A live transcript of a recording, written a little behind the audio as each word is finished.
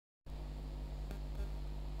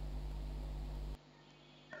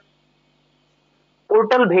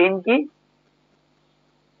Portal vein কি?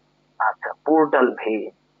 আচ্ছা, portal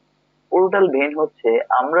vein, portal vein হচ্ছে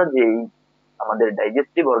আমরা যেই আমাদের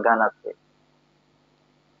ডাইজেস্টিভ অর্গান আছে,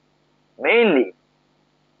 মেইনলি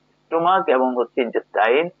স্টোমাক এবং হচ্ছে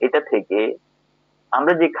ইন্টেস্টাইন, এটা থেকে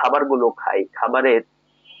আমরা যে খাবারগুলো খাই,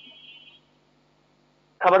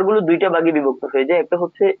 খাবারগুলো দুইটা ভাগে বিভক্ত হয়ে যায়। একটা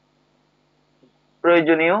হচ্ছে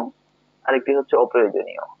প্রয়োজনীয়, আরেকটি হচ্ছে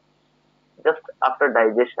অপ্রয়োজনীয়। জাস্ট আফটার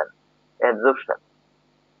ডাইজেশন, অ্যাবজর্পশন,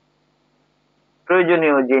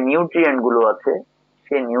 প্রয়োজনীয় যে নিউট্রিয়েন্ট গুলো আছে,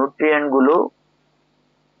 সেই নিউট্রিয়েন্ট গুলো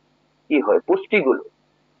কি হয়, পুষ্টিগুলো,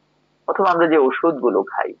 অথবা আমরা যে ওষুধ গুলো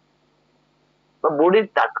খাই বা বডির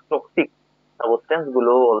টক্সিক সাবস্টেন্স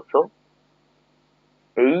গুলো অলসো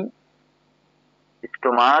এই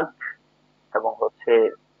স্টোমাক এবং হচ্ছে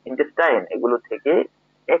ইন্টেস্টাইন এগুলো থেকে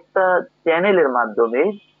একটা চ্যানেলের মাধ্যমে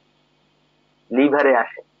লিভারে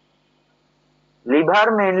আসে। লিভার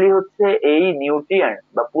মেইনলি হচ্ছে এই নিউট্রিয়েন্ট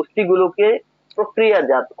বা পুষ্টিগুলোকে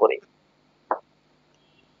প্রক্রিয়াজাত করে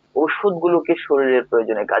ওষুধগুলোকে শরীরের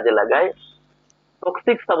প্রয়োজনে কাজে লাগায়,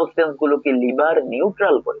 টক্সিক সাবস্টেন্স গুলোকে লিভার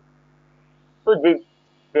নিউট্রাল করে। তো যে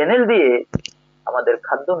চ্যানেল দিয়ে আমাদের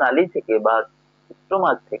খাদ্য নালী থেকে বা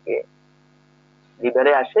স্টোমাক থেকে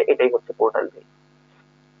লিভারে আসে, এটাই হচ্ছে পোর্টাল ভেইন।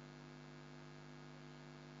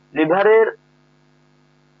 লিভারের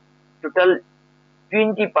টোটাল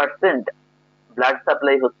 20% ব্লাড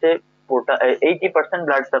সাপ্লাই হচ্ছে 80%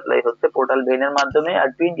 ব্লাড সাপ্লাই হচ্ছে পোর্টাল ভেইনের মাধ্যমে, আর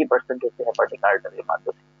 20% হচ্ছে হেপাটিক আর্টারির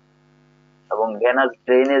মাধ্যমে। এবং ভেনাস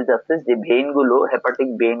ড্রেনেজ আছে, যে ভেইন গুলো, হেপাটিক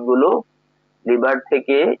ভেইন গুলো লিভার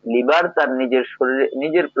থেকে, লিভার তার নিজের শরীরে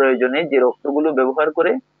নিজের প্রয়োজনে যে রক্তগুলো ব্যবহার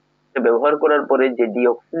করে, ব্যবহার করার পরে যে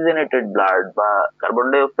ডিঅক্সিজেনেটেড ব্লাড বা কার্বন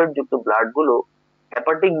ডাই অক্সাইড যুক্ত ব্লাড গুলো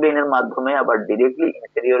হেপাটিক ভেইনের মাধ্যমে আবার ডিরেক্টলি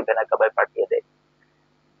ইনফেরিয়র ভেনা কাভায় পাঠিয়ে দেয়।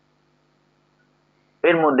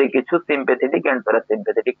 এর মধ্যে কিছু সিম্প্যাথেটিক এন্ড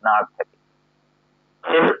প্যারাসিম্প্যাথেটিক নার্ভ থাকে।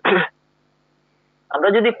 আমরা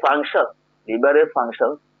যদি ফাংশন, লিভারের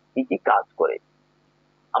ফাংশন কি কি কাজ করে,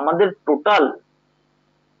 আমাদের টোটাল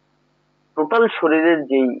টোটাল শরীরের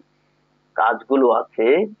যেই কাজগুলো আছে,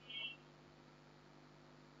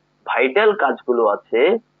 ভাইটাল কাজগুলো আছে,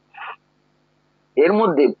 এর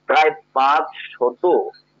মধ্যে প্রায় 500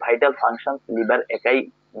 ভাইটাল ফাংশন লিভার একাই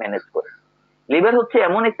ম্যানেজ করে। লিভার হচ্ছে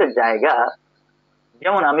এমন একটা জায়গা,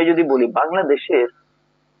 যেমন আমি যদি বলি বাংলাদেশের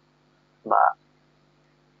বা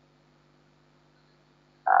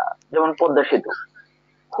যেমন পদ্মা সেতু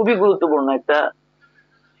খুবই গুরুত্বপূর্ণ একটা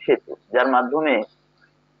সেতু, যার মাধ্যমে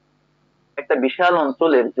একটা বিশাল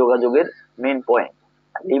অঞ্চলের যোগাযোগের মেইন পয়েন্ট।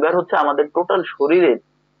 লিভার হচ্ছে আমাদের টোটাল শরীরের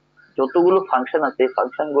যতগুলো ফাংশন আছে,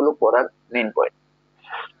 ফাংশন গুলো করার মেইন পয়েন্ট।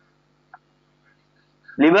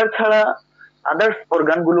 লিভার ছাড়া আদার্স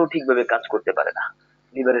অর্গান গুলো ঠিকভাবে কাজ করতে পারে না,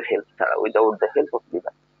 লিভারের হেল্প ছাড়া, without the help of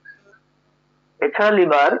liver. এছাড়া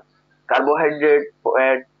লিভার কার্বোহাইড্রেট,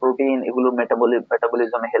 ফ্যাট, প্রোটিন এগুলো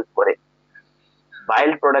মেটাবলিজমে হেল্প করে,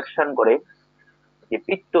 বাইল প্রোডাকশন করে, যে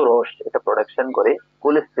পিত্ত রস এটা প্রোডাকশন করে,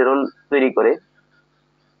 কোলেস্টেরল তৈরি করে,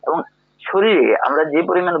 এবং শরীরে আমরা যে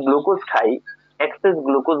পরিমাণ গ্লুকোজ খাই, এক্সেস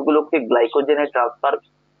গ্লুকোজ গুলোকে গ্লাইকোজেনে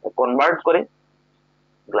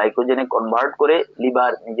কনভার্ট করে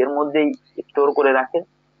লিভার নিজের মধ্যেই স্টোর করে রাখে।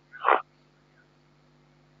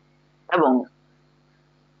 এবং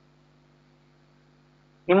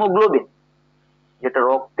হিমোগ্লোবিন, যেটা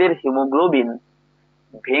রক্তের হিমোগ্লোবিন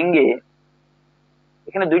ভেঙে,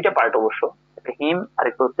 এখানে দুইটা পার্ট অবশ্য, একটা হিম আর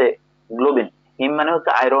একটা হচ্ছে গ্লোবিন। হিম মানে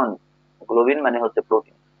হচ্ছে আয়রন, গ্লোবিন মানে হচ্ছে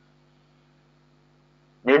প্রোটিন।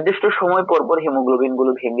 নির্দিষ্ট সময় পর পর হিমোগ্লোবিন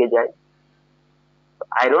গুলো ভেঙে যায়,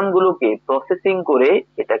 আয়রন গুলোকে প্রসেসিং করে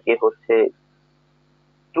এটাকে হচ্ছে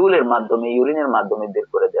চুলের মাধ্যমে, ইউরিনের মাধ্যমে বের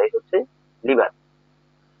করে দেয় হচ্ছে লিভার।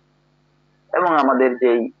 এবং আমাদের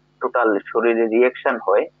যেই টোটাল শরীরে রিয়াকশন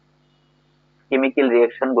হয়, কেমিক্যাল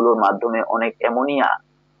রিয়াকশন গুলোর মাধ্যমে অনেক অ্যামোনিয়া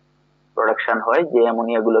প্রোডাকশন হয়, যে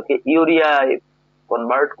অ্যামোনিয়া গুলোকে ইউরিয়ায়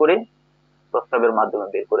কনভার্ট করে প্রস্রাবের মাধ্যমে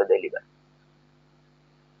বের করে দেয় লিভার।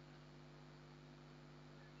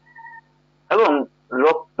 এবং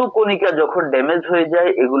রক্তকণিকা যখন ড্যামেজ হয়ে যায়,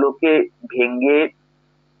 এগুলোকে ভেঙে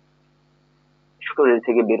শরীর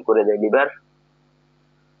থেকে বের করে দেয় লিভার।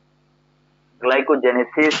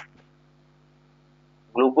 গ্লাইকোজেনেসিস,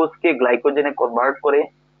 গ্লুকোজকে গ্লাইকোজেনে কনভার্ট করে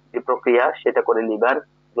যে প্রক্রিয়া, সেটা করে লিভার।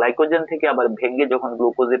 গ্লাইকোজেন থেকে আবার ভেঙে যখন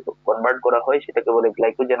গ্লুকোজে কনভার্ট করা হয়, সেটাকে বলে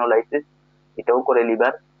গ্লাইকোজেনোলাইসিস, এটাও করে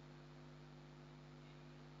লিভার।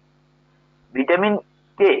 ভিটামিন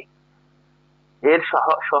কে এর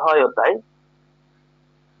সহায়তায়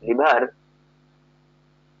লিভার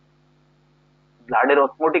ব্লাডের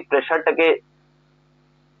অসমোটিক প্রেসারটাকে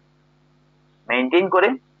মেনটেন করে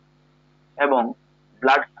এবং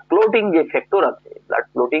ব্লাড ক্লোটিং যে ফ্যাক্টর আছে, blood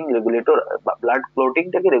clotting regulator, blood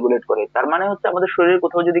ক্লোটিংটাকে regulate করে। তার মানে হচ্ছে আমাদের শরীরে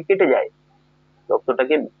কোথাও যদি কেটে যায়,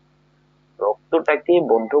 রক্তটাকে রক্তটাকে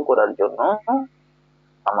বন্ধ করার জন্য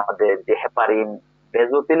আমাদের যে হেপারিন,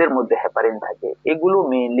 বেজোফিলের মধ্যে হেপারিন থাকে, এগুলো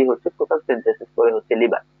মেইনলি হচ্ছে কোথাও সিনথেসিস করে হচ্ছে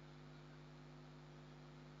liver.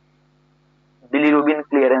 Bilirubin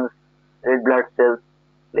clearance, red blood cells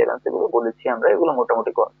clearance, এগুলো বলেছি আমরা, এগুলো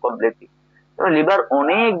মোটামুটি কমপ্লিটলি। লিভার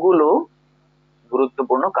অনেকগুলো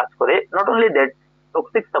গুরুত্বপূর্ণ কাজ করে। Not only that,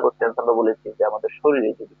 toxic substance আমরা বলেছি যে আমাদের শরীরে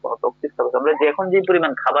যদি কোনো টক্সিক সাবস্টেন্স, আমরা যে এখন যে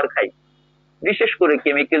পরিমাণ খাবার খাই, বিশেষ করে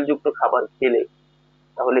কেমিক্যাল যুক্ত খাবার খেলে,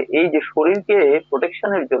 তাহলে এই যে শরীরকে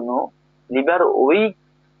প্রোটেকশনের জন্য লিভার ওই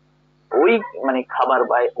ওই মানে খাবার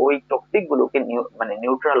বা ওই টক্সিক গুলোকে মানে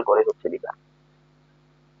নিউট্রাল করে হচ্ছে লিভার।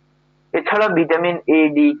 এছাড়া vitamin A,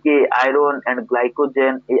 D, K, iron and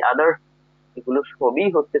glycogen, এই আদার্স, এগুলো সবই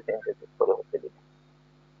হচ্ছে সিনথেসিস করে হচ্ছে লিভার।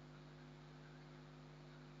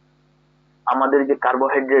 আমাদের যে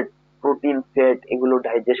কার্বোহাইড্রেট, প্রোটিন, ফ্যাট, এগুলো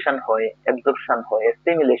ডাইজেশন হয়, অ্যাবজর্পশন হয়,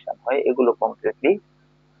 অ্যাসিমিলেশন হয়, এগুলো কমপ্লিটলি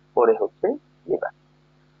করে হচ্ছে লিভার।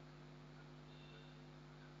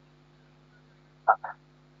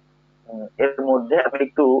 এর মধ্যে আমি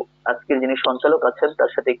একটু, আজকের যিনি সঞ্চালক আছেন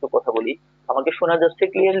তার সাথে একটু কথা বলি। আমাকে শোনা যাচ্ছে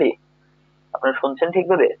ক্লিয়ারলি? আপনারা শুনছেন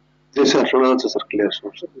ঠিকভাবে? জি স্যার, শোনা যাচ্ছে স্যার, ক্লিয়ার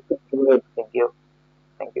শুনছি। Thank you,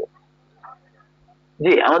 thank you.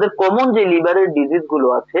 জি, আমাদের কমন যে লিভারের ডিজিজ গুলো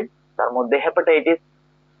আছে, তার মধ্যে হেপাটাইটিস।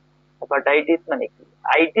 হেপাটাইটিস মানে কি?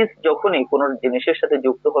 আইটিস যখনই কোনো জিনিসের সাথে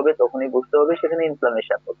যুক্ত হবে তখনই বুঝতে হবে সেখানে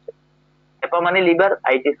ইনফ্লামেশন হচ্ছে। হেপা মানে লিভার,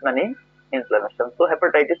 আইটিস মানে ইনফ্লামেশন। তো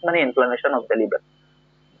হেপাটাইটিস মানে ইনফ্লামেশন অফ দ্য লিভার।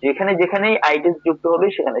 যেখানে যেখানেই আইটিস যুক্ত হবে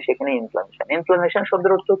সেখানে সেখানে ইনফ্লামেশন। ইনফ্লামেশন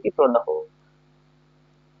শব্দের অর্থ কি? প্রদাহ।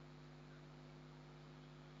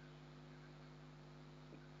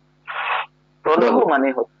 প্রদাহ মানে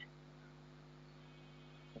হচ্ছে,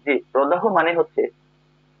 জি, প্রদাহ মানে হচ্ছে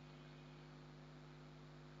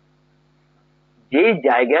যে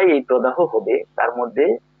জায়গায় এই প্রদাহ হবে তার মধ্যে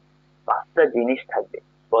 5টা জিনিস থাকবে।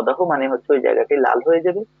 প্রদাহ মানে হচ্ছে ওই জায়গাটি লাল হয়ে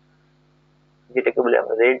যাবে, যেটাকে বলে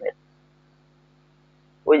আমরা রেডনেস।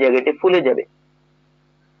 ওই জায়গাটি ফুলে যাবে।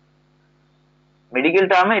 মেডিকেল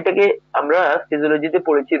টার্মে এটাকে আমরা ফিজিওলজিতে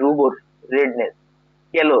পড়েছি রুবোর, রেডনেস,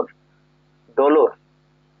 ক্যালোর, ডলোর,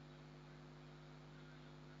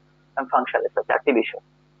 ফাংশন, 4টি বিষয়।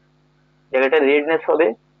 জায়গাটা রেডনেস হবে,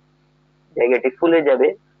 জায়গাটি ফুলে যাবে,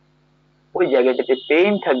 ওই জায়গাটিতে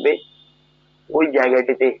পেইন থাকবে, ওই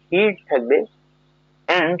জায়গাটিতে হিট থাকবে,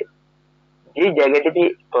 এন্ড যে জায়গাটিতে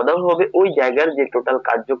প্রদাহ হবে ওই জায়গার যে টোটাল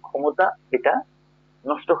কার্যক্ষমতা এটা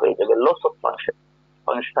নষ্ট হয়ে যাবে, লস অফ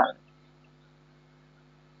ফাংশন।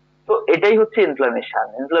 তো এটাই হচ্ছে ইনফ্লামেশন।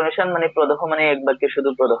 ইনফ্লামেশন মানে প্রদাহ, মানে এক বাক্যে শুধু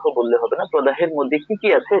প্রদাহ বললে হবে না, প্রদাহের মধ্যে কি কি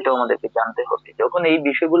আছে এটা আমাদেরকে জানতে হবে। যখন এই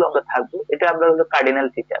বিষয়গুলো আমরা থাকবো, এটা আমরা হলো কার্ডিনাল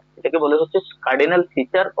ফিচার, এটাকে বলে হচ্ছে কার্ডিনাল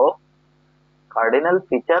ফিচার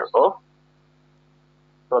অফ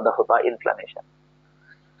প্রদাহ বা ইনফ্লামেশন,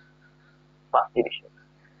 5টি বিষয়।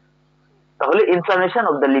 তাহলে inflammation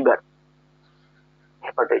of the liver,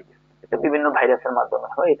 hepatitis, এটা বিভিন্ন ভাইরাসের মাধ্যমে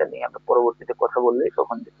হয়, এটা নিয়ে আমরা পরবর্তীতে কথা বললে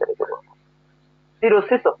তখন বিস্তারিত বলবো।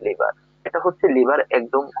 সিরোসিস অফ লিভার, এটা হচ্ছে লিভার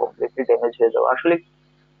একদম কমপ্লিটলি ড্যামেজ হয়ে যাওয়া। আসলে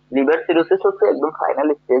লিভার সিরোসিস হচ্ছে একদম ফাইনাল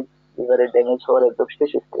স্টেজ, লিভারের ড্যামেজ হওয়ার একদম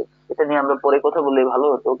শেষ স্টেজ। এটা নিয়ে আমরা পরে কথা বললে ভালো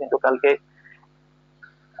হতো, কিন্তু কালকে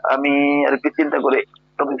আমি আর কি চিন্তা করে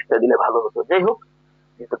টপিকটা দিলে ভালো হতো। যাই হোক,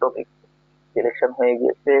 যেহেতু টপিক সিলেকশন হয়ে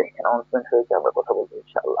গিয়েছে, অ্যানাউন্সমেন্ট হয়েছে, আমরা কথা বলবো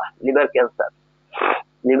ইনশাআল্লাহ। Liver cancer,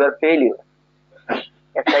 liver failure,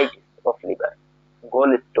 ascites of liver, gall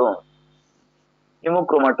stone,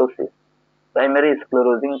 haemochromatosis, primary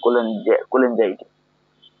sclerosing কোলেনজাইটিস,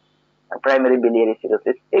 primary biliary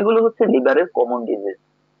cirrhosis, এগুলো হচ্ছে লিভারের কমন ডিজিজ।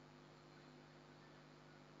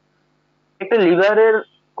 একটা লিভারের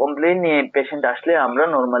কমপ্লেইন নিয়ে পেশেন্ট আসলে আমরা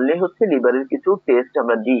নরমালি হচ্ছে লিভারের কিছু টেস্ট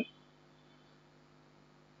আমরা দিই,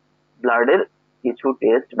 ব্লাডের কিছু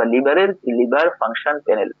টেস্ট বা লিভার ফাংশন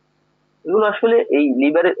প্যানেল, এগুলো আসলে এই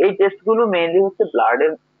লিভারের এই টেস্ট গুলো মেইনলি হচ্ছে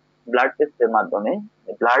ব্লাড টেস্টের মাধ্যমে,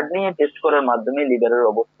 ব্লাড নিয়ে টেস্ট করার মাধ্যমে লিভারের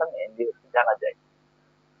অবস্থা মেইনলি হচ্ছে জানা যায়।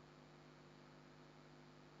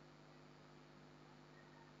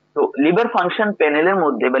 তো লিভার ফাংশন প্যানেলের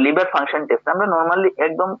মধ্যে বা লিভার ফাংশন টেস্ট আমরা নরমালি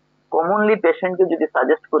একদম কমনলি পেশেন্টকে যদি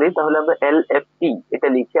সাজেস্ট করি তাহলে আমরা এলএফটি এটা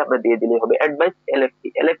লিখে আমরা দিয়ে দিলে হবে, অ্যাডভাইস এলএফটি।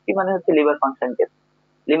 এলএফটি মানে হচ্ছে liver function test.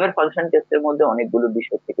 Liver function টেস্টের মধ্যে অনেকগুলো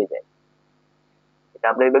বিষয় থেকে যায়, এটা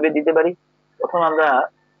আমরা এইভাবে দিতে পারি। প্রথম আমরা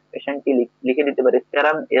পেশেন্টকে লিখে দিতে পারি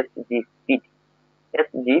সেরাম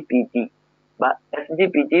এসজিপিটি বা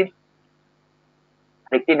এসজিপিটির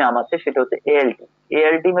আরেকটি নাম আছে, সেটা হচ্ছে এএলটি।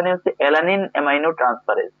 এএলটি মানে হচ্ছে অ্যালানিন অ্যামাইনো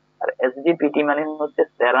ট্রান্সফারেজ, আর এসজিপিটি মানে হচ্ছে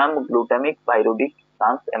সেরাম গ্লুটামিক পাইরুভিক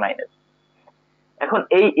ট্রান্স অ্যামাইনেজ। এখন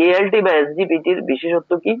এই এএলটি বা এসজিপিটির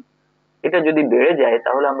বিশেষত্ব কি? এটা যদি বেড়ে যায়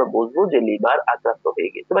তাহলে আমরা বুঝবো যে লিভার আক্রান্ত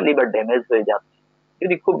হয়ে গেছে বা লিভার ড্যামেজ হয়ে যাচ্ছে।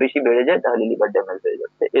 যদি খুব বেশি বেড়ে যায় তাহলে লিভার ড্যামেজ হয়ে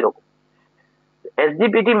যাচ্ছে এরকম।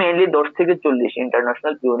 এসজিপিটি মেইনলি 10 থেকে 40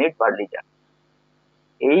 ইন্টারন্যাশনাল ইউনিট পার লিটার,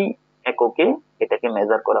 এই এককে এটাকে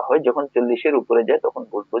মেজার করা হয়। যখন 40-এর উপরে যায় তখন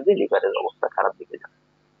বুঝবো যে লিভারের অবস্থা খারাপ দিকে যাচ্ছে।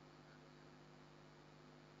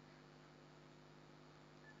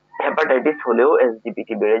 হেপাটাইটিস হলেও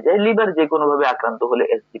এসজিপিটি বেড়ে যায়, লিভার যে কোনো ভাবে আক্রান্ত হলে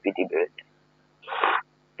এসজিপিটি বেড়ে যায়।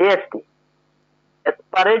 এএসটি,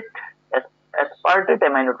 অ্যাসপারেট অ্যাসপার্টেট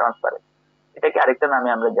অ্যামাইনো ট্রান্সফারেজ, এটাকে আরেকটা নামে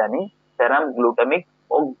আমরা জানি সেরাম গ্লুটামিক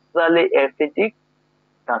অক্সালেঅ্যাসিটিক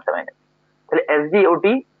ট্রান্সঅ্যামাইনেজ। তাহলে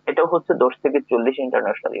এসজিওটি এটাও হচ্ছে 10 থেকে 40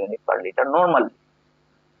 international unit per litre normal.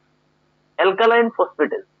 Alkaline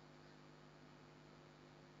phosphatase,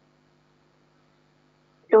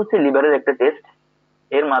 এটা হচ্ছে লিভারের একটা টেস্ট,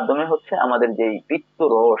 এর মাধ্যমে হচ্ছে আমাদের যে পিত্ত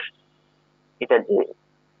রস এটা যে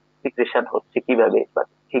সিক্রেশন হচ্ছে কিভাবে বা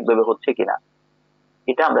ঠিকভাবে হচ্ছে কিনা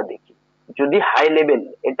এটা আমরা দেখি। যদি হাই লেভেল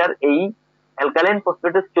এটার এই অ্যালকালাইন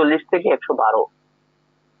ফসফেটেজ 40 থেকে 112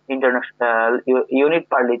 ইন্টারন্যাশনাল ইউনিট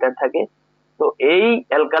পার লিটার থাকে, তো এই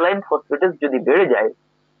অ্যালকালাইন ফসফেটেজ যদি বেড়ে যায়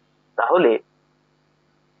তাহলে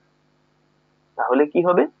তাহলে কি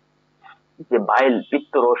হবে, যে বাইল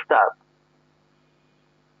পিত্ত রসটা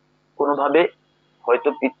কোনোভাবে হয়তো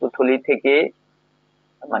পিত্তথলি থেকে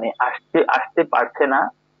মানে আসতে আসতে পারছে না,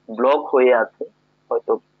 ব্লক হয়ে আছে,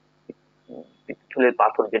 হয়তো পিত্তথলির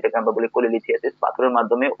পাথর যেটাকে আমরা বলি কোলিলিথিয়াসিস পাথরের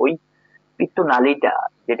মাধ্যমে ওই পিত্ত নালীটা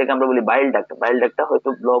যেটাকে আমরা বলি বাইল ডাক্টটা হয়তো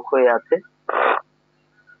ব্লক হয়ে আছে,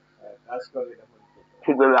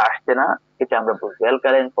 ঠিকভাবে আসছে না, এটা আমরা বুঝবো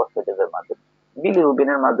অ্যালকালাইন ফসফেটেজের মাধ্যমে।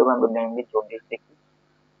 বিলিরুবিনের মাধ্যমে আমরা মেইনলি জন্ডিস দেখি।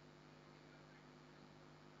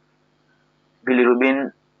 বিলিরুবিন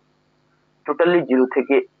টোটালি 0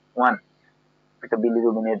 থেকে 1, এটা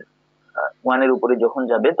বিলিরুবিনের 1 এর উপরে যখন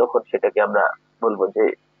যাবে তখন সেটাকে আমরা বলবো যে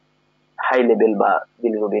হাই লেভেল বা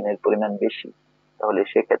বিলিরুবিনের পরিমাণ বেশি, তাহলে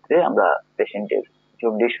সেক্ষেত্রে আমরা পেশেন্টের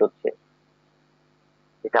জন্ডিস হচ্ছে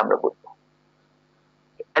এটা আমরা বুঝবো।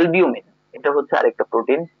 অ্যালবিউমিন, এটা হচ্ছে আরেকটা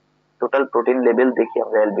প্রোটিন, টোটাল প্রোটিন লেভেল দেখি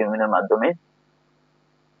আমরা অ্যালবিউমিনের মাধ্যমে।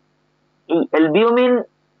 এই অ্যালবিউমিন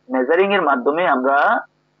মেজারিং এর মাধ্যমে আমরা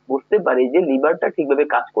বুঝতে পারি যে লিভারটা ঠিকভাবে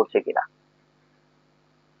কাজ করছে কিনা,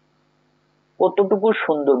 কতটুকু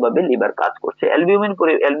সুন্দরভাবে লিভার কাজ করছে।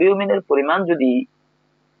 অ্যালবিউমিনের পরিমাণ যদি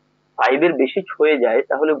 5 এর বেশি ছুঁয়ে যায়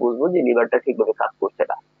তাহলে বুঝবো যে লিভারটা ঠিকভাবে কাজ করছে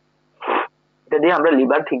না। এটা দিয়ে আমরা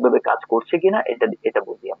লিভার ঠিকভাবে কাজ করছে কিনা এটা এটা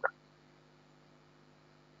বুঝি আমরা।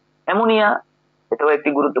 অ্যামোনিয়া, এটাও একটি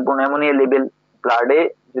গুরুত্বপূর্ণ, অ্যামোনিয়া লেভেল ব্লাডে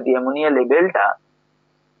যদি অ্যামোনিয়া লেভেলটা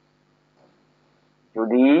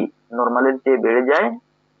যদি নরমালের চেয়ে বেড়ে যায়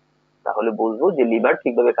তাহলে বুঝবো যে লিভার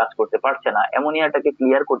ঠিকভাবে কাজ করতে পারছে না, অ্যামোনিয়াটাকে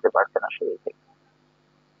ক্লিয়ার করতে পারছে না শরীর থেকে।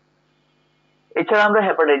 এছাড়া আমরা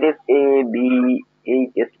হেপাটাইটিস এ বি এই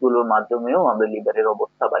টেস্ট গুলোর মাধ্যমেও আমরা লিভারের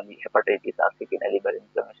অবস্থা বা হেপাটাইটিস আছে কিনা, লিভার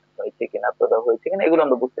ইনফ্লামেশন হয়েছে কিনা, প্রদাহ হয়েছে কিনা এগুলো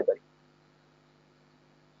আমরা বুঝতে পারি।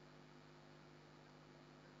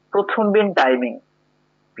 প্রথমবিন টাইমিং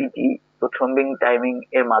পিটি, প্রথমবিন টাইমিং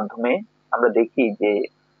এর মাধ্যমে আমরা দেখি যে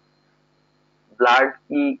ব্লাড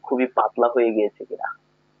কি খুবই পাতলা হয়ে গিয়েছে কিনা,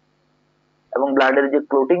 এবং ব্লাডের যে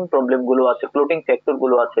ক্লোটিং প্রবলেম গুলো আছে, ক্লোটিং ফ্যাক্টর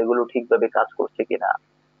গুলো আছে এগুলো ঠিকভাবে কাজ করছে কিনা,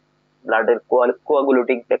 ব্লাডের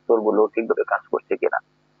কোয়াগুলেটিং ফ্যাক্টর গুলো ঠিকভাবে কাজ করছে কিনা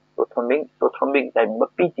প্রথমবিন টাইমিং বা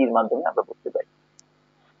পিটির মাধ্যমে আমরা বুঝতে পারি।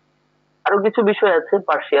 আরো কিছু বিষয় আছে,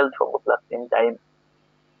 পার্শিয়াল থ্রোম্বোপ্লাস্টিন টাইম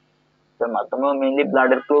এর মাধ্যমেও মেইনলি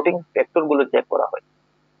ব্লাডের ক্লোটিং ফ্যাক্টর গুলো চেক করা হয়।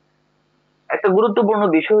 একটা গুরুত্বপূর্ণ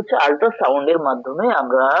বিষয় হচ্ছে আল্ট্রাসাউন্ড এর মাধ্যমে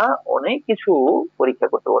আমরা অনেক কিছু পরীক্ষা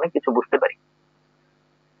করতে, অনেক কিছু বুঝতে পারি।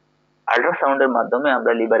 আল্ট্রাসাউন্ড এর মাধ্যমে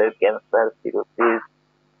আমরা লিভারের cancer, cirrhosis,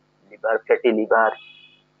 liver fatty liver,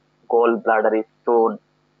 gall bladder stone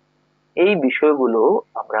এই বিষয়গুলো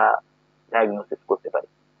আমরা ডায়াগনোসিস করতে পারি।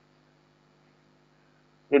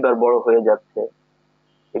 লিভার বড় হয়ে যাচ্ছে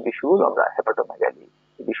এই বিষয়গুলো আমরা হেপাটোমেগালি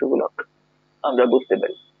এই বিষয়গুলো আমরা বুঝতে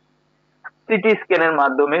পারি। সিটি স্ক্যানের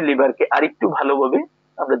মাধ্যমে লিভারকে আরেকটু ভালোভাবে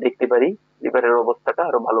আমরা দেখতে পারি, লিভারের অবস্থাটা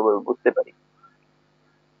আরো ভালোভাবে বুঝতে পারি।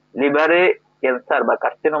 লিভারে ক্যান্সার বা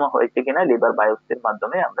কার্সিনোমা হয়েছে কিনা লিভার বায়োপসির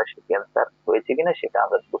মাধ্যমে আমরা সেই ক্যান্সার হয়েছে কিনা সেটা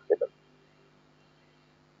আমরা বুঝতে পারি।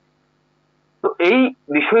 তো এই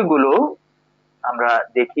বিষয়গুলো আমরা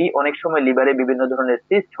দেখি। অনেক সময় লিভারে বিভিন্ন ধরনের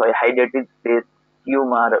সিস্ট হয়, হাইড্রেটেড সিস্ট,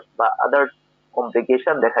 টিউমার বা আদার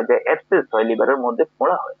কমপ্লিকেশন দেখা যায়, অ্যাবসেস হয়, লিভারের মধ্যে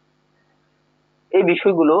ফোড়া হয়। এই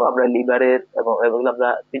বিষয়গুলো আমরা লিভারের এবং এগুলো আমরা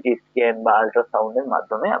সিটি স্ক্যান বা আল্ট্রাসাউন্ডের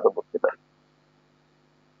মাধ্যমে আমরা বুঝতে পারি।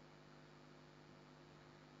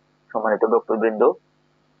 সম্মানিত ডক্টর বৃন্দ,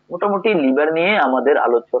 মোটামুটি লিভার নিয়ে আমাদের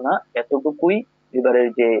আলোচনা এতটুকুই। লিভারের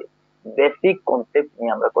যে বেসিক কনসেপ্ট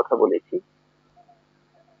নিয়ে আমরা কথা বলেছি,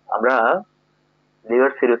 আমরা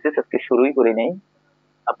লিভার সিরোসিস আজকে শুরুই করি নাই।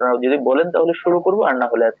 আপনারা যদি বলেন তাহলে শুরু করব, আর না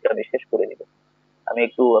হলে আজকে আমি শেষ করে দিব। আমি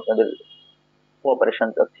একটু আপনাদের কোঅপারেশন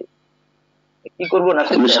চাচ্ছি। কি করবো না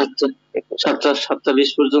তাহলে 7টা 20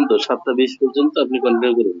 পর্যন্ত আপনি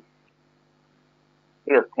কন্টিনিউ করুন।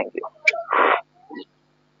 ঠিক আছে, থ্যাংক ইউ।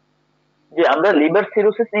 যে আমরা লিভার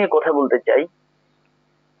সিরোসিস নিয়ে কথা বলতে চাই।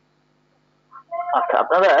 আচ্ছা,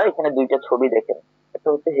 আপনারা এখানে দুইটা ছবি দেখেন, একটা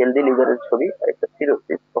হচ্ছে হেলদি লিভারের ছবি আর একটা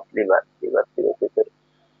সিরোসিস অফ লিভার, লিভার সিরোসিসের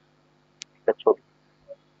একটা ছবি।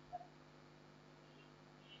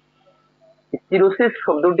 সিরোসিস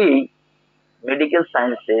শব্দটি মেডিকেল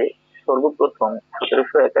সায়েন্সে সর্বপ্রথম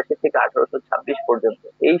 1781 থেকে 1826 পর্যন্ত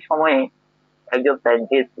এই সময়ে একজন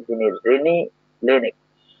সায়েন্টিস্ট যিনি রেনি লেনেক,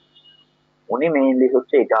 উনি মেইনলি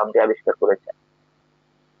হচ্ছে এই টার্মটি আবিষ্কার করেছেন।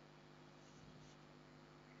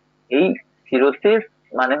 এই সিরোসিস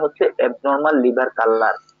মানে হচ্ছে অ্যাবনর্মাল লিভার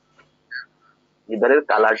কালার। লিভারের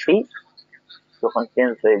কালারটি যখন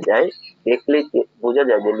চেঞ্জ হয়ে যায়, দেখলে বোঝা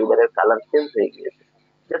যায় যে লিভারের কালার চেঞ্জ হয়ে গিয়েছে।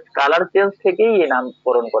 জাস্ট কালার চেঞ্জ থেকেই এই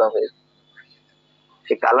নামকরণ করা হয়েছে।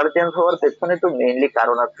 সেই কালার চেঞ্জ হওয়ার পেছনে তো মেইনলি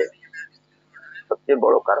কারণ আছে। সবচেয়ে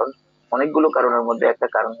বড় কারণ, অনেকগুলো কারণের মধ্যে একটা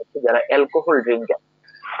কারণ হচ্ছে যারা অ্যালকোহল ড্রিঙ্কার।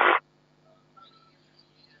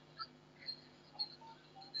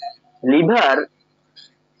 লিভার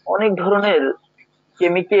অনেক ধরনের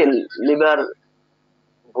কেমিক্যাল লিভার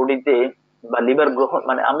বডিতে বা লিভার গ্রহণ,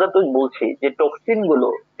 মানে আমরা তো বলছি যে টক্সিন গুলো,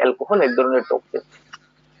 অ্যালকোহল এক ধরনের টক্সিন,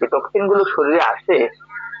 যে টক্সিন গুলো শরীরে আসে,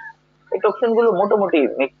 এই টক্সিন গুলো মোটামুটি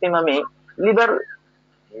ম্যাক্সিমামই লিভার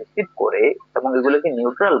রিসিভ করে এবং এগুলোকে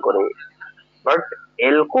নিউট্রাল করে। বাট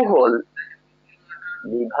অ্যালকোহল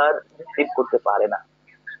লিভার রিসিভ করতে পারে না।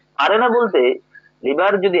 পারে না বলতে,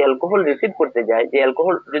 লিভার যদি অ্যালকোহল রিসিভ করতে যায়, যে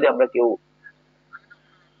অ্যালকোহল যদি আমরা কেউ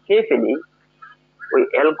খেয়ে ফেলি, ওই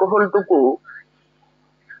অ্যালকোহলটুকু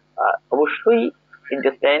অবশ্যই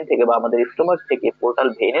ইন্টেস্টাইন থেকে বা আমাদের স্টোমাক থেকে পোর্টাল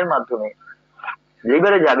ভেইনের মাধ্যমে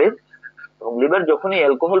লিভারে যাবে। এবং লিভার যখনই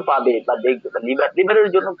অ্যালকোহল পাবে বা দেখবে, বা লিভারের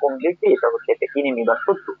জন্য কমপ্লিটলি এটা হচ্ছে একটা ইনিমি বা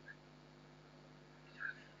শত্রু।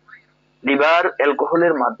 লিভার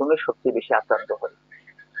অ্যালকোহলের মাধ্যমে সবচেয়ে বেশি আক্রান্ত হয়,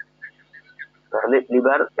 তাহলে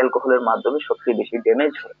লিভার অ্যালকোহলের মাধ্যমে সবচেয়ে বেশি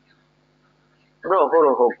ড্যামেজ হয়। আমরা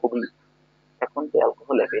অহরহ খুবই, এখন তো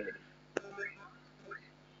অ্যালকোহল অ্যাভেলেবল।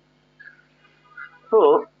 তো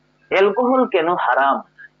অ্যালকোহল কেন হারাম,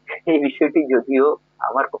 এই বিষয়টি যদিও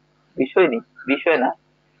আমার বিষয় না,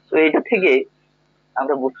 তো এটা থেকে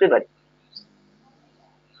আমরা বুঝতে পারি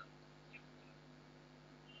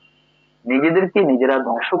নিজেদেরকে নিজেরা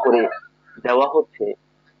ধ্বংস করে দেওয়া হচ্ছে।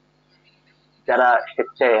 যারা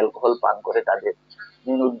স্বেচ্ছায় অ্যালকোহল পান করে তাদের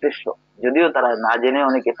মূল উদ্দেশ্য, যদিও তারা না জেনে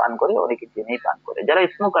অনেকে পান করে, অনেকে জেনেই পান করে। যারা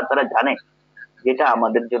স্মোকার তারা জানে যেটা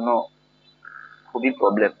আমাদের জন্য খুবই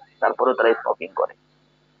প্রবলেম, তারপরেও তারা স্মোকিং করে।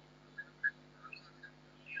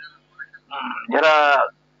 যারা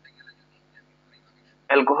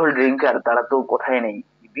অ্যালকোহল ড্রিঙ্কার তারা তো কোথায় নেই,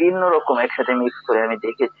 বিভিন্ন রকম একসাথে মিক্স করে আমি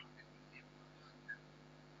দেখেছি।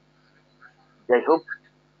 যাই হোক,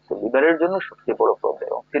 লিভারের জন্য সবচেয়ে বড়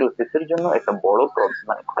প্রবলেম, সিরোসিসের জন্য একটা বড় প্রবলেম,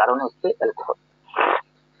 মানে কারণ হচ্ছে অ্যালকোহল।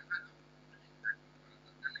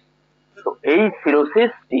 তো এই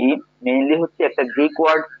সিরোসিসটি মেইনলি হচ্ছে একটা গ্রিক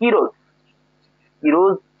ওয়ার্ড কিরোজ।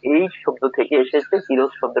 কিরোজ এই শব্দ থেকে এসেছে।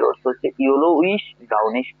 কিরোজ শব্দের অর্থ হচ্ছে ইয়েলোইশ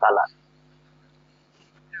ব্রাউনিশ কালার।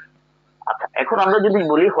 আচ্ছা, এখন আমরা যদি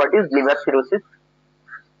বলি what is liver cirrhosis.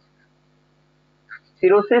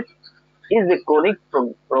 Cirrhosis is a chronic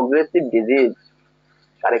progressive disease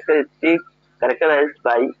characterized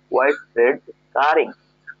by widespread scarring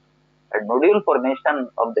and nodule formation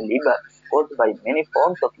of the liver caused by many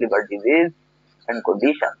forms of liver disease and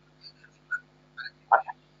condition.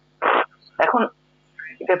 আচ্ছা, এখন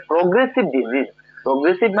এটা progressive disease.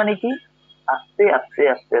 Progressive মানে কি? আস্তে আস্তে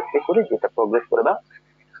আস্তে আস্তে করে যেটা প্রোগ্রেস করে বা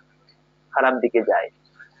খারাপ দিকে যায়,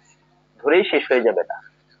 ধরেই শেষ হয়ে যাবে না,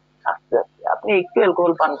 আস্তে আস্তে। আপনি একটু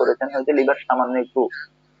অ্যালকোহল পান করেছেন, হয়তো লিভার সামান্য একটু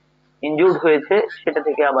ইনজুর্ড হয়েছে, সেটা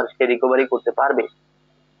থেকে আবার সে রিকভারি করতে পারবে।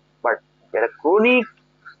 বাট যারা ক্রনিক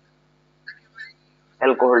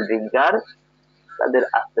অ্যালকোহল ড্রিঙ্কার, তাদের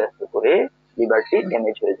আস্তে আস্তে করে লিভারটি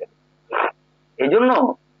ড্যামেজ হয়ে যাবে। এই জন্য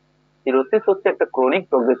সিরোসিস হচ্ছে একটা ক্রনিক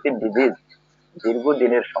প্রোগ্রেসিভ ডিজিজ,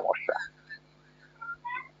 দীর্ঘদিনের সমস্যা।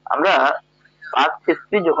 আমরা পাস্ট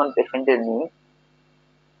হিস্ট্রি যখন পেশেন্টের নিই,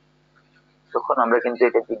 তখন আমরা কিন্তু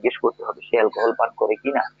এটা জিজ্ঞেস করতে হবে সে অ্যালকোহল পান করে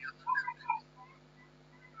কিনা।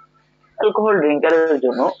 অ্যালকোহল ড্রিঙ্কারের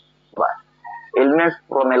জন্য বা এলমেন্টস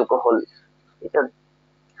ফ্রম অ্যালকোহল, এটা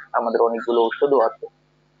আমাদের অনেকগুলো ঔষধও আছে।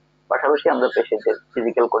 পাশাপাশি আমরা পেশেন্টের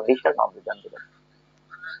ফিজিক্যাল কন্ডিশন আমরা জানতে পারি।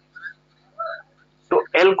 তো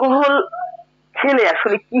অ্যালকোহল খেলে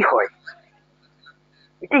আসলে কি হয়,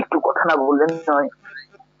 এটা একটু কথা না বললেন নয়।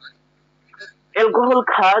 অ্যালকোহল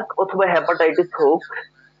খাক অথবা হেপাটাইটিস হোক,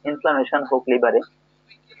 ইনফ্লামেশন হোক লিভারে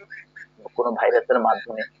কোনো ভাইরাসের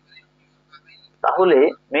মাধ্যমে, তাহলে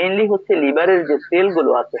মেইনলি হচ্ছে লিভারের যে সেল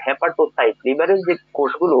গুলো আছে হেপাটোসাইট, লিভারের যে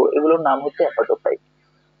কোষগুলো এগুলোর নাম হচ্ছে হেপাটোসাইট।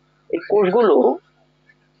 এই কোষগুলো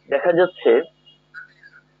দেখা যাচ্ছে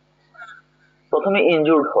প্রথমে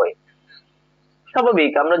ইনজুর্ড হয়।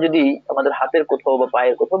 স্বাভাবিক, আমরা যদি আমাদের হাতের কোথাও বা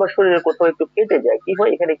পায়ের কোথাও বা শরীরের কোথাও একটু কেটে যায়, কি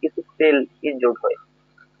হয়, এখানে কিছু সেল ইনজুর্ড হয়।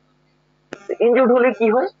 ইনজুর্ড হলে কি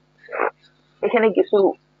হয়, এখানে কিছু,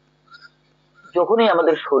 যখনই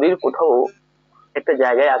আমাদের শরীর কোথাও একটা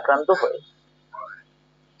জায়গায় আক্রান্ত হয়,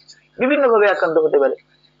 বিভিন্ন ভাবে আক্রান্ত হতে পারে,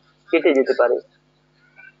 কেটে যেতে পারে,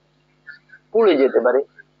 পুড়ে যেতে পারে,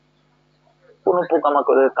 কোনো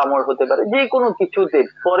পোকামাকড়ের কামড় হতে পারে, যে কোনো কিছুতে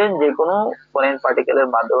ফরেন, যে কোনো ফরেন পার্টিকেলের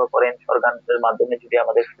মাধ্যমে, ফরেন অর্গানসের মাধ্যমে যদি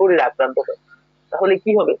আমাদের শরীর আক্রান্ত হয়, তাহলে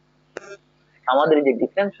কি হবে, আমাদের যে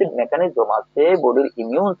ডিফেন্সিভ মেকানিজম আছে, বডির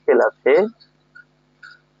ইমিউন সেল আছে,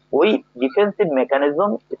 ওই ডিফেন্সিভ মেকানিজম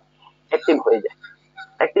অ্যাক্টিভ হয়ে যায়।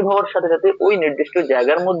 অ্যাক্টিভ হওয়ার সাথে সাথে ওই নির্দিষ্ট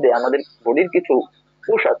জায়গার মধ্যে আমাদের বডির কিছু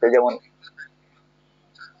কোষ আছে, যেমন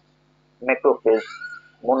ম্যাক্রোফেজ,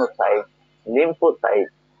 মনোসাইট, লিম্ফোসাইট,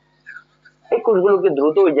 এই কোষগুলোকে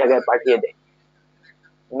দ্রুত ওই জায়গায় পাঠিয়ে দেয়।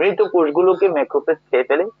 মৃত কোষগুলোকে ম্যাক্রোফেজ খেয়ে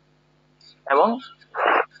ফেলে এবং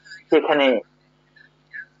সেখানে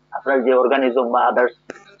আপনার যে অর্গানিজম বা আদার্স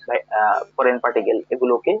ফরেন পার্টিকেল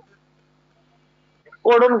এগুলোকে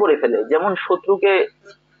কর্ডন করে ফেলে, যেমন শত্রুকে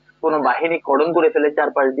কোনো বাহিনী কর্ডন করে ফেলে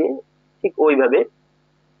চারপাশ দিয়ে, ঠিক ওইভাবে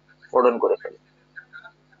কর্ডন করে ফেলে।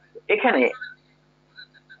 এখানে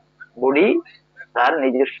বডি তার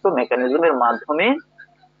নিজস্ব মেকানিজমের মাধ্যমে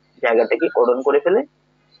জায়গাটাকে কর্ডন করে ফেলে,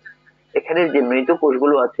 এখানে যে মৃত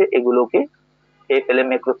কোষগুলো আছে এগুলোকে খেয়ে ফেলে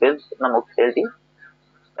ম্যাক্রোফেজ নামক সেলটি,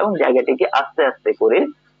 এবং জায়গাটিকে আস্তে আস্তে করে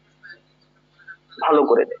ভালো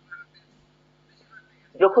করে দেয়।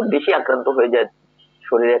 যখন বেশি আক্রান্ত হয়ে যায়,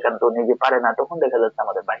 শরীরে একান্ত নিজে পারে না, তখন দেখা যাচ্ছে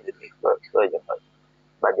আমাদের বাইরের প্রয়োজন হয়,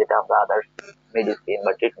 বা যেটা আমরা আদার্স মেডিসিন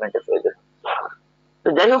বা ট্রিটমেন্টের প্রয়োজন। তো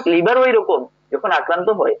যাই হোক, লিভারও এরকম, যখন আক্রান্ত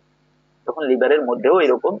হয় তখন লিভারের মধ্যেও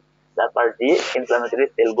এরকম চারপাশ দিয়ে ইনফ্লামেটরি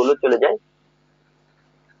সেল গুলো চলে যায়।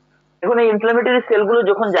 এখন এই ইনফ্লামেটরি সেল গুলো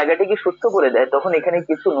যখন জায়গাটিকে সুস্থ করে দেয়, তখন এখানে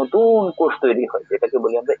কিছু নতুন কোষ তৈরি হয়, যেটাকে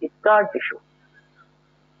বলি আমরা স্কার টিস্যু।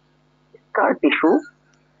 স্কার টিস্যু,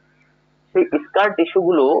 সেই স্কার টিস্যু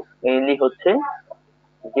গুলো মেইনলি হচ্ছে,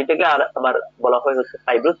 যেটাকে আবার বলা হয় হচ্ছে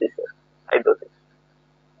ফাইব্রোসিস। ফাইব্রোসিস,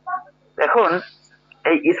 এখন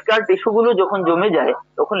এই স্কার টিস্যু গুলো যখন জমে যায়,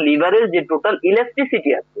 তখন লিভারের যে টোটাল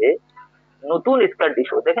ইলাস্টিসিটি আছে, নতুন স্কার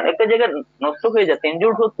টিস্যু দেখেন একটা জায়গায় নষ্ট হয়ে যাচ্ছে,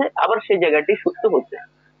 ইনজুর্ড হচ্ছে, আবার সেই জায়গাটি সুস্থ হচ্ছে।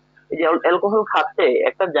 এই যে অ্যালকোহল খাচ্ছে,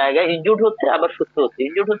 একটা জায়গায় ইনজুর্ড হচ্ছে আবার সুস্থ হচ্ছে,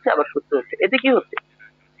 ইনজুর্ড হচ্ছে আবার সুস্থ হচ্ছে, এতে কি হচ্ছে,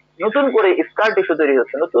 নতুন করে স্কার টিস্যু তৈরি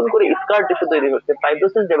হচ্ছে, নতুন করে স্কার টিস্যু তৈরি হচ্ছে,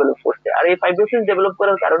 ফাইব্রোসিস ডেভেলপ করছে। আর এই ফাইব্রোসিস ডেভেলপ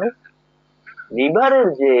করার কারণে লিভারের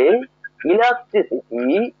যে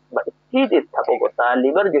ইলাস্টিসিটি বা স্থিতিস্থাপকতা,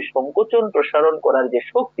 লিভার যে সংকোচন প্রসারণ করার যে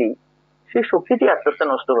শক্তি, সেই শক্তিটি আস্তে আস্তে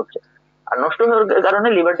নষ্ট হচ্ছে। আর নষ্ট হওয়ার কারণে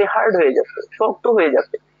লিভারটি হার্ড হয়ে যাচ্ছে, শক্ত হয়ে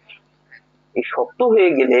যাচ্ছে। এই শক্ত হয়ে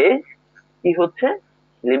গেলে কি হচ্ছে,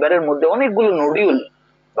 লিভারের মধ্যে অনেকগুলো নোডিউল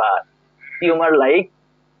বা টিউমার লাইক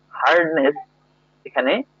হার্ডনেস,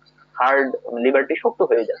 এখানে হার্ড, লিভারটি শক্ত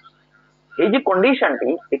হয়ে যাচ্ছে। এই যে কন্ডিশনটি,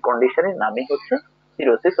 এই কন্ডিশনের নামই হচ্ছে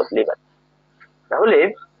সিরোসিস অফ লিভার। তাহলে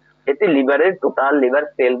এতে লিভারের টোটাল লিভার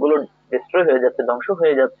সেল গুলো ডিস্ট্রয় হয়ে যাচ্ছে, ধ্বংস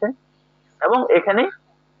হয়ে যাচ্ছে, এবং এখানে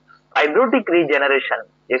ফাইব্রোটিক রিজেনারেশন,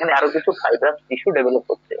 যেখানে আরো কিছু ফাইব্রাস টিস্যু ডেভেলপ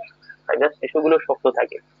হচ্ছে, ফাইব্রাস টিস্যু গুলো শক্ত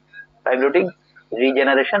থাকে, ফাইব্রোটিক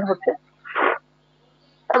রিজেনারেশন হচ্ছে,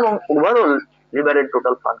 এবং ওভারঅল লিভারের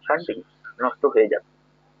টোটাল ফাংশনটি নষ্ট হয়ে যাচ্ছে।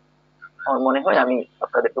 আমার মনে হয় আমি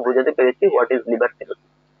আপনাদেরকে বোঝাতে পেরেছি হোয়াট ইজ লিভার সিরোসিস।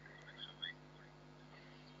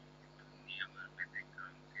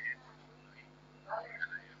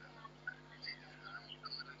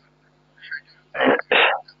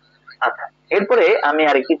 আচ্ছা, এরপরে আমি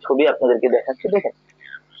আরেকটি ছবি আপনাদেরকে দেখাচ্ছি, দেখেন,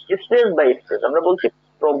 স্টেজ বাই স্টেজ আমরা বলছি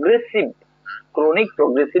প্রোগ্রেসিভ, ক্রনিক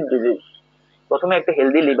প্রোগ্রেসিভ ডিজিজ। প্রথমে একটা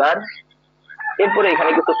হেলদি লিভার, এরপরে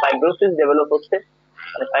এখানে কিছু ফাইব্রোসিস ডেভেলপ হচ্ছে,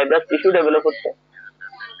 মানে ফাইব্রাস টিস্যু ডেভেলপ হচ্ছে,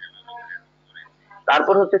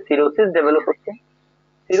 তারপর হচ্ছে সিরোসিস ডেভেলপ হচ্ছে,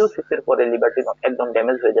 সিরোসিসের পরে লিভারটি একদম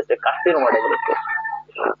ড্যামেজ হয়ে যাচ্ছে, কার্সিনোমা ডেভেলপ করছে।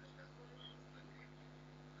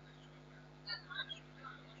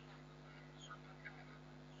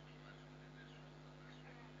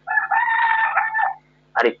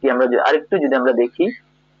 আরেকটু যদি আমরা দেখি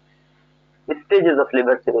stages of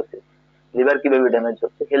liver cirrhosis, liver কিভাবে ড্যামেজ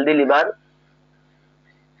হচ্ছে। হেলদি লিভার,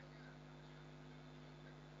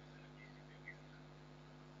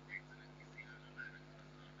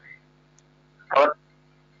 খাওয়ার,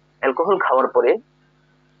 অ্যালকোহল খাওয়ার পরে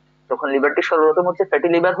তখন লিভারটি সর্বপ্রথম হচ্ছে ফ্যাটি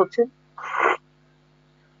লিভার হচ্ছে,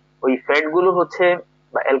 ওই ফ্যাট গুলো হচ্ছে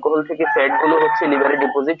বা অ্যালকোহল থেকে ফ্যাট গুলো হচ্ছে লিভারে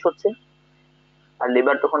ডিপোজিট হচ্ছে, আর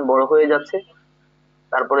লিভার তখন বড় হয়ে যাচ্ছে,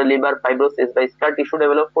 তারপরে লিভার ফাইব্রোসিস বা স্কার টিস্যু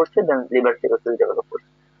ডেভেলপ করছে, দেন লিভার সিরোসিস ডেভেলপ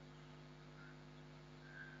করছে।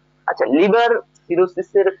 আচ্ছা, লিভার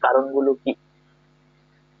সিরোসিসের কারণগুলো কি?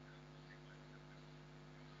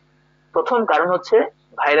 প্রথম কারণ হচ্ছে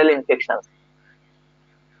ভাইরাল ইনফেকশন।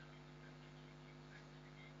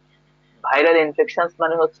 ভাইরাল ইনফেকশন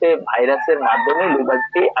মানে হচ্ছে ভাইরাসের মাধ্যমে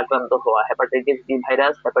লিভারটি আক্রান্ত হওয়া। Hepatitis B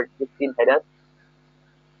virus, hepatitis C virus,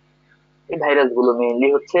 এই ভাইরাস গুলো মেইনলি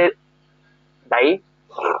হচ্ছে দায়ী।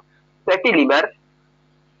 Fatty liver,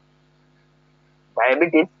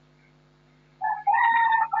 diabetes,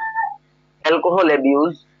 alcohol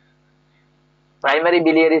abuse, primary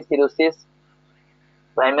biliary cirrhosis,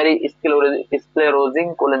 primary sclerosing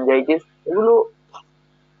কোলেনজাইটিস, এগুলো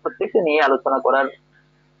প্রত্যেকটা নিয়ে আলোচনা করার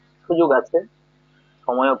সুযোগ আছে,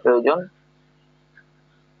 সময়ও প্রয়োজন।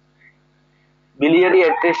 বিলিয়ারি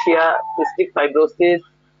অ্যাট্রেসিয়া, সিস্টিক ফাইব্রোসিস,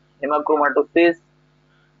 হেমাক্রোমাটোসিস,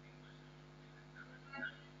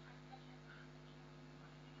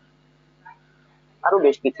 আরো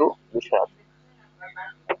বেশ কিছু বিষয় আছে।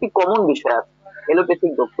 একটি কমন বিষয় আছে,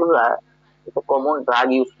 এলোপ্যাথিক ডক্টররা একটা কমন ড্রাগ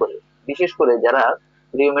ইউজ করে, বিশেষ করে যারা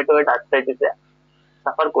রিউমেটয়েড আর্থ্রাইটিসে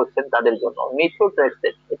সাফার করছেন তাদের জন্য,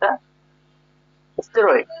 মিথোট্রেক্সেট। এটা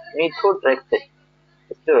স্টেরয়েড, মিথোট্রেক্সেট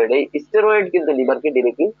স্টেরয়েড। এই স্টেরয়েড কিন্তু লিভারকে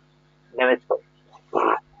ডিরেক্টলি ড্যামেজ করে।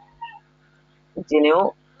 জেনেও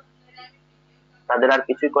তাদের আর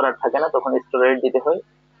কিছুই করার থাকে না, তখন স্টেরয়েড দিতে হয়।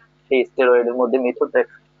 সেই স্টেরয়েডের মধ্যে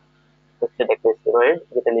মিথোট্রেক্সেট একটা স্টেরয়েড,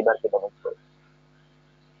 যেটা লিভারকে ড্যামেজ করে।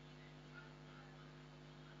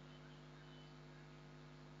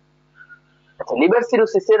 আচ্ছা, লিভার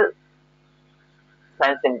সিরোসিসের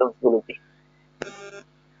সাইন সিমটমস গুলো কি?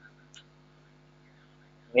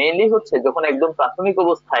 মেইনলি হচ্ছে যখন একদম প্রাথমিক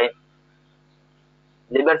অবস্থায়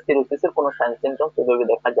লিভার সিরোসিসের কোনো সাইন সিমটমস এভাবে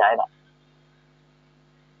দেখা যায় না।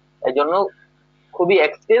 এই জন্য খুবই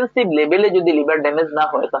এক্সটেন্সিভ লেভেলে যদি লিভার ড্যামেজ না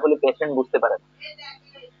হয় তাহলে পেশেন্ট বুঝতে পারে না।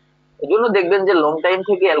 এই জন্য দেখবেন যে লং টাইম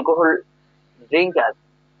থেকে অ্যালকোহল ড্রিঙ্কার,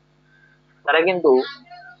 তারা কিন্তু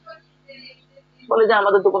বলে যে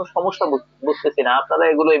আমাদের তো কোনো সমস্যা বুঝতেছি না, আপনারা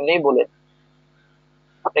এগুলো এমনিই বলেন।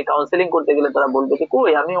 আপনি কাউন্সিলিং করতে গেলে তারা বলবে যে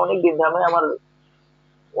কই, আমি অনেক দিন ধরে, আমার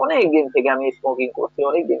অনেক দিন থেকে আমি স্মোকিং করছি,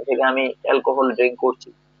 অনেক দিন থেকে আমি অ্যালকোহল ড্রিঙ্ক করছি,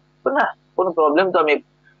 তো না, কোনো প্রবলেম তো আমি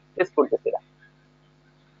ফেস করতেছি না।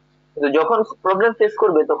 কিন্তু যখন প্রবলেম ফেস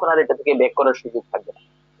করবে তখন আর এটা থেকে ব্যাক করার সুযোগ থাকবে না।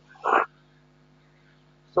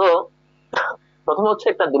 তো প্রথম হচ্ছে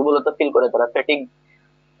একটা দুর্বলতা ফিল করে তারা, ফ্যাটিক,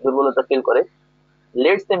 দুর্বলতা ফিল করে।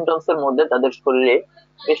 লেট সিমটমস এর মধ্যে তাদের শরীরে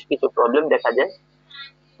বেশ কিছু প্রবলেম দেখা যায়।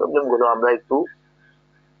 প্রবলেম গুলো আমরা একটু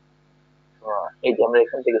এই যে আমরা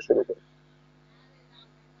এখান থেকে শুরু করি।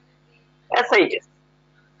 Ascites.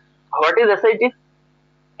 What is ascites?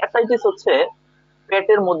 Ascites হচ্ছে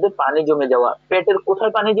পেটের মধ্যে পানি জমে যাওয়া। পেটের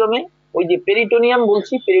কোথায় পানি জমে? ওই যে পেরিটোনিয়াম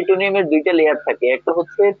বলছি, পেরিটোনিয়ামের দুইটা লেয়ার থাকে, একটা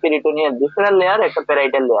হচ্ছে পেরিটোনিয়াম ভিসেরাল লেয়ার, একটা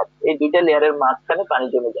প্যারাইটাল লেয়ার। এই দুইটা লেয়ারের মাঝখানে পানি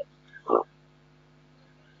জমে যায়।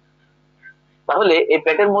 তাহলে এই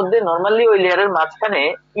পেটের মধ্যে নরমালি ওই লেয়ারের মাঝখানে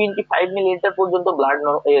 25 মিলিলিটার পর্যন্ত ব্লাড,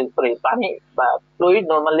 সরি, পানি বা ফ্লুইড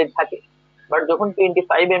নরমালি থাকে। বাট যখন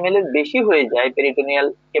 25 ml এর বেশি হয়ে যায় পেরিটোনিয়াল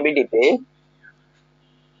ক্যাভিটিতে,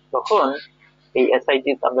 তখন এই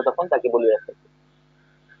অ্যাসাইটিস, আমরা তখন তাকে বলি অ্যাসাইটিস।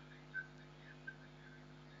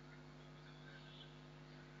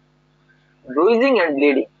 ব্রুইজিং and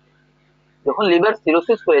bleeding. যখন লিভার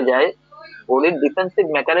সিরোসিস হয়ে যায়, বডির ডিফেন্সিভ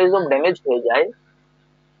মেকানিজম ড্যামেজ হয়ে যায়,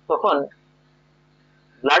 তখন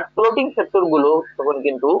ব্লাড ক্লটিং ফ্যাক্টর গুলো তখন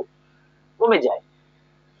কিন্তু কমে যায়।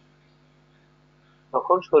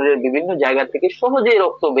 তখন শরীরের বিভিন্ন জায়গা থেকে সহজেই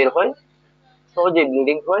রক্ত বের হয়, সহজেই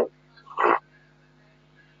ব্লিডিং হয়,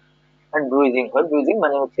 আর ব্রুইজিং হয়। ব্রুইজিং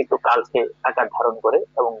মানে হচ্ছে একটু কালচে আকার ধারণ করে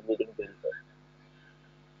এবং ব্লিডিং বের হয়।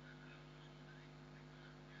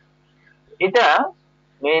 এটা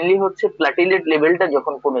মেইনলি হচ্ছে প্লাটিলেট লেভেলটা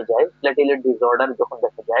যখন কমে যায়, প্লাটিলেট ডিসঅর্ডার যখন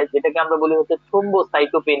দেখা যায়, যেটাকে আমরা বলি হচ্ছে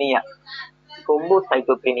থ্রোম্বোসাইটোপেনিয়া।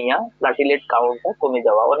 থ্রোম্বোসাইটোপেনিয়া, প্লাটিলেট কাউন্টটা কমে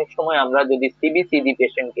যাওয়া। অনেক সময় আমরা যদি সিবিসিডি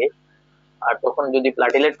পেশেন্টকে, আর তখন যদি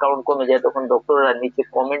প্লাটিলেট কাউন্ট কমে যায়, তখন ডক্টররা নিচে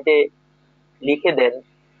কমেন্টে লিখে দেন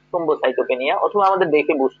থ্রোম্বোসাইটোপেনিয়া, অথবা আমাদের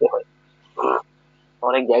দেখে বুঝতে হয়।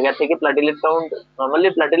 অনেক জায়গা থেকে platelet count, normally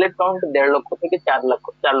platelet count 1.5 লক্ষ থেকে 4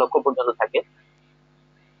 লক্ষ পর্যন্ত থাকে।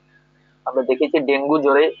 আমরা দেখেছি ডেঙ্গু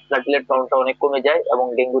জ্বরে প্লাটিলেট কাউন্টটা অনেক কমে যায়, এবং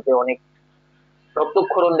ডেঙ্গুতে অনেক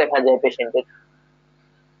রক্তক্ষরণ দেখা যায় পেশেন্টের।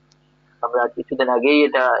 আমরা কিছুদিন আগেই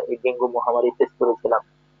এটা, এই ডেঙ্গু মহামারী ফেস করেছিলাম,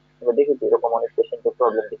 আমরা দেখেছি এরকম অনেক পেশেন্টের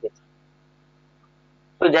প্রবলেম দেখেছি।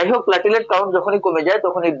 তো যাই হোক, প্লাটিলেট কাউন্ট যখনই কমে যায়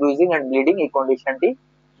তখন এই ব্রুইজিং এন্ড ব্লিডিং এই কন্ডিশনটি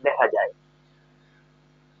দেখা যায়।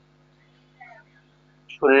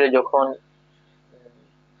 শরীরে যখন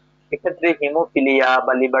এক্ষেত্রে হিমোফিলিয়া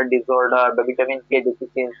বা লিভার ডিসঅর্ডার বা ভিটামিন কে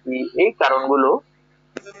ডেফিসিয়েন্সি এই কারণগুলো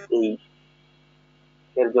এই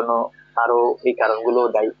এর জন্য আরো এই কারণগুলো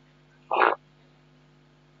দায়ী।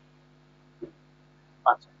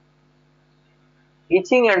 আচ্ছা,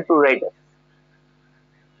 ইচিং এন্ড প্রুরাইটাস।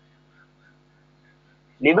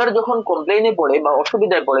 লিভার যখন কমপ্লেইনে পড়ে বা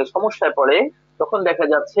অসুবিধায় পড়ে, সমস্যায় পড়ে, তখন দেখা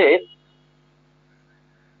যাচ্ছে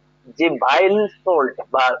যে বাইল সল্ট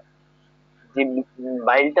বা যে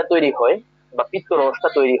বাইলটা তৈরি হয় বা পিত্ত রসটা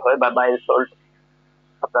তৈরি হয় বা বাইল সল্ট,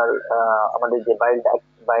 আপনার আমাদের যে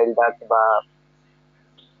বাইল ডাক্ট বা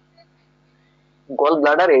গল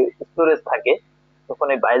ব্লাডারে স্টোরেজ থাকে, তখন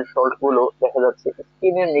এই বাইল সল্ট গুলো দেখা যাচ্ছে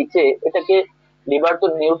স্কিনের নিচে, এটাকে লিভার তো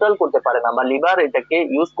নিউট্রাল করতে পারে না বা লিভার এটাকে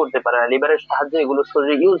ইউজ করতে পারে না, লিভারের সাহায্যে এগুলো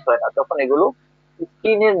শরীরে ইউজ হয় না, তখন এগুলো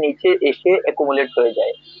স্কিনের নিচে এসে অ্যাকুমুলেট হয়ে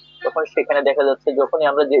যায়। তখন সেখানে দেখা যাচ্ছে যখনই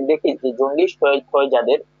আমরা দেখি যে জন্ডিস হয়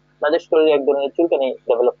যাদের, তাদের শরীরে এক ধরনের চুলকানি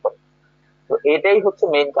ডেভেলপ করে। তো এটাই হচ্ছে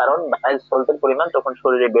মেইন কারণ, বাইল সল্টের পরিমাণ তখন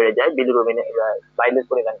শরীরে বেড়ে যায়, বিলিরুবিনের বাইলের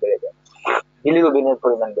পরিমাণ বেড়ে যায়, বিলিরুবিনের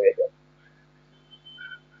পরিমাণ বেড়ে যায়।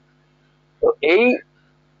 তো এই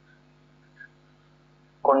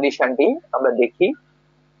কন্ডিশনটি আমরা দেখি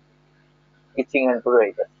ইচিং এন্ড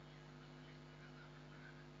প্রুরাইটাস।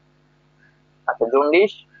 আচ্ছা,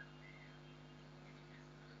 জন্ডিস,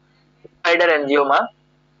 স্পাইডার অ্যানজিওমা।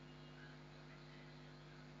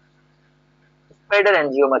 স্পাইডার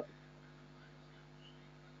অ্যানজিওমা কি?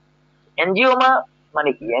 অ্যানজিওমা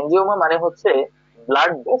মানে কি? অ্যানজিওমা মানে হচ্ছে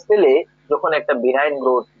ব্লাড ভেসেলে যখন একটা বিনাইন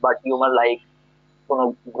গ্রোথ বা টিউমার লাইক কোন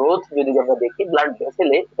গ্রোথ যদি আমরা দেখি ব্লাড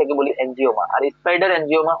ভেসেলে, এটাকে বলি অ্যানজিওমা। আর স্পাইডার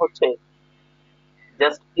অ্যানজিওমা হচ্ছে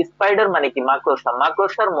জাস্ট, স্পাইডার মানে কি? মাকড়সা।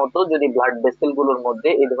 মাকড়সার মতো যদি ব্লাড ভেসেল গুলোর মধ্যে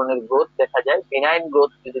এই ধরনের গ্রোথ দেখা যায়, বিনাইন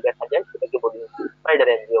গ্রোথ যদি দেখা যায়, সেটাকে বলি হচ্ছে স্পাইডার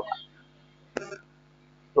অ্যানজিওমা।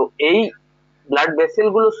 তো এই ব্লাড ভেসেল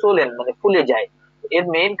গুলো সোলেন মানে ফুলে যায়, এর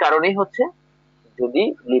মেইন কারণই হচ্ছে যদি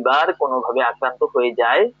লিভার কোনোভাবে আক্রান্ত হয়ে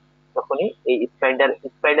যায়, তখনই এই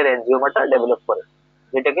স্পাইডার অ্যানজিওমাটা ডেভেলপ করে,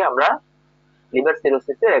 যেটাকে আমরা লিভার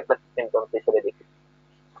সিরোসিসের একটা সিমটমস হিসেবে দেখি।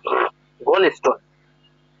 গল স্টোন,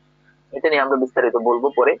 এটা নিয়ে আমরা বিস্তারিত বলবো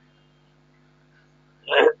পরে।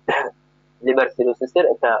 লিভার সিরোসিসের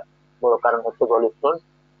একটা বড় কারণ হচ্ছে গল স্টোন।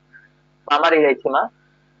 পামার ইরাইথেমা,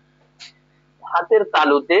 হাতের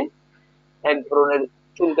তালুতে এক ধরনের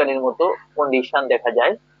চুলকানির মতো কন্ডিশন দেখা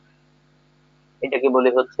যায়, এটাকে বলে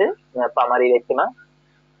হচ্ছে পামার ইরাইথেমা।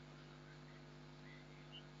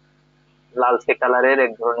 লালচে কালারের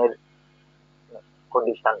এক ধরনের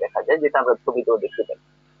কন্ডিশন দেখা যায়, যেটা আমরা ছবিতেও দেখতে পাই।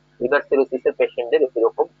 লিভার সিরোসিসের পেশেন্টদের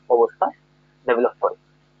এরকম অবস্থা ডেভেলপ করে।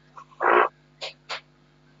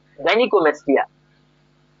 গাইনিকোমেস্টিয়া,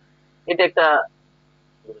 এটা একটা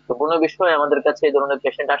গুরুত্বপূর্ণ বিষয়, আমাদের কাছে এই ধরনের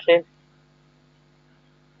পেশেন্ট আসে।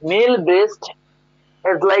 Mail breast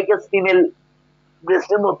as like a female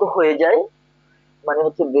ব্রেস্টের মতো হয়ে যায়, মানে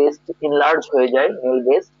হচ্ছে ব্রেস্ট ইনলার্জ হয়ে যায়, মেল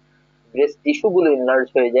ব্রেস্ট, ব্রেস্ট টিস্যু গুলো ইনলার্জ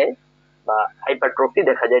হয়ে যায় বা হাইপারট্রফি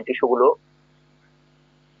দেখা যায় টিস্যু গুলো।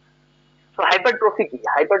 তো হাইপারট্রফি কি?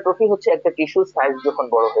 হাইপারট্রফি হচ্ছে একটা টিস্যুর সাইজ যখন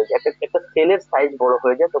বড় হয়ে যায়, একটা সেলের সাইজ বড়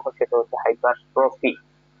হয়ে যায়, তখন সেটা হচ্ছে হাইপারট্রফি।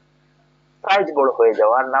 সাইজ বড় হয়ে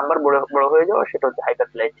যাওয়া আর নাম্বার বড় বড় হয়ে যাওয়া, সেটা হচ্ছে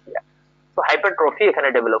হাইপারপ্লেসিয়া। তো হাইপারট্রফি এখানে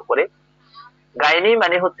ডেভেলপ করে। গাইনি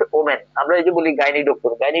মানে হচ্ছে ওমেন, আমরা এই যে বলি গাইনি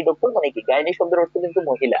ডক্টর, গাইনি ডক্টর মানে কি? গাইনি শব্দের অর্থ কিন্তু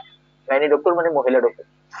মহিলা, গাইনি ডক্টর মানে মহিলা ডক্টর।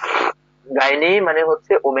 গাইনি মানে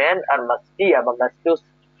হচ্ছে ওমেন, আর মাস্টিয়া বা মাস্টিউস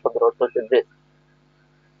শব্দের অর্থ হচ্ছে ব্রেস্ট।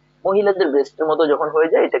 মহিলাদের ব্রেস্টের মতো যখন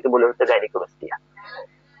হয়ে যায়, এটাকে বলে হচ্ছে গাইনিকোমাস্টিয়া।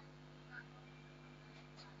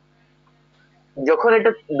 যখন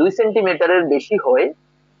এটা 2 সেন্টিমিটারের বেশি হয়,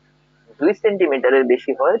 2 সেন্টিমিটারের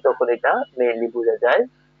বেশি হয়, তখন এটা মেইনলি বোঝা যায়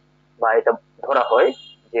বা এটা ধরা হয়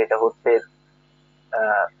যে এটা হচ্ছে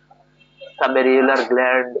সাবেরিউলার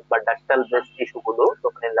গ্ল্যান্ড বা ডাক্টাল ব্রেস্ট টিস্যু গুলো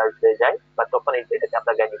তখন এনলার্জ হয়ে যায়, বা তখন এটাকে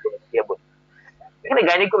আমরা গাইনিকোমাস্টিয়া বলি। এখানে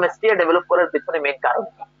গাইনিকোমাস্টিয়া ডেভেলপ করার পেছনে মেইন কারণ,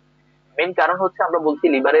 মেইন কারণ হচ্ছে আমরা বলছি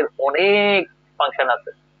লিভারের অনেক ফাংশন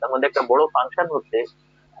আছে, তার মধ্যে একটা বড় ফাংশন হচ্ছে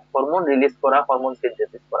হরমোন রিলিজ করা, হরমোন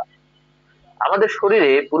সিনথেসিস করা। আমাদের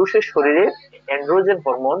শরীরে, পুরুষের শরীরে অ্যান্ড্রোজেন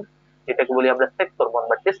হরমোন, যেটাকে বলি আমরা সেক্স হরমোন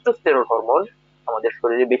বা টেস্টোস্টেরন হরমোন, আমাদের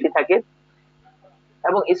শরীরে বেশি থাকে,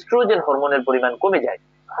 এবং ইস্ট্রোজেন হরমোনের পরিমাণ কমে যায়,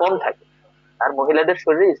 কম থাকে। আর মহিলাদের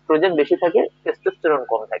শরীরে ইস্ট্রোজেন বেশি থাকে, টেস্টোস্টেরন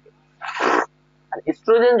কম থাকে। আর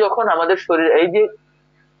ইস্ট্রোজেন যখন আমাদের শরীরে, এই যে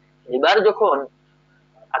লিভার যখন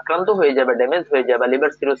আক্রান্ত হয়ে যায় বা ড্যামেজ হয়ে যায় বা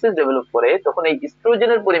লিভার সিরোসিস ডেভেলপ করে, তখন এই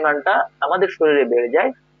ইস্ট্রোজেনের পরিমাণটা আমাদের শরীরে বেড়ে যায়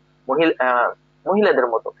মহিলাদের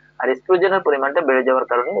মতো। আর ইস্ট্রোজেনের পরিমাণটা বেড়ে যাওয়ার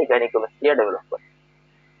কারণে এই গাইনিকোমাস্টিয়া ডেভেলপ করে।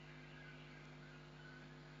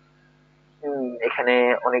 এখানে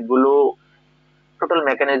অনেকগুলো টোটাল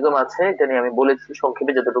মেকানিজম আছে, এটা নিয়ে আমি বলেছি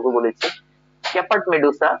সংক্ষেপে যতটুকু বলেছি। ক্যাপার্ট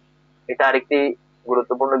মেডুসা, এটা আরেকটি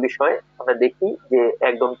গুরুত্বপূর্ণ বিষয়। আমরা দেখি যে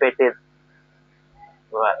একদম পেটের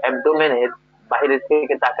অ্যাবডোমেনের বাইরে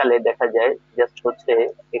থেকে তাকালে দেখা যায় জাস্ট হচ্ছে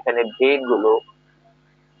এখানে ভেন গুলো,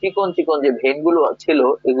 চিকন চিকন যে ভেন গুলো ছিল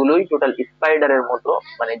এগুলোই টোটাল স্পাইডারের মতো,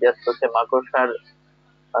 মানে জাস্ট হচ্ছে মাকড়সার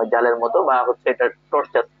জালের মতো, বা হচ্ছে এটা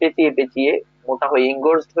টর্চাস পেঁচিয়ে পেঁচিয়ে মোটা হয়ে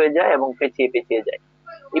ইনগোর্সড হয়ে যায় এবং পেঁচিয়ে পেঁচিয়ে যায়।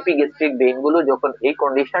 ইপিগ্যাস্ট্রিক ভেইন গুলো যখন এই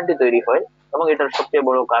কন্ডিশনটি তৈরি হয়, এবং এটার সবচেয়ে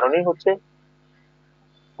বড় কারণই হচ্ছে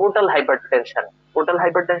পোর্টাল হাইপারটেনশন। পোর্টাল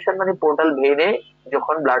হাইপারটেনশন মানে পোর্টাল ভেইনে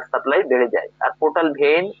যখন ব্লাড সাপ্লাই বেড়ে যায়, আর পোর্টাল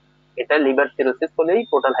ভেইন এটা লিভার সিরোসিস হলেই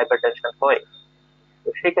পোর্টাল হাইপারটেনশন হয়। তো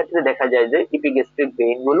সেক্ষেত্রে দেখা যায় যে ইপিগ্যাস্ট্রিক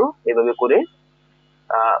ভেইন গুলো এভাবে করে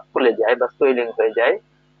ফুলে যায় বা সোয়েলিং হয়ে যায়,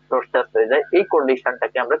 টর্চাস হয়ে যায়। এই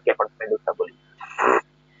কন্ডিশনটাকে আমরা ক্যাপার্ট মেডুসা বলি।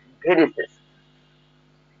 ভেরিসিস,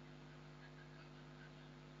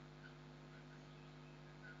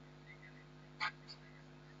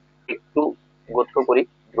 একটু গোত্র করি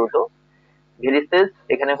দ্রুত। ভেরিসেস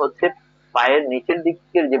এখানে হচ্ছে পায়ের নিচের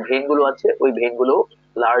দিকের যে ভেইন গুলো আছে ওই ভেইন গুলো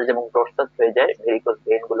লার্জ এবং টর্সাস হয়ে যায়, ভেরিকোজ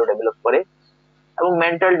ভেইন গুলো ডেভেলপ করে, এবং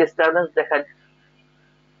মেন্টাল ডিস্টারবেন্স দেখা যায়।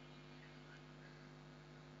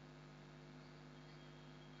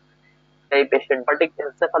 এই পেশেন্ট হেপাটিক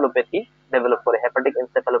এনসেফালোপ্যাথি ডেভেলপ করে, হেপাটিক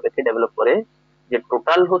এনসেফালোপ্যাথি ডেভেলপ করে, যে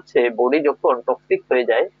টোটাল হচ্ছে বডি যখন টক্সিক হয়ে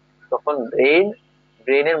যায় তখন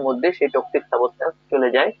ব্রেনের মধ্যে সেই টক্সিক সাবস্টেন্স চলে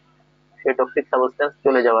যায়। সেই টক্সিক সাবস্টেন্স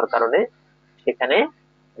চলে যাওয়ার কারণে সেখানে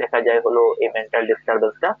দেখা যায় হলো এই মেন্টাল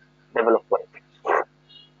ডিস্টারবেন্সটা ডেভেলপ করে।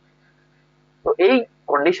 তো এই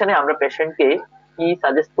কন্ডিশনে আমরা পেশেন্টকে কি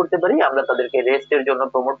সাজেস্ট করতে পারি? আমরা তাদেরকে রেস্টের জন্য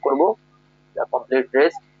প্রমোট করব, কমপ্লিট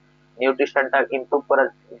রেস্ট, নিউট্রিশনটা ইমপ্রুভ করার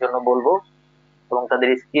জন্য বলবো, এবং তাদের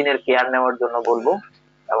স্কিনের কেয়ার নেওয়ার জন্য বলবো,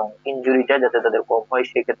 এবং ইনজুরিটা যাতে তাদের কম হয়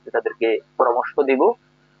সেক্ষেত্রে তাদেরকে পরামর্শ দিব,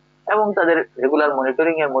 এবং তাদের রেগুলার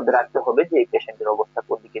মনিটরিং এর মধ্যে রাখতে হবে যে এই পেশেন্টের অবস্থা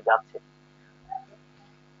কোন দিকে যাচ্ছে।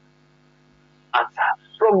 আচ্ছা,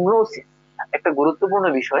 প্রগনোসিস একটা গুরুত্বপূর্ণ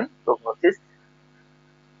বিষয়। প্রগনোসিস,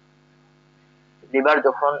 লিভার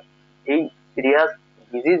যখন এই সিরিয়াস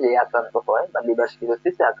ডিজিজে আক্রান্ত হয় বা লিভার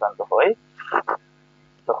সিরোসিসে আক্রান্ত হয়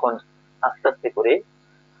তখন আস্তে আস্তে করে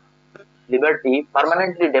লিভারটি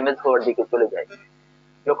পার্মানেন্টলি ড্যামেজ হওয়ার দিকে চলে যায়।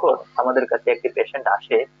 যখন আমাদের কাছে একটি পেশেন্ট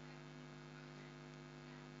আসে,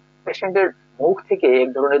 পেশেন্টের মুখ থেকে এক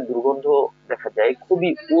ধরনের দুর্গন্ধ দেখা যায়, খুবই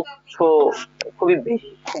উচ্চ, খুবই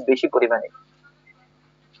বেশি, খুব বেশি পরিমাণে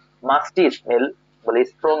মাস্টি স্মেল, বলে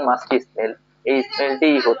স্ট্রং মাস্টি স্মেল। এই স্মেলটি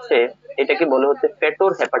হচ্ছে, এটাকে বলে হচ্ছে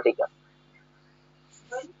ফেটোর হেপাটিকাস।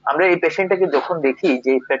 আমরা এই পেশেন্টটাকে যখন দেখি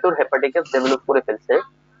যে ফেটোর হেপাটিকাস ডেভেলপ করে ফেলছে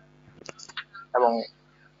এবং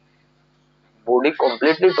বডি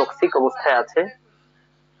কমপ্লিটলি টক্সিক অবস্থায় আছে,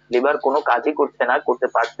 লিভার কোনো কাজই করছে না, করতে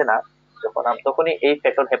পারছে না, তখনই এই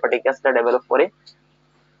ফেটোর হেপাটিকাসটা ডেভেলপ করে।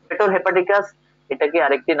 ফেটোর হেপাটিকাস, এটাকে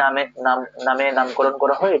আরেকটি নামে নামকরণ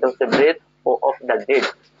করা হয়, এটা হচ্ছে ব্রেথ অফ দ্য ডেড।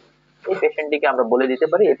 এই পেশেন্টটিকে আমরা বলে দিতে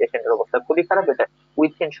পারি এই পেশেন্টের অবস্থা খুবই খারাপ, এটা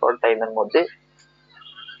উইথিন শর্ট টাইমের মধ্যে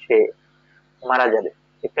সে মারা যাবে।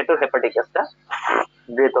 এই ফেটোর হেপাটিকাসটা,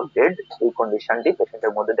 ব্রেথ অফ ডেড, এই কন্ডিশনটি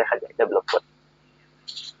পেশেন্টের মধ্যে দেখা যায়, ডেভেলপ করে।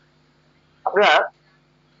 আমরা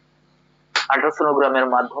আল্ট্রাসোনোগ্রামের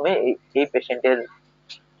মাধ্যমে এই পেশেন্টের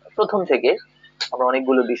প্রথম থেকে আমরা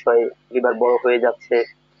অনেকগুলো বিষয়, লিভার বড় হয়ে যাচ্ছে,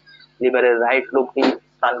 লিভারের রাইট লোবটি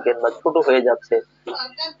সানকেন বা ছোট হয়ে যাচ্ছে,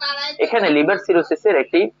 এখানে লিভার সিরোসিসের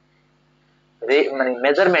একটি মানে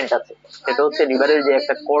মেজারমেন্ট আছে। সেটা হচ্ছে লিভারের যে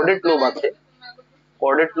একটা কর্ডেট লোব আছে,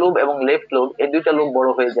 কর্ডেট লোব এবং লেফট লোব, এই দুইটা লোব বড়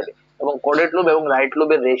হয়ে যাবে, এবং কর্ডেট লোব এবং রাইট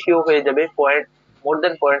লোবের রেশিও হয়ে যাবে মোর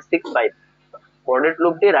দেন 0.65। কর্ডেট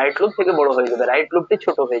লোবটি রাইট লোব থেকে বড় হয়ে যাবে, রাইট লোবটি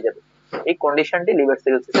ছোট হয়ে যাবে। এই কন্ডিশনটি লিভার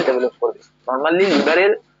সিরোসিসে ডেভেলপ করবে। নরমালি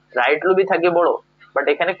লিভারের রাইট লোবই থাকে বড়, বাট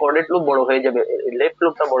এখানে কর্ডেট লোব বড় হয়ে যাবে, লেফট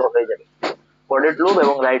লোবটা বড় হয়ে যাবে। কর্ডেট লোব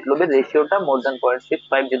এবং রাইট লোবের রেশিওটা মোর দেন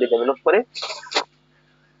 0.65 যদি ডেভেলপ করে,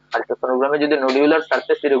 আল্ট্রাসোনোগ্রামে যদি নোডুলার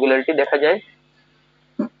সারফেস ইরেগুলারিটি দেখা যায়,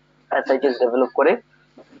 অ্যাসাইটিস ডেভেলপ করে,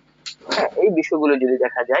 এই বিষয়গুলো যদি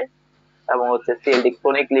দেখা যায়, এবং হচ্ছে CLD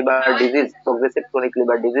chronic liver disease, progressive chronic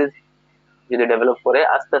liver disease যদি ডেভেলপ করে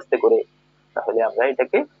আস্তে আস্তে করে, তাহলে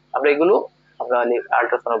আমরা এগুলো আমরা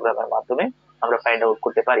আল্ট্রাসোনোগ্রামের মাধ্যমে আমরা ফাইন্ড আউট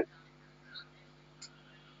করতে পারি।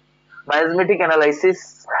 বায়োজমেটিক অ্যানালাইসিস,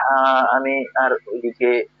 আমি আর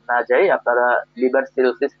ওইদিকে না যাই, আপনারা লিভার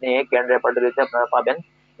সিরোসিস নিয়ে ক্যান রেপার্টরিতে আপনারা পাবেন।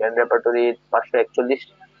 ক্যান রেপার্টরির 541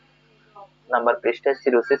 নাম্বার পৃষ্ঠায়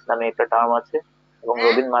সিরোসিস নামে একটা টার্ম আছে, এবং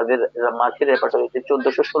রবিন মার্কের রেপার্টরিতে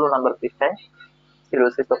 1416 নাম্বার পৃষ্ঠায়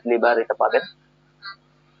সিরোসিস অফ লিভার এটা পাবেন।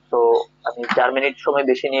 তো আমি 4 মিনিট সময়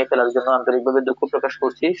বেশি নিয়ে ফেলার জন্য আন্তরিকভাবে দুঃখ প্রকাশ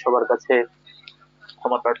করছি, সবার কাছে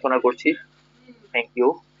ক্ষমা প্রার্থনা করছি। Thank you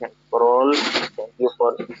for all, thank you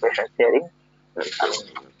for patient sharing.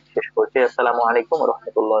 শেষ করছি। আসসালামু আলাইকুম ওয়া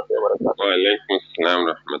রাহমাতুল্লাহি ওয়া বারাকাতুহু। ওয়ালাইকুম আসসালাম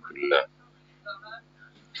রহমতুল্লাহ।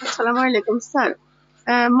 আসসালামু আলাইকুম স্যার,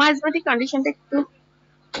 মাইজমেটিক কন্ডিশনটা একটু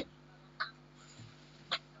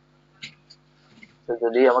তো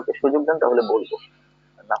যদি আমাকে সুযোগ দেন তাহলে বলবো,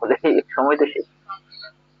 না হলে সময় তো শেষ।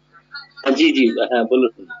 জি জি, হ্যাঁ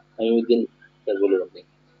বলুন। আমি ওই দিন স্যার বলুন আপনি।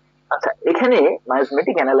 আচ্ছা, এখানে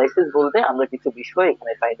মায়োজমেটিক অ্যানালাইসিস বলতে আমরা কিছু বিষয়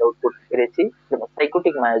এখানে ফাইন্ড আউট করতে পেরেছি, যেমন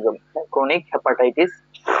psychotic মায়োজম, chronic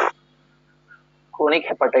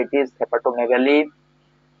hepatitis, hepatomegaly,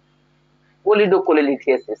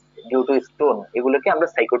 কোলিডোকোলিলিথিয়াসিস due to stone, এগুলোকে আমরা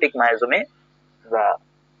সাইকোটিক মায়োজমে আমরা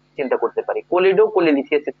চিন্তা করতে পারি।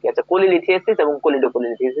 কোলিডোকোলিলিথিয়াসিস কি? আচ্ছা, কোলিলিথিয়াসিস এবং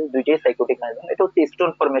কোলিডোকোলিলিথিয়াসিস দুইটাই সাইকোটিক মায়োজম। এটা হচ্ছে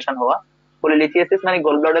স্টোন ফরমেশন হওয়া। কোলিলিথিয়াসিস মানে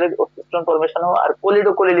গল ব্লাডারে স্টোন ফরমেশন হওয়া, আর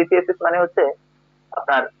কোলিডোকোলিলিথিয়াসিস মানে হচ্ছে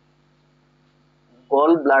আপনার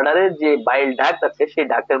গল ব্লাডারের যে বাইল ডাক্ট আছে সেই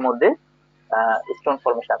ডাক্টের মধ্যে স্টোন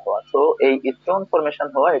ফরমেশন হওয়া। তো এই স্টোন ফরমেশন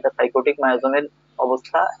হওয়া এটা সাইকোটিক মায়োজমের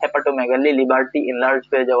অবস্থা। হেপাটোমেগালি, লিভার ইনলার্জ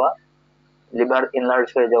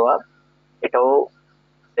হয়ে যাওয়া, এটাও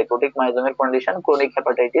সাইকোটিক মায়োজমের কন্ডিশন। ক্রনিক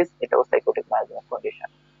হেপাটাইটিস, এটাও সাইকোটিক মায়োজমের কন্ডিশন।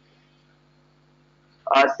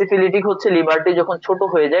 আর সিফিলিটিক হচ্ছে লিভারটি যখন ছোট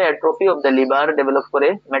হয়ে যায়, atrophy of the liver develop করে,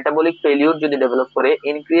 মেটাবলিক ফেলিউর যদি ডেভেলপ করে,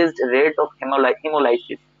 increased rate of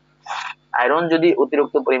haemolysis, iron যদি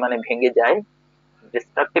অতিরিক্ত পরিমাণে ভেঙে যায়,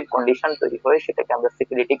 ডিস্ট্রাকটিভ কন্ডিশন তৈরি হয়, সেটাকে আমরা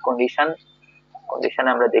সিফিলিটিক কন্ডিশনে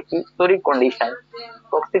আমরা দেখি। স্টোরিক condition,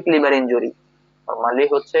 toxic liver injury,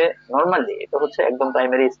 normally এটা হচ্ছে একদম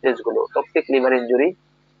প্রাইমারি স্টেজ গুলো। Toxic liver injury,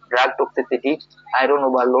 drug toxicity, iron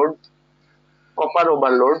overload, copper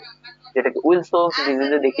overload, যেটাকে উইলসন্স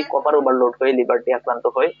ডিজিজে দেখি, কপার ওভারলোড হয়ে লিভারটি আক্রান্ত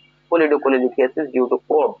হয়। কোলিডোকোলিলিথিয়াসিস ডিউ টু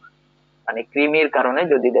কোড, মানে কৃমির কারণে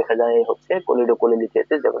যদি দেখা যায় হচ্ছে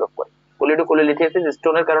কোলিডোকোলিলিথিয়াসিস ডেভেলপ করে। কোলিডোকোলিলিথিয়াসিস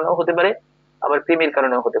স্টোনের কারণেও হতে পারে, আবার কৃমির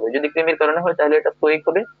কারণেও হতে পারে। যদি কৃমির কারণে হয় তাহলে এটা স্টোইক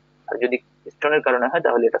হবে, আর যদি স্টোনের কারণে হয়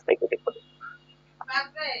তাহলে এটা সাইকোটিক হবে।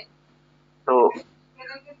 তো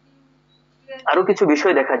আরো কিছু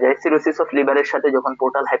বিষয় দেখা যায়, সিরোসিস অফ লিভারের সাথে যখন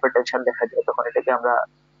পোর্টাল হাইপারটেনশন দেখা যায় তখন এটাকে আমরা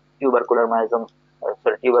টিউবারকুলার মায়োজম,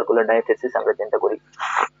 টিউবারকুলার ডায়াথেসিস আমরা চিন্তা করি।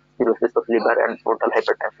 Cirrhosis of liver and portal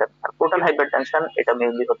hypertension. R portal hypertension এটা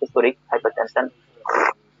মেইনলি হচ্ছে স্টোরিক হাইপারটেনশন,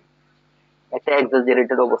 একটা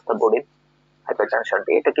এক্সাজারেটেড অবস্থা বডির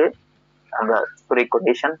হাইপারটেনশনটি, এটাকে আমরা স্টোরিক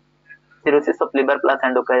condition. Cirrhosis of liver plus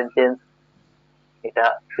endocrine change, এটা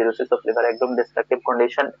সিরোসিস অফ লিভার একদম destructive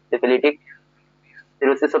condition. Syphilitic,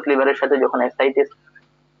 cirrhosis of লিভারের সাথে যখন অ্যাসাইটিস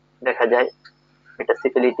দেখা যায়, এটা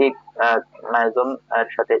সিফিলিটিক মায়োজম এর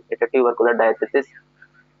সাথে এটা টিউবারকুলার ডায়াথেসিস।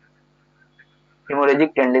 হিমোরেজিক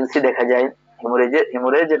টেন্ডেন্সি দেখা যায়,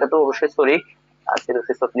 হিমোরেজ এটা তো অবশ্যই স্টোরিক, আর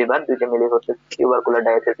সিরোসিস অফ লিভার দুইটা মিলে হচ্ছে টিউবারকুলার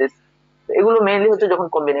ডায়াথেসিস। এগুলো মেইনলি হচ্ছে যখন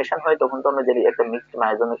কম্বিনেশন হয় তখন তো আমরা জানি একটা মিক্সড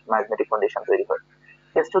মায়োজমেটিক কন্ডিশন তৈরি হয়।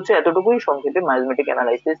 টেস্ট হচ্ছে এতটুকুই সংক্ষেপে মায়োজমেটিক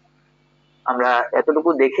অ্যানালাইসিস। আমরা এতটুকু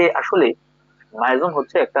দেখে আসলে মায়োজম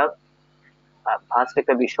হচ্ছে একটা ভাস্ট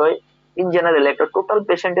একটা বিষয়। ইন জেনারেল একটা টোটাল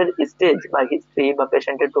পেশেন্টের স্টেজ বা হিস্ট্রি বা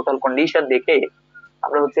পেশেন্টের টোটাল কন্ডিশন দেখে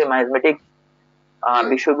আমরা হচ্ছে মায়োজমেটিক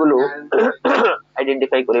বিষয়গুলো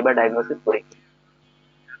আইডেন্টিফাই করি বা ডায়াগনোসিস করি।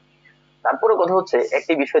 তারপরে কথা হচ্ছে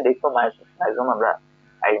একটি বিষয় দেখো, মায়োজম আমরা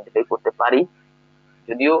আইডেন্টিফাই করতে পারি,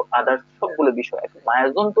 যদিও আদার্স সবগুলো বিষয়।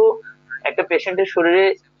 মায়োজম তো একটা পেশেন্টের শরীরে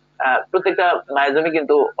প্রত্যেকটা মায়োজমই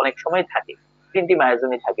কিন্তু অনেক সময় থাকে, তিনটি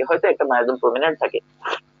মায়োজমই থাকে, হয়তো একটা মায়োজম প্রমিনেন্ট থাকে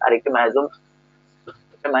আর একটি মায়োজম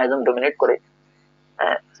ডমিনেট করে।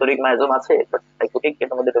 স্টোরিক মায়োজম আছে বাট সাইকোটিক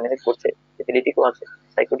এর মধ্যে ডমিনেট করছে, সিফিলিটিকও আছে,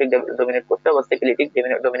 সাইকোটিক ডমিনেট করছে আবার সিফিলিটিক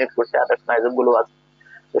ডমিনেট করছে, আদার্স মায়োজম গুলো আছে।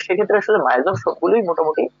 তো সেক্ষেত্রে আসলে মায়োজম সবগুলোই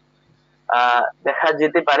মোটামুটি দেখা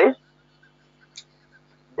যেতে পারে।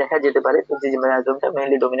 তো যে মায়োজমটা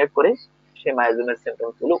মেইনলি ডমিনেট করে সেই মায়োজমের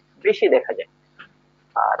সিমটমস গুলো বেশি দেখা যায়।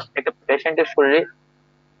 আর একটা পেশেন্টের শরীরে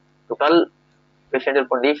টোটাল পেশেন্টের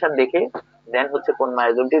কন্ডিশন দেখে দেন হচ্ছে কোন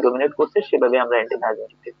মায়োজমটি ডমিনেট করছে সেভাবে আমরা অ্যান্টি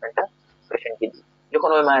মায়োজমেটিক ট্রিটমেন্টটা পেশেন্টকে দিই। যখন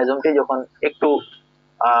ওই মায়োজমটি যখন একটু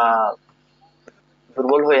আহ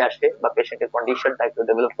দুর্বল হয়ে আসে বা পেশেন্টের কন্ডিশনটা একটু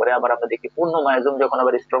ডেভেলপ করে, আবার আমরা দেখি পূর্ণ মায়োজম যখন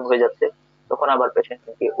আবার স্ট্রং হয়ে যাচ্ছে তখন আবার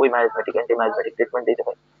পেশেন্টকে ওই অ্যান্টি মায়োজমেটিক ট্রিটমেন্ট দিতে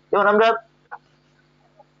হয়। যেমন আমরা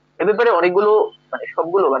এ ব্যাপারে অনেকগুলো, মানে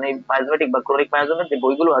সবগুলো, মানে মায়োজমেটিক বা ক্রনিক মায়োজমের যে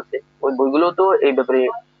বইগুলো আছে ওই বইগুলো তো এই ব্যাপারে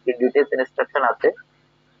ডিটেলস ইনস্ট্রাকশন আছে।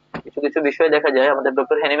 কিছু কিছু বিষয় দেখা যায়, আমাদের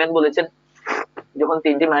ডক্টর হ্যানিম্যান বলেছেন যখন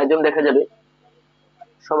তিনটি মায়োজম দেখা যাবে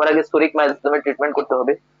সবার আগে স্টোরিক মায়োজমের ট্রিটমেন্ট করতে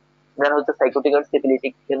হবে, দেন হচ্ছে সাইকোটিক আর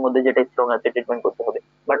সিফিলিটিক এর মধ্যে যেটা স্ট্রং আছে ট্রিটমেন্ট করতে হবে।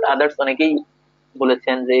 বাট আদার্স অনেকেই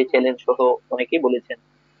বলেছেন, যে চ্যালেঞ্জ সহ অনেকেই বলেছেন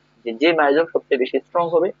যে যে মায়োজম সবচেয়ে বেশি স্ট্রং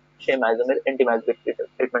হবে সেই মায়োজমের অ্যান্টি মায়োজমেটিক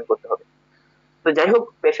ট্রিটমেন্ট করতে হবে। তো যাই হোক,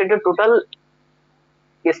 পেশেন্টের টোটাল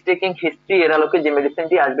কেস টেকিং হিস্ট্রি এর আলোকে যে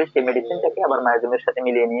মেডিসিনটি আসবে সেই মেডিসিনটাকে আবার মায়োজমের সাথে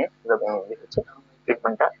মিলিয়ে নিয়ে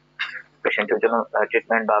ট্রিটমেন্টটা পেশেন্টের জন্য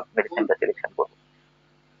ট্রিটমেন্ট বা মেডিসিনটা সিলেকশন করবো।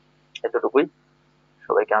 এতটুকুই।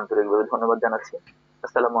 সবাইকে আন্তরিকভাবে ধন্যবাদ জানাচ্ছি।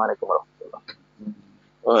 আসসালামু আলাইকুম রহমতুল্লাহ।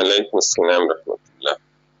 ওয়ালাইকুম আসসালাম রহমতুল্লাহ।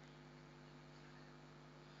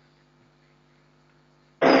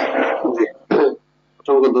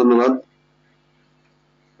 অসংখ্য ধন্যবাদ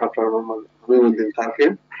ডক্টর মোহাম্মদ হমিউদ্দিন স্যারকে।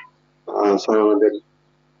 স্যার আমাদের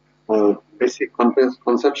basic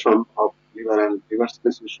conception of liver and liver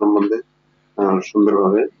species সম্বন্ধে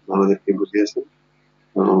সুন্দরভাবে আমাদেরকে বুঝিয়েছেন।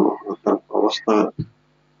 তার অবস্থা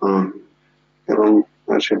এবং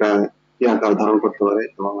সেটা কি আকার ধারণ করতে পারে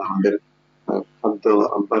এবং আমাদের খাদ্য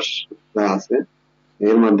অভ্যাস যা আছে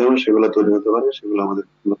এর মাধ্যমে সেগুলো তৈরি হতে পারে, সেগুলো আমাদের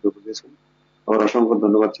বুঝিয়েছেন। আবার অসংখ্য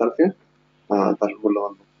ধন্যবাদ স্যারকে তার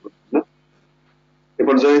মূল্যবান বক্তব্যের জন্য। এ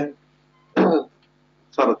পর্যায়ে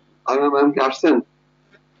স্যার আমিনা ম্যাম কি আসছেন?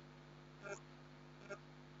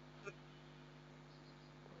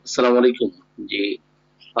 আসসালামু আলাইকুম। জি,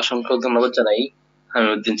 অসংখ্য ধন্যবাদ জানাই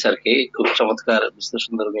হামিউদ্দিন স্যারকে খুব চমৎকার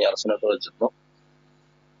বিশ্লেষণধর্মী আলোচনা করার জন্য।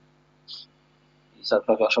 স্যার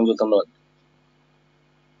আপনাকে অসংখ্য ধন্যবাদ।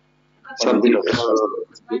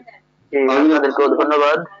 আপনাদেরকেও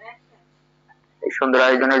ধন্যবাদ এই সুন্দর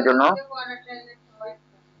আয়োজনের জন্য।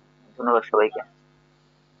 ধন্যবাদ সবাইকে।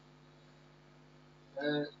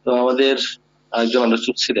 তো আমাদের আরেকজন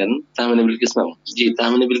আলোচক ছিলেন তাহমিনা বিলকিস ম্যাম। জি,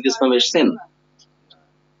 তাহমিনা বিলকিস ম্যাম এসেছেন?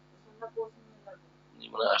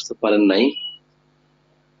 মানে আসতে পারেন নাই।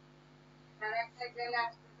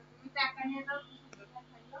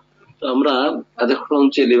 তো আমরা এতক্ষণ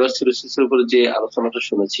যে লিভার সিরোসিসের উপরে যে আলোচনাটা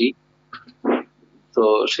শুনেছি, তো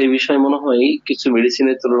সেই বিষয়ে মনে হয় কিছু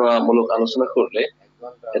মেডিসিনের তুলনামূলক আলোচনা করলে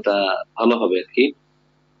এটা ভালো হবে আর কি।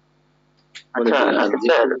 আচ্ছা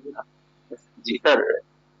স্যার, জি স্যার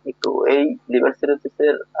একটু এই লিভার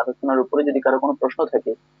সিরোসিসের আলোচনার উপরে যদি কারো কোনো প্রশ্ন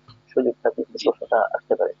থাকে, সুযোগ থাকে, প্রশ্নটা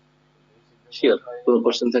আসতে পারে। শিওর, কোনো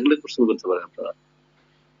কোশ্চেন থাকলে কোশ্চেন করতে পারেন আপনারা।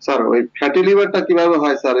 স্যার ওই ফ্যাটি লিভারটা কিভাবে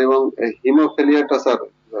হয় স্যার, এবং হিমোফিলিয়াটা স্যার?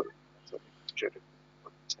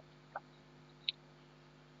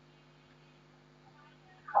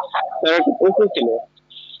 একটা প্রশ্ন ছিল।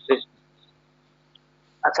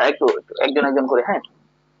 আচ্ছা একটু একজন একজন করে। হ্যাঁ,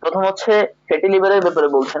 প্রথম হচ্ছে ফ্যাটি লিভারের ব্যাপারে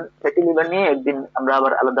বলছেন। ফ্যাটি লিভার নিয়ে একদিন আমরা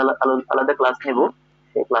আবার আলাদা আলাদা ক্লাস নেব,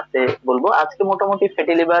 সেই ক্লাসে বলবো। আজকে মোটামুটি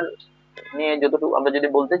ফ্যাটি লিভার নিয়ে যতটুকু আমরা যদি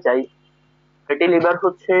বলতে চাই, ফ্যাটি লিভার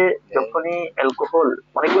হচ্ছে যখনই অ্যালকোহল,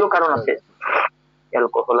 অনেকগুলো কারণ আছে,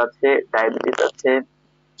 অ্যালকোহল আছে, ডায়াবেটিস আছে,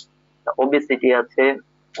 ওবেসিটি আছে,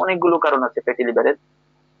 অনেকগুলো কারণ আছে ফ্যাটি লিভারের।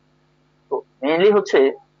 তো মেইনলি হচ্ছে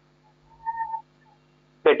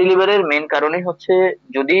ফ্যাটি লিভারের মেইন কারণই হচ্ছে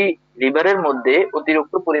যদি লিভারের মধ্যে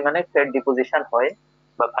অতিরিক্ত পরিমাণে ফ্যাট ডিপোজিশন হয়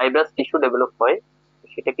বা ফাইব্রাস টিস্যু ডেভেলপ হয়,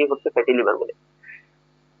 সেটাকে হচ্ছে ফ্যাটি লিভার বলে।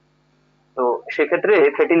 তো সেক্ষেত্রে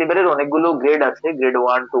ফ্যাটি লিভারের অনেকগুলো গ্রেড আছে, গ্রেড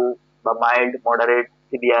 1 2 বা mild, moderate,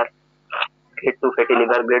 severe, grade 2 fatty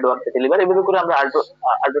liver, grade 1 fatty liver, এভাবে করে আমরা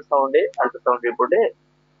আল্ট্রাসাউন্ড রিপোর্টে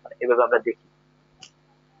এভাবে আমরা দেখি।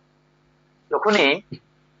 যখনই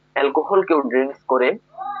অ্যালকোহল কেউ ড্রিঙ্কস করে,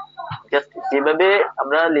 জাস্ট যেভাবে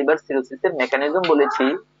আমরা লিভার সিরোসিসের মেকানিজম বলেছি,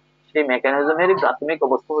 সেই মেকানিজমের প্রাথমিক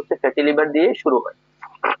অবস্থা হচ্ছে ফ্যাটি লিভার দিয়ে শুরু হয়।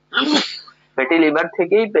 ফ্যাটি লিভার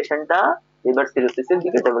থেকেই পেশেন্টটা লিভার সিরোসিসের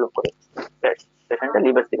দিকে ডেভেলপ করে, পেশেন্টটা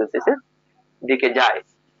লিভার সিরোসিসের দিকে যায়।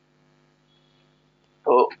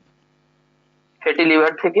 তো ফ্যাটি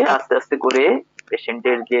লিভার থেকে আস্তে আস্তে করে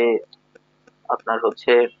পেশেন্টের যে আপনার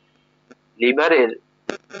হচ্ছে লিভারের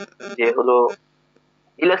যে হলো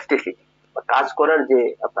ইলাস্টিসিটি বা কাজ করার যে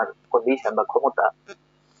আপনার কন্ডিশন বা ক্ষমতা,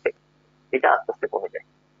 এটা আস্তে আস্তে কমে যায়।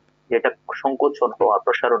 যেটা সংকোচন হওয়া,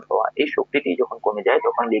 প্রসারণ হওয়া, এই শক্তিটি যখন কমে যায়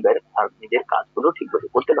তখন লিভার আর নিজের কাজগুলো ঠিকভাবে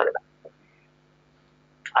করতে পারে না।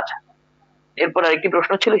 আচ্ছা, এরপর আরেকটি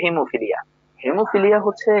প্রশ্ন ছিল হিমোফিলিয়া। হিমোফিলিয়া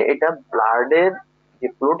হচ্ছে এটা ব্লাডের যে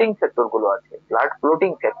ফ্লোটিং ফ্যাক্টর গুলো আছে, ব্লাড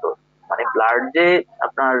ফ্লোটিং ফ্যাক্টর, মানে ব্লাড যে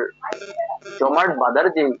আপনার জমাট বাঁধার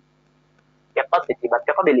যে ক্যাপাসিটি বা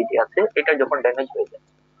ক্যাপাবিলিটি আছে, এটা যখন ড্যামেজ হয়ে যায়,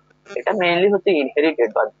 এটা মেইনলি হচ্ছে ইনহেরিটেড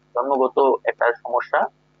বা জন্মগত একটা সমস্যা।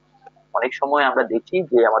 অনেক সময় আমরা দেখি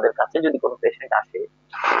যে আমাদের কাছে যদি কোনো পেশেন্ট আসে,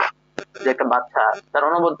 যে একটা বাচ্চা, তার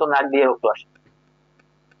অনবরত নাক দিয়ে রক্ত আসে,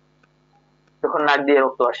 যখন নাক দিয়ে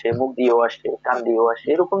রক্ত আসে, মুখ দিয়েও আসে, কান দিয়েও আসে,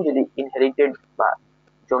 এরকম যদি ইনহেরিটেড বা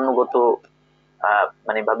জন্মগত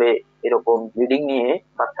মানে ভাবে এরকম ব্লিডিং নিয়ে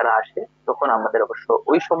বাচ্চারা আসে, তখন আমাদের অবশ্য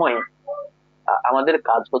ওই সময় আমাদের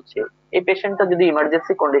কাজ হচ্ছে, এই পেশেন্টটা যদি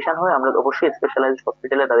ইমার্জেন্সি কন্ডিশন হয়, আমরা অবশ্যই স্পেশালাইজড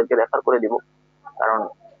হসপিটালে তাদেরকে রেফার করে দিব। কারণ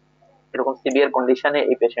এরকম সিভিয়ার কন্ডিশনে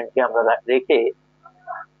এই পেশেন্টকে আমরা রেখে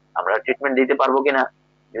আমরা ট্রিটমেন্ট দিতে পারবো কিনা,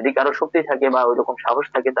 যদি কারো শক্তি থাকে বা ওইরকম সাহস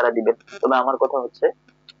থাকে তারা দিবেন। তবে আমার কথা হচ্ছে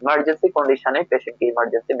ইমার্জেন্সি কন্ডিশনে পেশেন্টকে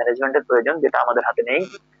ইমার্জেন্সি ম্যানেজমেন্টের প্রয়োজন, যেটা আমাদের হাতে নেই,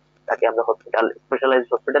 তাকে আমরা হসপিটাল, স্পেশালাইজড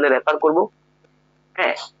হসপিটালে রেফার করব।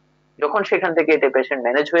 হ্যাঁ, যখন সেখান থেকে এটা পেশেন্ট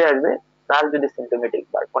ম্যানেজ হয়ে আসবে, তার যদি সিমটোমেটিক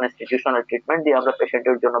বা কনস্টিটিউশনাল ট্রিটমেন্ট দিয়ে আমরা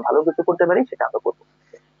পেশেন্টের জন্য ভালো কিছু করতে পারি সেটা আমরা করবো।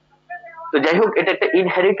 তো যাই হোক, এটা একটা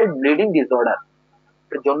ইনহেরিটেড ব্লিডিং ডিসঅর্ডার,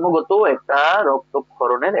 জন্মগত একটা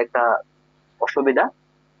রক্তক্ষরণের একটা অসুবিধা।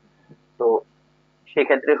 তো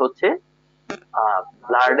সেক্ষেত্রে হচ্ছে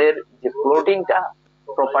ব্লাডের যে ফ্লোটিংটা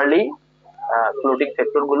প্রপারলি, ফ্লোটিং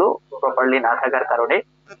ফ্যাক্টর গুলো প্রপারলি না থাকার কারণে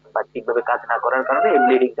বা ঠিকভাবে কাজ না করার কারণে এই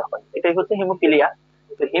ব্লিডিংটা হয়। এটাই হচ্ছে হিমোফিলিয়া।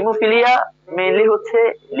 তো হিমোফিলিয়া মেইনলি হচ্ছে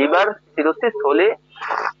লিভার সিরোসিস হলে,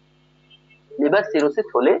 লিভার সিরোসিস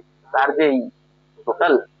হলে তার যেই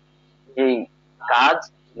টোটাল যেই কাজ,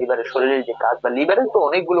 লিভারের শরীরের যে কাজ বা লিভারের তো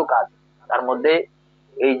অনেকগুলো কাজ, তার মধ্যে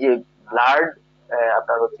এই যে ব্লাড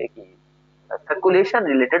আপনার হচ্ছে কি সার্কুলেশন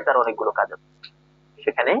রিলেটেড তার অনেকগুলো কাজ আছে,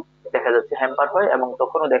 সেখানে দেখা যাচ্ছে হ্যাম্পার হয় এবং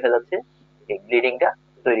তখনও দেখা যাচ্ছে এই ব্লিডিংটা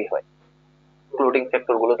তৈরি হয়। ক্লোটিং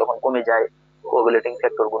ফ্যাক্টর গুলো তখন কমে যায়, কোঅ্যাগুলেটিং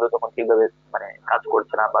ফ্যাক্টর গুলো তখন ঠিকভাবে মানে কাজ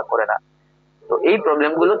করছে না বা করে না। তো এই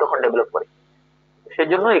প্রবলেম গুলো তখন ডেভেলপ করে,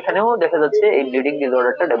 সেজন্য এখানেও দেখা যাচ্ছে এই ব্লিডিং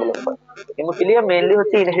ডিসঅর্ডারটা ডেভেলপ হয়। হিমোফিলিয়া মেইনলি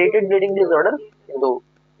হচ্ছে ইনহেরিটেড ব্লিডিং ডিসঅর্ডার, কিন্তু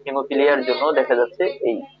হিমোফিলিয়ার জন্য দেখা যাচ্ছে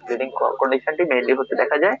এই ব্লিডিং কন্ডিশনটি মেইনলি হচ্ছে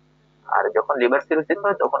দেখা যায়। আর যখন লিভার সিরোসিস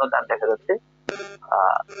হয় তখনও তার দেখা যাচ্ছে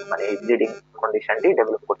মানে এই ব্লিডিং কন্ডিশনটি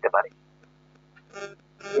ডেভেলপ করতে পারে।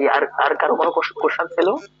 এই আর আর কারো কোনো কোশ্চেন ছিল?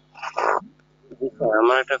 জি স্যার,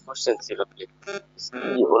 আমার একটা কোশ্চেন ছিল প্লিজ।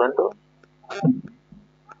 জি বলেন তো।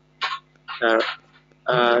 স্যার,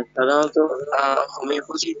 সাধারণত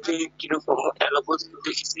হোমিওপ্যাথিতে কিরকম, অ্যালোপ্যাথিতে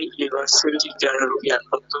দেখেছি লিভার সিরোসিস যারা রোগী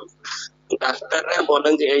আক্রান্ত, ডাক্তাররা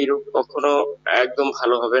বলেন যে এই রোগ কখনো একদম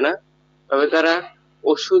ভালো হবে না, তবে তারা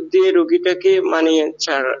ওষুধ দিয়ে রোগীটাকে মানে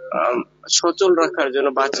স্যার সচল রাখার জন্য,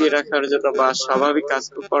 বাঁচিয়ে রাখার জন্য বা স্বাভাবিক কাজ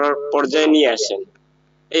করার পর্যায়ে নিয়ে আসেন,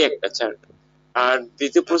 এই একটা স্যার। আর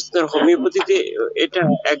দ্বিতীয় প্রশ্ন, হোমিওপ্যাথিতে এটা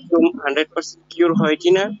একদম 100% কিওর হয়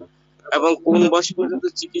কিনা এবং কোন বয়স পর্যন্ত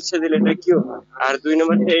চিকিৎসা দিলে এটা কিওর হয়। আর 2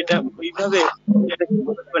 নম্বরে এটা ওইভাবে এটা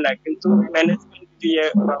কিওর হবে না, কিন্তু ম্যানেজমেন্ট দিয়ে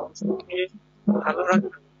বা ওষুধ দিয়ে ভালো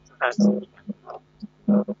রাখার ব্যবস্থা আছে কিনা?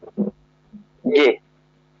 জি,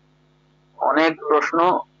 অনেক প্রশ্ন,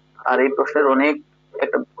 আর এই প্রশ্নের অনেক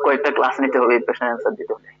একটা কয়েকটা ক্লাস নিতে হবে এই প্রশ্নের অ্যান্সার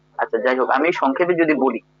দিতে হলে। আচ্ছা যাই হোক, আমি সংক্ষেপে যদি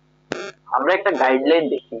বলি, আমরা একটা গাইডলাইন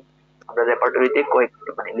দেখি, আমরা রেপার্টরিতে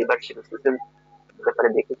কয়েকটা মানে লিভার সিরোসিসের ব্যাপারে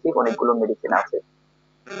দেখেছি অনেকগুলো মেডিসিন আছে।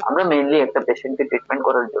 আমরা মেইনলি একটা পেশেন্টকে ট্রিটমেন্ট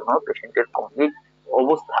করার জন্য পেশেন্টের কমপ্লিট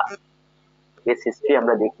অবস্থা, কেস হিস্ট্রি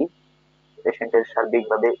আমরা দেখি, পেশেন্টের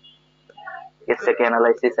সার্বিকভাবে কেসটাকে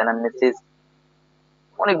অ্যানালাইসিস অ্যানালিসিস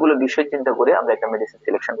অনেকগুলো বিষয় চিন্তা করে আমরা একটা মেডিসিন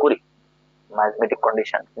সিলেকশন করি, মায়োমেটিক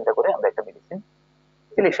কন্ডিশন চিন্তা করে আমরা একটা মেডিসিন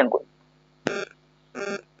সিলেকশন করি।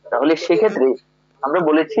 তাহলে সেক্ষেত্রে আমরা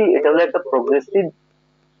বলেছি এটা হলো একটা প্রোগ্রেসিভ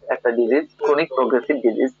একটা ডিজিজ, ক্রনিক প্রোগ্রেসিভ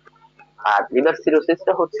ডিজিজ। আর লিভার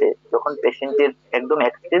সিরোসিসটা হচ্ছে যখন পেশেন্টের একদম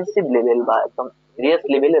এক্সটেন্সিভ লেভেল বা একদম সিরিয়াস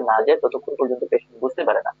লেভেলে না যায় ততক্ষণ পর্যন্ত পেশেন্ট বুঝতে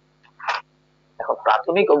পারে না। এখন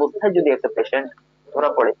প্রাথমিক অবস্থায় যদি একটা পেশেন্ট ধরা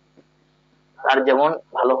পড়ে, তার যেমন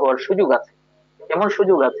ভালো হওয়ার সুযোগ আছে, যেমন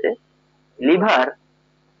সুযোগ আছে লিভার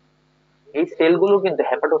এই সেলগুলো কিন্তু,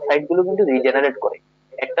 হেপাটোসাইট গুলো কিন্তু রিজেনারেট করে।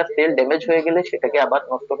 একটা সেল ড্যামেজ হয়ে গেলে সেটাকে আবার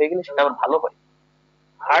নষ্ট হয়ে গেলে সেটা আবার ভালো হয়।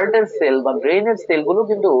 হার্টের সেল বা ব্রেনের সেল গুলো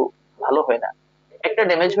কিন্তু ভালো হয় না, একটা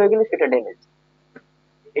ড্যামেজ হয়ে গেলে সেটা ড্যামেজ,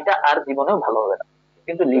 এটা আর জীবনেও ভালো হবে না।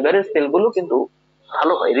 কিন্তু লিভারের সেল গুলো কিন্তু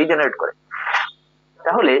ভালো হয়, রিজেনারেট করে।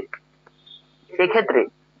 তাহলে সেক্ষেত্রে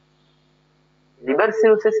লিভার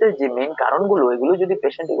সিরোসিসের যে মেইন কারণগুলো, এগুলো যদি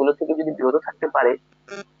পেশেন্ট এগুলো থেকে যদি বিরত থাকতে পারে,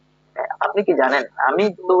 আপনি কি জানেন, আমি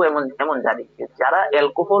তো এমন এমন জানি যে যারা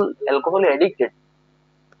অ্যালকোহল এডিক্টেড,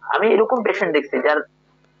 আমি এরকম পেশেন্ট দেখছি যার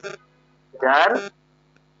যার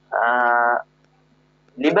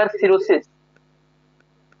লিভার সিরোসিস,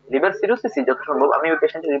 লিভার সিরোসিস যত সম্ভব, আমি ওই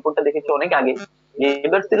পেশেন্টের রিপোর্টটা দেখেছি অনেক আগে,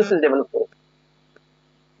 লিভার সিরোসিস ডেভেলপ করে।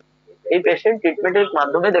 এই পেশেন্ট ট্রিটমেন্টের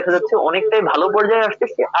মাধ্যমে দেখা যাচ্ছে অনেকটাই ভালো পর্যায়ে আসছে,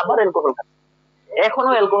 সে আবার অ্যালকোহল খাচ্ছে, এখনো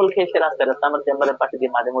অ্যালকোহল খেয়ে সে রাস্তায় রাস্তায় আমার চেম্বারের পাশে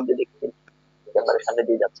দিয়ে মাঝে মধ্যে দেখছি, চেম্বারের সামনে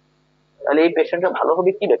দিয়ে যাচ্ছে। তাহলে এই পেশেন্টটা ভালো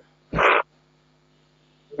হবে কি ব্যাপার?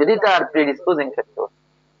 যদি তার প্রিডিসপোজিং ফ্যাক্টর,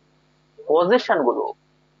 পজিশন গুলো,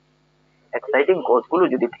 এক্সাইটিং কজ গুলো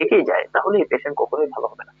যদি থেকেই যায়, তাহলে এই পেশেন্ট কখনোই ভালো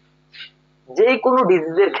হবে না। যে কোনো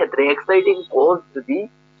ডিজিজের ক্ষেত্রে এক্সাইটিং কজ যদি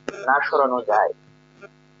না সরানো যায়,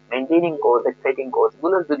 মেইনটেইনিং কজ, এক্সাইটিং কজ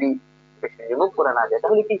গুলো যদি পেশেন্ট রিমুভ করা না যায়,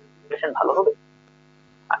 তাহলে কি পেশেন্ট ভালো হবে?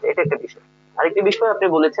 আচ্ছা, এটা একটা বিষয়। আরেকটি বিষয় আপনি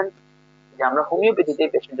বলেছেন যে আমরা হোমিওপ্যাথিতে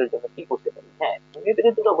পেশেন্টের জন্য কি করতে পারি। হ্যাঁ,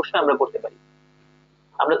 হোমিওপ্যাথিতে তো অবশ্যই আমরা করতে পারি।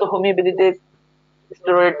 আমরা তো হোমিওপ্যাথিতে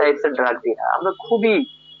স্টেরয়েড টাইপস এর ড্রাগ দিই না, আমরা খুবই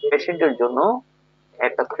পেশেন্টের জন্য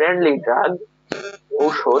একটা ফ্রেন্ডলি ড্রাগ,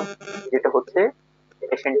 ঔষধ, যেটা হচ্ছে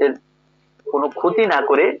পেশেন্টের কোনো ক্ষতি না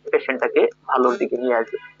করে পেশেন্টটাকে ভালোর দিকে নিয়ে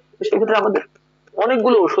আসবে। তো সেক্ষেত্রে আমাদের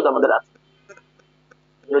অনেকগুলো ওষুধ আমাদের আছে,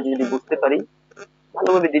 গুলো যদি বুঝতে পারি,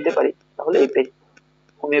 ভালোভাবে দিতে পারি, তাহলে এই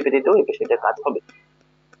হোমিওপ্যাথিতেও এই পেশেন্টের কাজ হবে।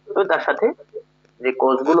 তো তার সাথে যে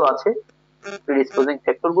কজ গুলো আছে, প্রিডিসপোজিং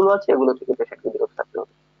ফ্যাক্টর গুলো আছে, এগুলো থেকে পেশেন্টকে বিরত থাকতে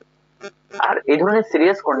হবে। আর এই ধরনের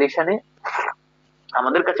সিরিয়াস কন্ডিশনে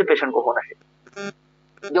আমাদের কাছে পেশেন্ট কখন আসে?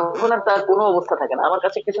 যখন আর তার কোনো অবস্থা থাকে না। আমার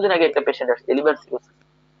কাছে কিছুদিন আগে একটা পেশেন্ট আসছে, লিভার সিরোসিস,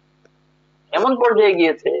 এমন পর্যায়ে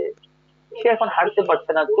গিয়েছে সে এখন হাঁটতে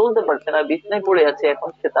পারছে না, চলতে পারছে না, বিছানায় পড়ে আছে। এখন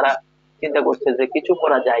সে তারা চিন্তা করছে যে কিছু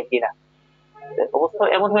করা যায় কিনা। অবস্থা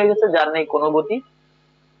এমন হয়ে গেছে যার নেই কোনো গতি,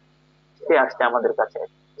 সে আসছে আমাদের কাছে,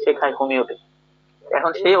 সে খায় হোমিওপ্যাথি।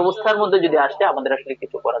 এখন সেই অবস্থার মধ্যে যদি আসে, আমাদের আসলে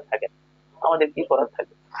কিছু করার থাকে না। আমাদের কি করার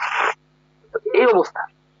থাকে? তো এই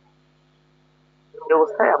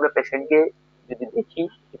অবস্থায় আমরা পেশেন্টকে যদি দেখি,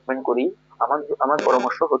 ট্রিটমেন্ট করি, আমার আমার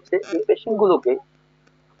পরামর্শ হচ্ছে এই পেশেন্ট গুলোকে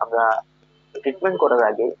আমরা ট্রিটমেন্ট করার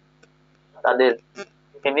আগে তাদের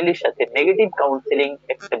ফ্যামিলির সাথে নেগেটিভ কাউন্সিলিং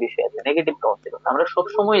একটা বিষয় আছে। নেগেটিভ কাউন্সিলিং আমরা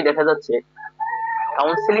সবসময় দেখা যাচ্ছে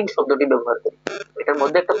কাউন্সিলিং শব্দটি ব্যবহার করি। এটার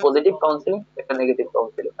মধ্যে একটা পজিটিভ কাউন্সিলিং, একটা নেগেটিভ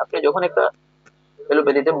কাউন্সিলিং। আপনি যখন একটা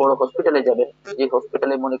এলোপ্যাথিতে বড় হসপিটালে যাবেন, যে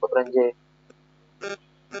হসপিটালে মনে করেন যে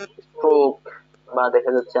স্ট্রোক বা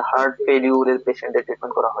দেখা যাচ্ছে হার্ট ফেলিউরের পেশেন্টের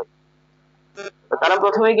ট্রিটমেন্ট করা হয়, তো তারা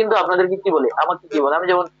প্রথমেই কিন্তু আপনাদেরকে কি বলে, আমাকে কি বলে, আমি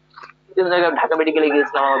যেমন কিছু জায়গায় ঢাকা মেডিকেলে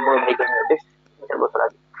গিয়েছিলাম আমার বড় ভাইকে নিয়ে, বেশ 3-4 বছর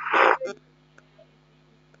আগে।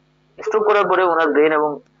 স্ট্রোক করার পরে ওনার ব্রেন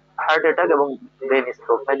এবং হার্ট অ্যাটাক এবং ব্রেন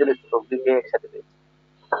স্ট্রোক, মেজর স্ট্রোক দুইটি একসাথে হয়েছে।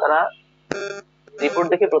 তারা রিপোর্ট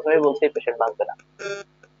দেখে প্রথমে বলছে পেশেন্ট বাঁচবে না।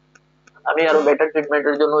 আমি আরো বেটার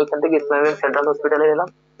ট্রিটমেন্টের জন্য ওইখান থেকে ইসলামিক সেন্ট্রাল হসপিটালে গেলাম,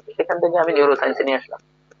 সেখান থেকে আমি নিউরো সায়েন্সে নিয়ে আসলাম।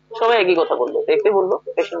 সবাই একই কথা বললো, দেখতে বললো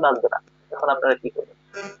পেশেন্ট বাঁচবে না। এখন আপনারা কি করবেন?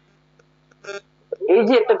 এই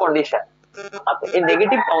যে একটা কন্ডিশন, আপনি এই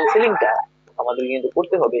নেগেটিভ কাউন্সিলিংটা আমাদের কিন্তু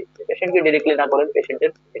করতে হবে। পেশেন্টকে ডিরেক্টলি না করেন,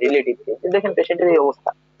 পেশেন্টের রিলেটিভকে। দেখেন পেশেন্টের এই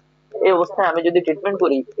অবস্থা, এই অবস্থায় আমি যদি ট্রিটমেন্ট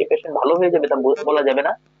করি এই পেশেন্ট ভালো হয়ে যাবে তা বলা যাবে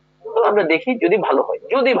না। তো আমরা দেখি যদি ভালো হয়,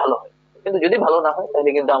 যদি ভালো হয়, কিন্তু যদি ভালো না হয় তাহলে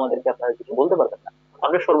কিন্তু আমাদেরকে আপনারা কিছু বলতে পারবেন না।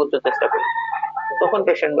 আমরা সর্বোচ্চ চেষ্টা করি। তখন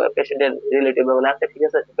পেশেন্টের রিলেটিভ বলে আচ্ছা ঠিক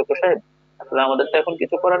আছে ডক্টর সাহেব, আসলে আমাদের তো এখন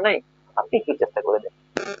কিছু করার নাই, আপনি একটু চেষ্টা করে দেন।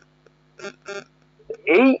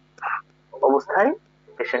 এই অবস্থায়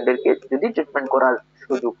পেশেন্টদেরকে যদি ট্রিটমেন্ট করার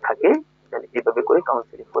সুযোগ থাকে, তাহলে এইভাবে করে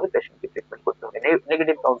কাউন্সিলিং করে পেশেন্টকে ট্রিটমেন্ট করতে হবে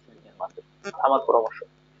নেগেটিভ কাউন্সিলিং এর মাধ্যমে, আমার পরামর্শ।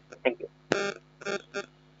 Thank you.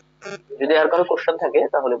 যদি আর কারো কোশ্চেন থাকে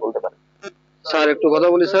তাহলে বলতে পারেন। স্যার একটু কথা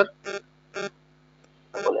বলি স্যার।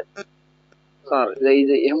 বলেন। স্যার এই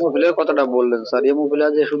যে হেমোফিলিয়ার কথাটা বললেন স্যার, হেমোফিলিয়া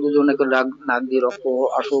যে শুধু জন্য নাক দিয়ে রক্ত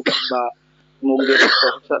আসুক বা মুখ দিয়ে রক্ত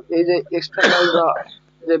আসুক স্যার, এই যে এক্সটার্নাল বা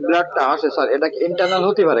যে ব্লাডটা আসে স্যার, এটা কি ইন্টারনাল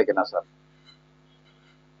হতে পারে কিনা স্যার?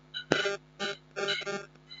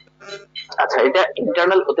 আচ্ছা, এটা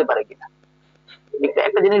ইন্টারনাল হতে পারে কিনা,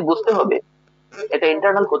 একটা জিনিস বুঝতে হবে, এটা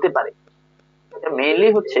ইন্টারনাল হতে পারে। এটা মেইনলি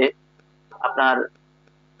হচ্ছে আপনার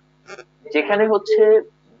যেখানে হচ্ছে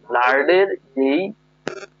ব্লাডের যেই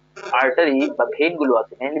আর্টারি বা ভেইন গুলো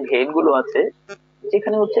আছে, মেইনলি ভেইন গুলো আছে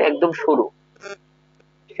যেখানে হচ্ছে একদম সরু,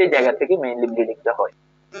 সেই জায়গা থেকে মেইনলি ব্লিডিংটা হয়।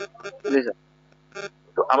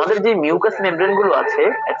 তো আমাদের যে মিউকাস মেমব্রেন গুলো আছে,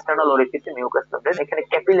 এক্সটার্নাল অরিফিসে মিউকাস মেমব্রেন, এখানে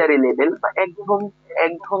ক্যাপিলারি লেভেল বা একদম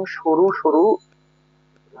একদম সরু সরু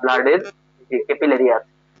ব্লাডের যে ক্যাপিলারি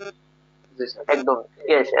আছে, একদম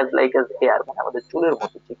অ্যাজ লাইক অ্যাজ হেয়ার, মানে আমাদের চুলের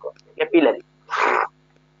মতো চিকন ক্যাপিলারি,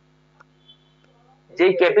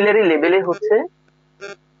 যেই ক্যাপিলারি লেভেলে হচ্ছে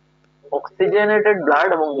অক্সিজেনেটেড ব্লাড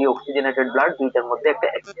এবং ডিঅক্সিজেনেটেড ব্লাড দুইটার মধ্যে একটা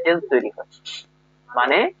এক্সচেঞ্জ তৈরি হয়।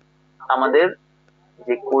 মানে আমাদের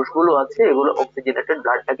যে কোষগুলো আছে এগুলো অক্সিজেনেটেড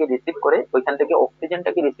ব্লাডটাকে রিসিভ করে, ওইখান থেকে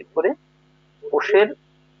অক্সিজেনটাকে রিসিভ করে কোষের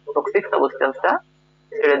টক্সিক সাবস্টেন্সটা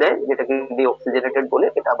ছেড়ে দেয়, যেটাকে ডিঅক্সিজেনেটেড বলে,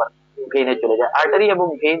 এটা আবার ভেইনে চলে যায়। আর্টারি এবং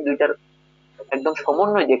ভেইন দুইটার একদম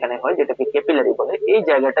সমন্বয় যেখানে হয়, যেটাকে ক্যাপিলারি বলে, এই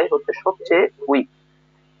জায়গাটাই হচ্ছে সবচেয়ে উইক।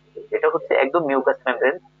 এটা হচ্ছে একদম মিউকাস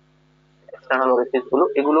মেমব্রেন, এক্সটার্নাল অরিফিস গুলো,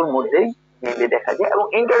 এগুলোর মধ্যেই মেইনলি দেখা যায়, এবং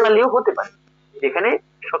ইন্টারনালিও হতে পারে, যেখানে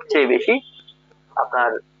সবচেয়ে বেশি আপনার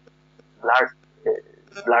ব্লাড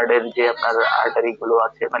ব্লাডের যে আপনার আর্টারি গুলো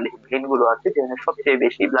আছে মানে ভেইন গুলো আছে, যেখানে সবচেয়ে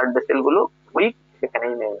বেশি ব্লাড ভেসেল গুলো উইক,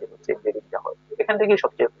 সেখানেই মেইনলি হচ্ছে ব্লিডিংটা হয়। এখান থেকেই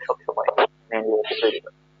সবসময় মেইনলি হচ্ছে তৈরি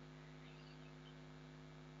হয়।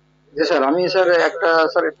 জি স্যার, আমি স্যার একটা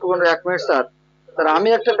স্যার একটু 1 মিনিট স্যার। স্যার আমি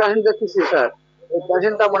একটা পেশেন্ট দেখতেছি স্যার, এই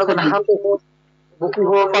পেশেন্টটা মনে করেন হাতে বুকি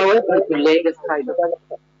হওয়া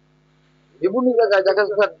বিভিন্ন জায়গায় দেখা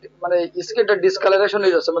যাচ্ছে স্যার, মানে স্কিনটা ডিসকালারেশন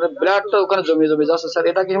হয়ে যাচ্ছে, মানে ব্লাডটা ওখানে জমে জমে যাচ্ছে স্যার,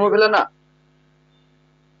 এটা কি হেমোফিলিয়া না?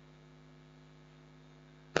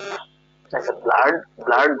 আচ্ছা, ব্লাড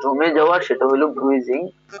ব্লাড জমে যাওয়া সেটা হলো ব্রুইজিং।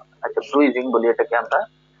 আচ্ছা, ব্রুইজিং বলি এটাকে আমরা।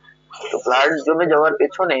 তো ব্লাড জমে যাওয়ার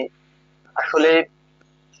পেছনে আসলে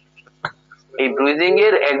এই ব্রুইজিং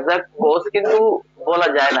এর এক্সাক্ট কজ কিন্তু বলা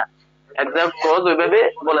যায় না। এক্সাক্ট কজ ওইভাবে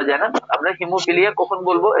বলা যায় না। আমরা হিমোফিলিয়া কখন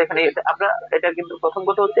বলবো এখানে আমরা, এটা কিন্তু প্রথম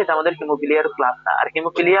কথা হচ্ছে এটা আমাদের হিমোফিলিয়ার ক্লাস না। আর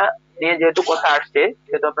হিমোফিলিয়া নিয়ে যেহেতু কথা আসছে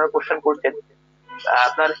সেহেতু আপনারা কোশ্চেন করছেন,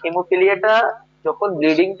 আপনার হিমোফিলিয়াটা যখন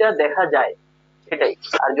ব্লিডিংটা দেখা যায় সেটাই,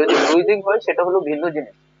 আর যদি ব্রুইজিং হয় সেটা হলো ভিন্ন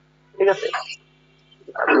জিনিস। ঠিক আছে,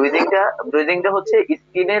 ব্রুইজিংটা ব্রুইজিংটা হচ্ছে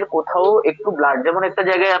স্কিনের কোথাও একটু ব্লাড, যেমন একটা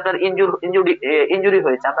জায়গায় আপনার ইনজুরি ইনজুরি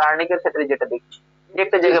হয়েছে, আমরা আর্নিকের ক্ষেত্রে যেটা দেখি যে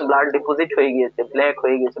একটা জায়গায় ব্লাড ডিপোজিট হয়ে গিয়েছে, ব্ল্যাক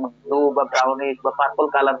হয়ে গিয়েছে, ব্লু বা ব্রাউনিশ বা পার্পল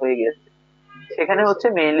কালার হয়ে গিয়েছে, সেখানে হচ্ছে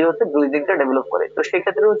মেইনলি হচ্ছে ব্রুইজিংটা ডেভেলপ করে। তো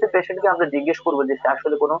সেক্ষেত্রে হচ্ছে পেশেন্টকে আমরা জিজ্ঞেস করবো যে সে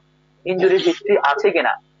আসলে কোনো ইনজুরি হিস্ট্রি আছে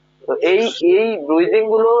কিনা। তো এই এই ব্রুইজিং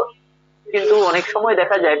গুলো কিন্তু অনেক সময়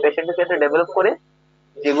দেখা যায় পেশেন্টের ক্ষেত্রে ডেভেলপ করে,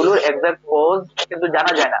 যেগুলোর এক্সাক্ট কজ কিন্তু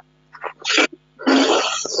জানা যায় না।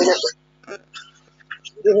 ঠিক আছে,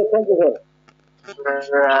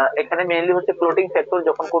 এখানে মেইনলি হচ্ছে ক্লোটিং ফ্যাক্টর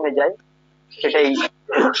যখন কমে যায় সেটাই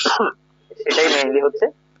সেটাই মেইনলি হচ্ছে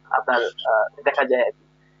আপনার দেখা যায় আর কি।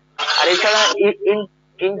 আর এছাড়া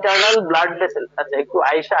ইন্টারনাল ব্লাড ভেসেল, আচ্ছা একটু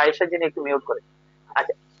আয়েশা আয়েশা যিনি একটু মিউট করে।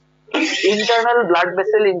 আচ্ছা, ইন্টারনাল ব্লাড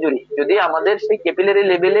ভেসেল ইনজুরি, যদি আমাদের সেই ক্যাপিলারি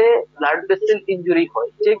লেভেলে ব্লাড ভেসেল ইনজুরি হয়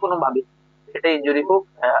যে কোনো ভাবে, সেটা ইনজুরি হোক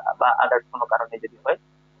বা আদার্স কোনো কারণে যদি হয়,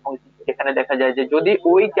 এখানে দেখা যায় যে যদি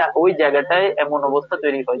ওই জায়গাটায় এমন অবস্থা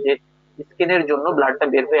তৈরি হয় যে স্কিনের জন্য ব্লাডটা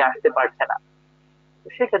বের হয়ে আসতে পারছে না, তো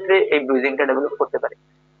সেক্ষেত্রে এই ব্রুইজিংটা ডেভেলপ করতে পারে।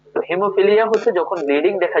 তো হেমোফিলিয়া হচ্ছে যখন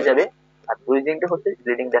ব্লিডিং দেখা যাবে, আর ব্রুইজিংটা হচ্ছে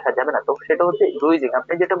ব্লিডিং দেখা যাবে না, তো সেটা হচ্ছে ব্রুইজিং।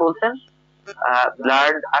 আপনি যেটা বলছেন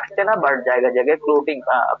ব্লাড আসছে না বাট জায়গায় জায়গায় ক্লোটিং,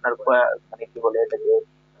 আপনার মানে কি বলে এটাকে,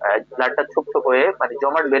 ব্লাডটা ছোপ ছোপ হয়ে মানে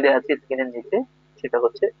জমাট বেঁধে আছে স্কিনের নিচে, সেটা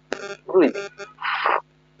হচ্ছে ব্রুইজিং।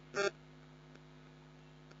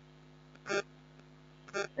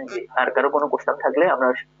 আর কারো কোনো কোশ্চেন থাকলে আমরা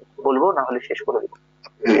বলবো, না হলে শেষ করে দিব।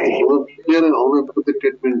 হিমোফিলিয়ার হোমিওপ্যাথি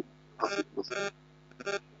ট্রিটমেন্ট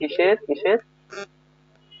কিসের কিসের?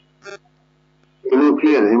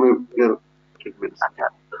 হিমোফিলিয়ার ট্রিটমেন্ট। আচ্ছা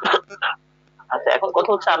আচ্ছা, এখন কথা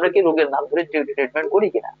হচ্ছে আমরা কি রোগের নাম ধরে ট্রিটমেন্ট করি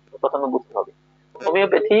কিনা প্রথমে বুঝতে হবে।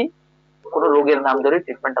 হোমিওপ্যাথি কোন রোগের নাম ধরে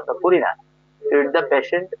ট্রিটমেন্ট আমরা করি না। Treat the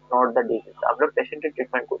patient not the disease, আমরা পেশেন্টের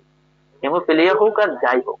ট্রিটমেন্ট করি। হেমোফিলিয়া হোক আর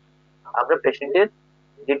যাই হোক, আমরা পেশেন্টের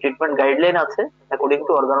যে ট্রিটমেন্ট গাইডলাইন আছে according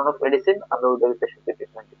to organ of medicine আমরা ওই পেশেন্টের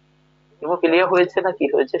ট্রিটমেন্ট দিই। হিমোফিলিয়া হয়েছে না কি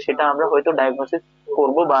হয়েছে সেটা আমরা হয়তো ডায়াগনোসিস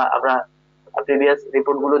করব, বা আমরা প্রিভিয়াস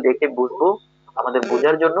রিপোর্ট গুলো দেখে বুঝবো, আমাদের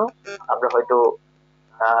বোঝার জন্য আমরা হয়তো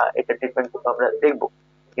এটা ট্রিটমেন্ট আমরা দেখবো।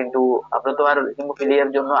 কিন্তু আমরা তো আর হিমোফিলিয়ার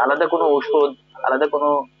জন্য আলাদা কোনো ঔষধ, আলাদা কোনো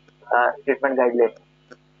ট্রিটমেন্ট গাইডলাইন,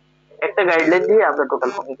 একটা গাইডলাইন দিয়ে আমরা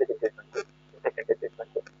টোটাল হোমিওপ্যাথি ট্রিটমেন্ট করি, পেশেন্টের ট্রিটমেন্ট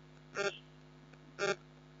করি।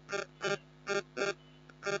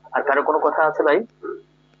 আর কারো কোনো কথা আছে ভাই?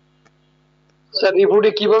 স্যার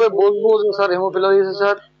রিপোর্টে কিভাবে বলবো যে স্যার হেমোফিলিয়া হয়েছে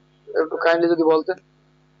স্যার, একটু কাইন্ডলি যদি বলতেন।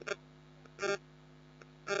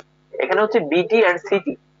 এখানে হচ্ছে বিটি এন্ড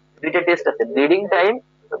সিটি দুইটা টেস্ট আছে, ব্লিডিং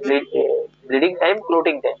টাইম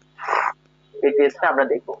ক্লোটিং টাইম। এই টেস্টে আমরা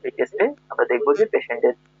দেখবো, এই টেস্টে আমরা দেখবো যে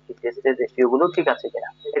পেশেন্টের টেস্টের রেশিও গুলো ঠিক আছে কিনা,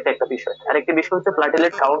 এটা একটা বিষয়। আর একটা বিষয় হচ্ছে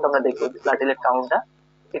প্লাটেলেট কাউন্ট, আমরা দেখবো যে প্লাটেলেট কাউন্টটা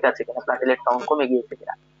ঠিক আছে কিনা, প্লাটেলেট কাউন্ট কমে গিয়েছে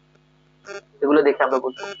কিনা, এগুলো দেখে আমরা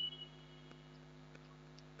বুঝবো।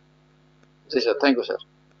 জি স্যার, থ্যাংক ইউ স্যার।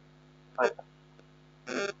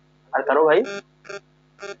 আর কারো ভাই?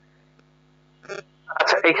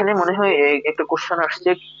 আচ্ছা, এখানে মনে হয় একটা কোশ্চেন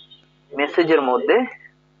আসছে মেসেজের মধ্যে,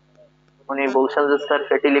 উনি বলছেন যে স্যার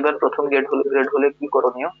ফ্যাটি লিভার প্রথম গ্রেড হলে কি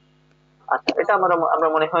করণীয়। আচ্ছা, এটা আমরা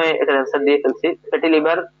মনে হয় এটার অ্যান্সার দিয়ে ফেলছি। ফ্যাটি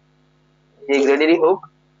লিভার যে গ্রেডেরই হোক,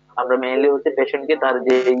 আমরা মেইনলি হচ্ছে পেশেন্টকে তার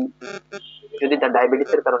যে যদি তার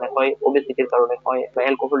ডায়াবেটিস এর কারণে হয়, ওবেসিটির কারণে হয়, বা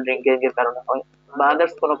অ্যালকোহল ড্রিঙ্কিং এর কারণে হয়, বা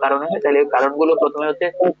আদার্স কোনো কারণে হয়, তাহলে এই কারণগুলো প্রথমে হচ্ছে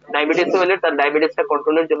ডায়াবেটিস হলে তার ডায়াবেটিসটা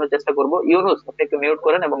কন্ট্রোলের জন্য চেষ্টা করব। ইউনুস আপনি একটু মিউট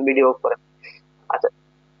করেন এবং ভিডিও অফ করেন। আচ্ছা,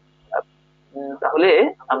 তাহলে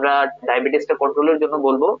আমরা ডায়াবেটিসটা কন্ট্রোলের জন্য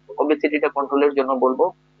বলবো, ওবেসিটিটা কন্ট্রোলের জন্য বলবো,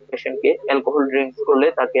 পেশেন্টকে অ্যালকোহল ড্রিঙ্কস করলে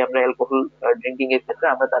তাকে আমরা অ্যালকোহল ড্রিঙ্কিং এর ক্ষেত্রে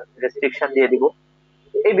আমরা তার রেস্ট্রিকশন দিয়ে দিব।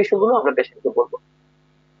 এই বিষয়গুলো আমরা পেশেন্টকে বলবো।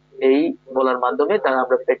 এই বলার মাধ্যমে তার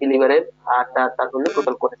আমরা ফ্যাটি লিভারের আর তার হলে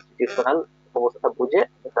টোটাল কনস্টিটিউশনাল অবস্থা বুঝে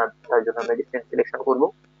তার জন্য মেডিসিন সিলেকশন করব।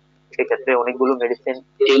 সেক্ষেত্রে অনেকগুলো মেডিসিন।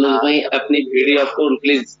 ইউনুস ভাই আপনি ভিডিও অফ করুন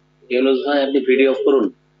প্লিজ, ইউনুস ভাই আপনি ভিডিও অফ করুন।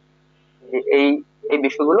 এই এই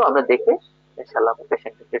বিষয়গুলো আমরা দেখে ইনশাআল্লাহ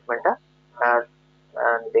পেশেন্টের ট্রিটমেন্টটা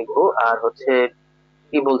দেখবো। আর হচ্ছে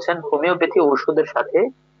কি বলছেন, হোমিওপ্যাথি ওষুধের সাথে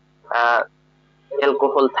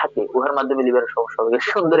অ্যালকোহল থাকে, উহার মাধ্যমে লিভারের সমস্যা হবে?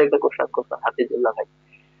 সুন্দর একটা কোশ্চেন করছেন হাফিজুল্লাহ ভাই।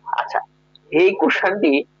 আচ্ছা, এই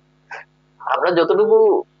কোশ্চেনটি আমরা যতটুকু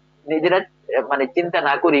নিজেরা মানে চিন্তা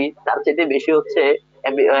না করি তার চেয়ে বেশি হচ্ছে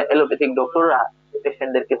এলোপ্যাথিক ডক্টররা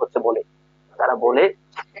পেশেন্টদেরকে হচ্ছে বলে, তারা বলে,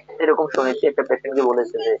 এরকম শুনেছি একটা পেশেন্টকে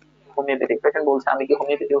বলেছে যে হোমিওপ্যাথিক পেশেন্ট বলছে আমি কি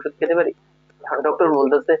হোমিওপ্যাথি ওষুধ খেতে পারি? ডক্টর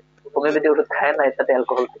বলতেছে হোমিওপ্যাথি ওষুধ খায় না, এর সাথে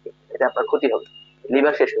অ্যালকোহল থাকে, এটা আপনার ক্ষতি হবে,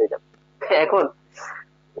 লিভার শেষ হয়ে যাবে। এখন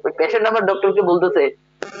ওই পেশেন্ট আমার ডক্টরকে বলতেছে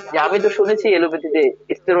যে আমি তো শুনেছি এলোপ্যাথিতে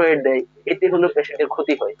স্টেরয়েড দেয়, এতে হলো পেশেন্টের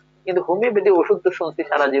ক্ষতি হয়, কিন্তু হোমিওপ্যাথি ওষুধ তো শুনছি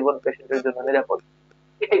সারা জীবন পেশেন্টের জন্য নিরাপদ।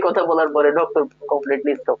 এই কথা বলার পরে ডক্টর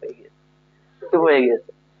কমপ্লিটলি স্টপ হয়ে গিয়েছে, চুপ হয়ে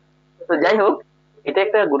গিয়েছে। তো যাই হোক, এটা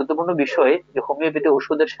একটা গুরুত্বপূর্ণ বিষয় যে হোমিওপ্যাথি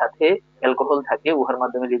ওষুধের সাথে অ্যালকোহল থাকে, উহার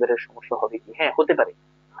মাধ্যমে লিভারের সমস্যা হবে কি? হ্যাঁ, হতে পারে।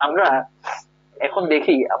 আমরা এখন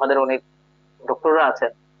দেখি আমাদের অনেক ডক্টররা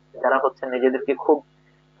আছেন যারা হচ্ছে নিজেদেরকে খুব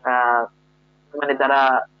আহ মানে তারা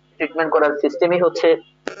ট্রিটমেন্ট করার সিস্টেমই হচ্ছে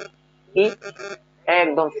কি,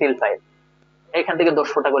 একদম সিল ফাইল, এখান থেকে 10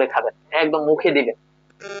 ফোঁটা করে খাবেন, একদম মুখে দিবেন,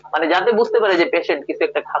 মানে যাতে বুঝতে পারে যে পেশেন্ট কিছু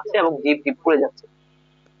একটা খাচ্ছে এবং জিভ টিপ পড়ে যাচ্ছে।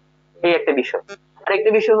 এই একটা বিষয়। আর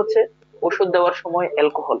একটা বিষয় হচ্ছে ওষুধ দেওয়ার সময়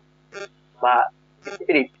অ্যালকোহল বা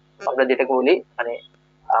স্পিরিট আমরা যেটাকে বলি, মানে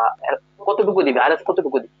কতটুকু দিবে, আর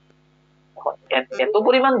কতটুকু দিবে, এখন এত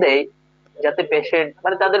পরিমাণ দেয় যাতে পেশেন্ট,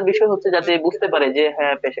 মানে তাদের বিষয় হচ্ছে যাতে বুঝতে পারে যে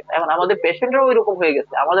হ্যাঁ পেশেন্ট, এখন আমাদের পেশেন্টরাও এরকম হয়ে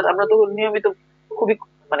গেছে, আমরা তো নিয়মিত খুবই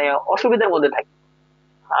মানে অসুবিধার মধ্যে থাকি।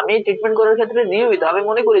 আমি ট্রিটমেন্ট করার ক্ষেত্রে নিয়মিত আমি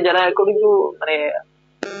মনে করি যারা অ্যাকর্ডিং টু মানে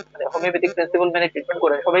হোমিওপ্যাথিক প্রিন্সিপাল মেনে ট্রিটমেন্ট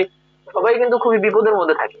করে সবাই সবাই কিন্তু খুবই বিপদের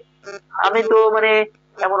মধ্যে থাকে। আমি তো মানে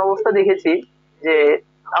এমন অবস্থা দেখেছি যে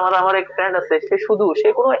আমার আমার এক ফ্রেন্ড আছে, সে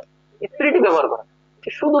কোনো স্পিরিটই ব্যবহার করে না। সে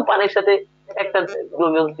শুধু পানির সাথে একটা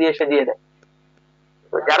গ্লুকোজ দিয়ে সে দিয়ে দেয়।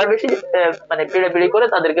 তো যারা বেশি মানে পিড়াপিড়ি করে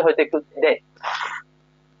তাদেরকে হয়তো একটু দেয়,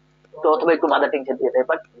 তো অথবা একটু মাদার টিংচার দিয়ে দেয়,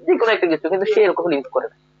 বাট যে কোনো একটা কিছু, কিন্তু সে এরকম ইউজ করে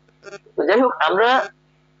না। তো যাই হোক, আমরা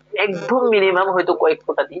একদম মিনিমাম হয়তো কয়েক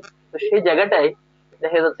ফোঁটা দিই। তো সেই জায়গাটায়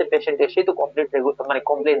দেখা যাচ্ছে পেশেন্ট এসে তো কমপ্লেন, মানে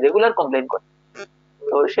কমপ্লেন, রেগুলার কমপ্লেন করে।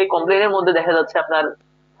 তো সেই কমপ্লেনের মধ্যে দেখা যাচ্ছে আপনার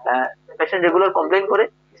পেশেন্ট রেগুলার কমপ্লেন করে,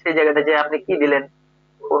 সেই জায়গাটা যে আপনি কি দিলেন,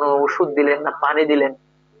 কোনো ওষুধ দিলেন না পানি দিলেন,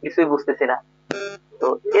 কিছুই বুঝতেছি না। তো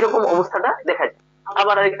এরকম অবস্থাটা দেখা যায়।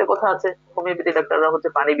 আবার আরেকটা কথা আছে, হোমিওপ্যাথি ডাক্তাররা হচ্ছে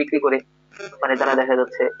পানি বিক্রি করে, মানে তারা দেখা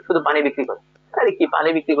যাচ্ছে শুধু পানি বিক্রি করে। আরে কি পানি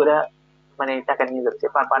বিক্রি করে মানে টাকা নিয়ে যাচ্ছে,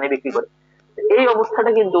 পানি বিক্রি করে। এই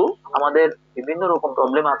অবস্থাটা কিন্তু আমাদের বিভিন্ন রকম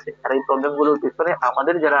প্রবলেম আছে, আর এই প্রবলেম গুলোর পিছনে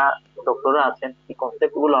আমাদের যারা ডক্টররা আছেন, এই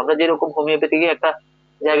কনসেপ্ট গুলো আমরা যেরকম হোমিওপ্যাথিকে একটা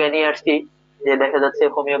জায়গায় নিয়ে আসছি, যে দেখা যাচ্ছে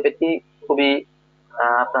হোমিওপ্যাথি খুবই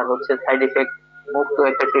আপনার হচ্ছে সাইড এফেক্ট মুক্ত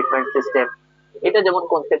একটা ট্রিটমেন্ট সিস্টেম, এটা যেমন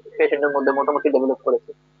কনসেপ্ট পেশেন্টের মধ্যে মোটামুটি ডেভেলপ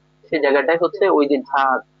করেছে, সেই জায়গাটাই হচ্ছে ওই যে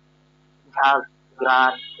ঝাঁজ ঝাঁজ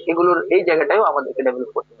গ্রান, এগুলোর এই জায়গাটাও আমাদেরকে ডেভেলপ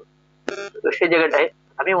করতে হবে। তো সেই জায়গাটায়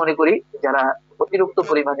আমি মনে করি যারা অতিরিক্ত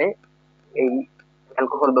পরিমাণে এই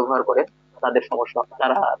অ্যালকোহল ব্যবহার করে তাদের সমস্যা,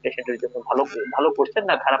 তারা পেশেন্টের জন্য ভালো ভালো করছেন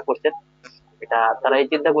না খারাপ করছেন, এটা তারাই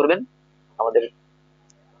চিন্তা করবেন। আমাদের,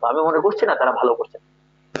 আমি মনে করছি না তারা ভালো করছেন।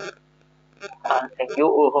 Thank you.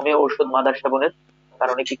 হোমিও ওষুধ মাদার সেবনের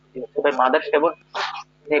কারণে কি ক্ষতি হচ্ছে? ভাই মাদার সেবন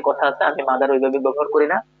নিয়ে কথা আছে, আমি মাদার ওইভাবে ব্যবহার করি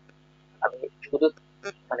না, আমি শুধু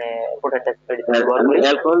মানে পোটেনশিয়াল মেডিসিন ব্যবহার আমি করি।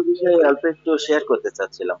 অ্যালকোহল বিষয়ে অল্প একটু শেয়ার করতে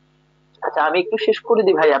চাচ্ছিলাম। আচ্ছা, আমি একটু শেষ করে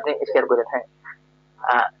দিই ভাই, আপনি শেয়ার করেন। হ্যাঁ,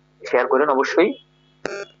 শেয়ার করেন অবশ্যই।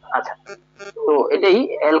 আচ্ছা, তো এটাই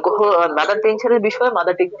অ্যালকোহল মাদার টিংচারের বিষয়।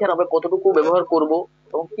 মাদার টিংচার আমরা কতটুকু ব্যবহার করব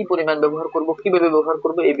এবং কি পরিমাণ ব্যবহার করব, কিভাবে ব্যবহার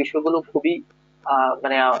করব, এই বিষয়গুলো খুবই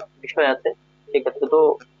মানে বিষয় আছে। সেক্ষেত্রে তো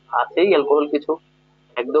আছেই অ্যালকোহল কিছু,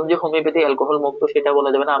 একদম যে হোমিওপ্যাথি অ্যালকোহল মুক্ত সেটা বলা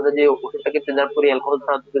যাবে না, আমরা যে ওষুধটাকে প্রিজার্ভ করি অ্যালকোহল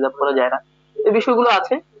ছাড়া প্রিজার্ভ করা যায় না। এই বিষয়গুলো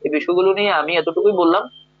আছে, এই বিষয়গুলো নিয়ে আমি এতটুকুই বললাম,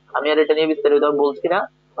 আমি আর এটা নিয়ে বিস্তারিত বলছি না।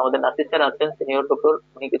 আমাদের নাসির স্যার আছেন, সিনিয়র ডক্টর,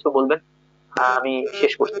 উনি কিছু বলবেন। আমি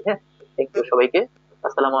শেষ করছি। হ্যাঁ, থ্যাংক ইউ সবাইকে।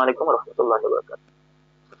 আসসালামু আলাইকুম রহমতুল্লাহ।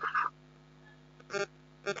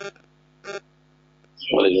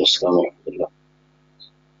 ওয়ালাইকুম আসসালাম ওয়া রাহমাতুল্লাহ।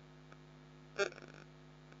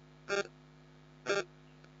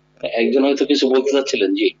 একজন হয়তো কিছু বলতে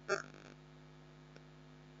চাচ্ছিলেন, জি।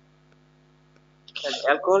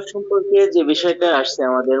 অ্যালকোহল সম্পর্কে যে বিষয়টা আসছে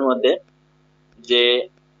আমাদের মধ্যে, যে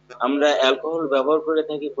আমরা অ্যালকোহল ব্যবহার করে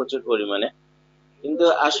থাকি প্রচুর পরিমাণে, কিন্তু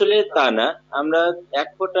আসলে তা না। আমরা 1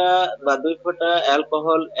 ফোঁটা বা 2 ফোঁটা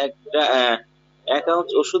অ্যালকোহল একটা 1 আউন্স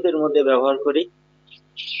ওষুধের মধ্যে ব্যবহার করি,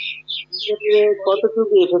 সেক্ষেত্রে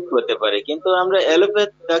কতটুকু এফেক্ট হতে পারে। কিন্তু আমরা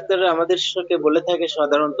অ্যালোপ্যাথ ডাক্তাররা আমাদেরকে বলে থাকে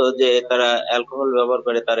সাধারণত যে তারা অ্যালকোহল ব্যবহার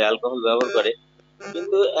করে, তারা অ্যালকোহল ব্যবহার করে,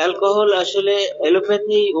 কিন্তু অ্যালকোহল আসলে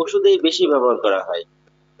অ্যালোপ্যাথি ওষুধেই বেশি ব্যবহার করা হয়।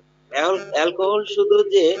 অ্যালকোহল শুধু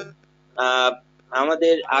যে আহ,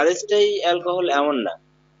 আমাদের আরএসটাই অ্যালকোহল এমন না।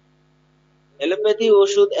 অ্যালোপ্যাথি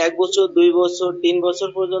ওষুধ 1 বছর, 2 বছর, 3 বছর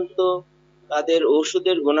পর্যন্ত তাদের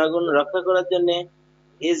ওষুধের গুণাগুণ রক্ষা করার জন্য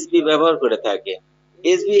এসবি ব্যবহার করে থাকে।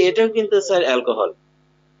 এসবি এটাও কিন্তু স্যার অ্যালকোহল।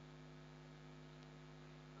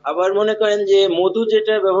 আবার মনে করেন যে মধু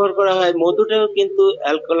যেটা ব্যবহার করা হয়, মধুটাও কিন্তু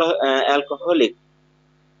অ্যালকোহলিক।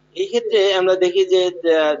 এই ক্ষেত্রে আমরা দেখি যে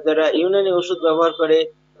যারা ইউনানি ওষুধ ব্যবহার করে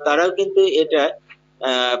তারাও কিন্তু এটা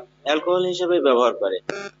অ্যালকোহল হিসেবে ব্যবহার করে।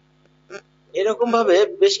 এরকম ভাবে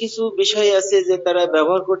বেশ কিছু বিষয় আছে যে তারা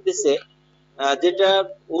ব্যবহার করতেছে, যেটা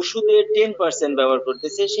ওষুধের 10% ব্যবহার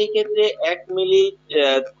করতেছে, সেই ক্ষেত্রে 1 মিলি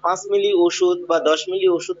 5 মিলি ওষুধ বা 10 মিলি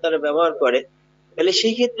ওষুধ তারা ব্যবহার করে। তাহলে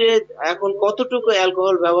সেই ক্ষেত্রে এখন কতটুকু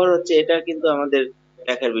অ্যালকোহল ব্যবহার হচ্ছে এটা কিন্তু আমাদের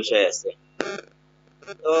দেখার বিষয় আছে।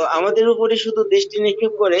 তো আমাদের উপরে শুধু দৃষ্টি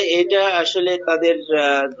নিক্ষেপ করে, এটা আসলে তাদের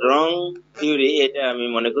রং থিওরি, এটা আমি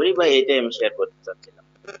মনে করি, বা এটাই আমি শেয়ার করতে চাচ্ছিলাম।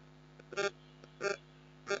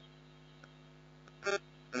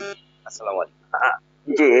 আসসালামু আলাইকুম।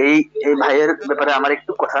 যে এই এই ভাইয়ের ব্যাপারে আমার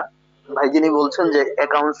একটু কথা। ভাই যিনি বলছেন যে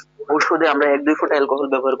অ্যাকাউন্টস ওষুধে আমরা 1-2 ফোঁটা অ্যালকোহল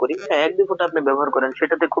ব্যবহার করি, হ্যাঁ 1-2 ফোঁটা আপনি ব্যবহার করেন,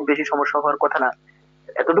 সেটাতে খুব বেশি সমস্যা হওয়ার কথা না।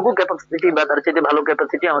 এতটুকু ক্যাপাসিটি বা তার চেয়ে ভালো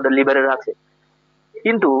ক্যাপাসিটি আমাদের লিভারের আছে।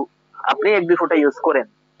 কিন্তু আপনি 1-2 ফোঁটা ইউজ করেন,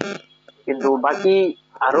 কিন্তু বাকি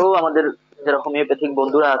আরো আমাদের যারা হোমিওপ্যাথিক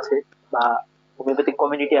বন্ধুরা আছে বা হোমিওপ্যাথিক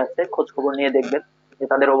কমিউনিটি আছে, খোঁজ খবর নিয়ে দেখবেন যে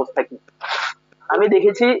তাদের অবস্থা কি। আমি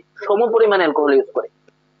দেখেছি সম পরিমাণ অ্যালকোহল ইউজ করে।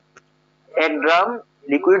 1 গ্রাম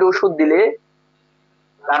লিকুইড ওষুধ দিলে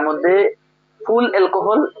তার মধ্যে ফুল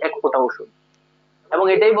অ্যালকোহল 1 ফোঁটা ওষুধ, এবং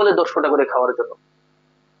এটাই বলে 10 ফোঁটা করে খাওয়ার জন্য।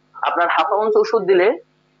 আপনার হাফ আউন্স ওষুধ দিলে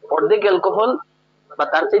অর্ধেক অ্যালকোহল বা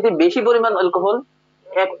তার চাইতে বেশি পরিমাণ অ্যালকোহল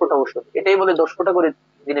 1 ফোঁটা ওষুধ, এটাই বলে 10 ফোঁটা করে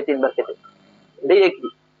দিনে 3 বার খেতে। এটাই একই।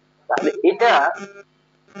 তাহলে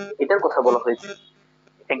এটার কথা বলা হয়েছে।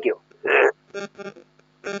 Thank you.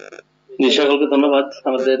 সকলকে ধন্যবাদ।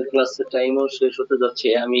 আমাদের ক্লাসের টাইমও শেষ হতে যাচ্ছে।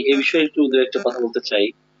 আমি এই বিষয়ে একটু দু একটা কথা বলতে চাই।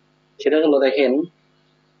 সেটা হলো, দেখেন,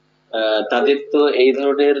 তাদের তো এই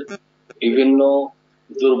ধরনের বিভিন্ন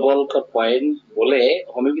দুর্বল পয়েন্ট বলে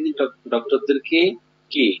হোমিওপ্যাথিক ডক্টরদেরকে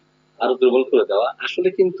কি আরো দুর্বল করে দেওয়া। আসলে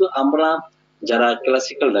কিন্তু আমরা যারা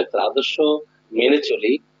ক্লাসিক্যাল ডাক্তার আদর্শ মেনে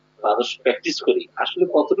চলি বা আদর্শ প্র্যাকটিস করি, আসলে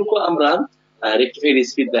কতটুকু আমরা রেক্টিফাইড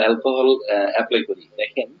স্পিড বা অ্যালকোহল অ্যাপ্লাই করি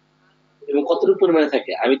দেখেন, এবং কতটুকু পরিমাণে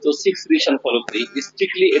থাকে। আমি তো 6 ডিভিশন ফলো করি,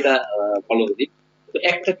 স্ট্রিক্টলি এটা ফলো করি।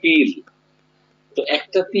 তো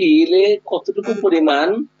একটা পিলে কতটুকু পরিমাণ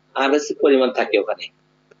আরএস পরিমাণ থাকে ওখানে।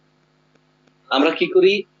 আমরা কি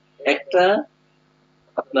করি, একটা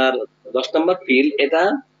আপনার 10 নম্বর পিল, এটা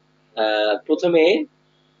প্রথমে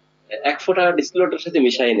 1 ফোঁটা ডিস্টিলেটরের সাথে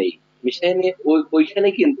মিশাই নিয়ে ওইখানে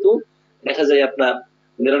কিন্তু দেখা যায় আপনার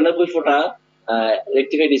 99 ফোঁটা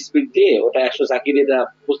রেক্টিফাইড স্পিড দিয়ে, ওটা 100 চাকি দিয়ে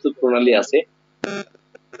প্রস্তুত প্রণালী আছে।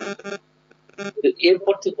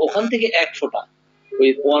 এরপর ওখান থেকে 1 ফোঁটা, ওই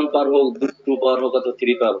 1 পার হোক, 2 পার হোক অথবা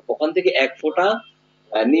 3 পার হোক, ওখান থেকে 1 ফোঁটা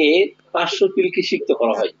নিয়ে 500 পিলকে সিক্ত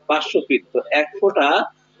করা হয়। 500 পিল, তো 1 ফোঁটা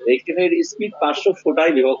রেক্টিফাইড স্পিড 500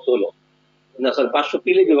 ফোঁটায় বিভক্ত হলো, না সরি 500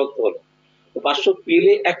 পিলে বিভক্ত হলো। তো 500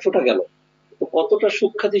 পিলে 1 ফোঁটা গেল। তো কতটা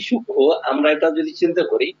সূক্ষ্ম আমরা এটা যদি চিন্তা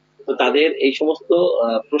করি, তো তাদের এই সমস্ত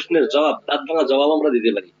প্রশ্নের জবাব, দাঁত ভাঙা জবাব আমরা দিতে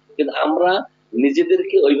পারি, কিন্তু আমরা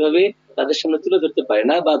নিজেদেরকে ওইভাবে তাদের সামনে তুলে ধরতে পারি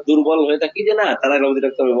না, বা দুর্বল হয়ে থাকি যে না তারা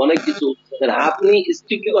অনেক কিছু। আপনি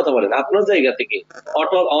স্ট্রিক্টলি কথা বলেন আপনার জায়গা থেকে,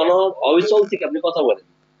 অটল অবিচল থেকে আপনি কথা বলেন,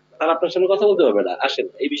 তারা আপনার সামনে কথা বলতে পারবে না। আসেন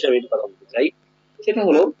এই বিষয়ে আমি কথা বলতে চাই। সেটা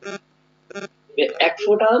হলো 1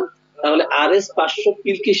 ফোঁটা তাহলে আরএস 500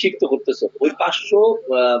 পিলকে সিক্ত করতেছে, ওই 500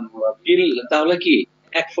 পিল তাহলে কি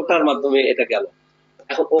 1 ফোঁটার মাধ্যমে এটা গেল।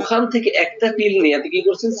 এখন ওখান থেকে একটা পিল নিয়ে আপনি কি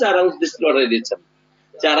করছেন, 4 আউন্স ডিস্টিলেটরে দিচ্ছেন।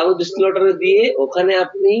 4 আউন্স ডিস্টিলেটরে দিয়ে ওখানে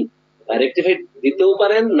আপনি রেক্টিফাইড দিতেও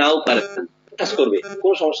পারেন, নাও পারেন, কাজ করবে,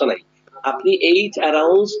 কোনো সমস্যা নাই। আপনি এই 4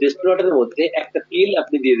 আউন্স ডিস্টিলেটরের মধ্যে একটা পিল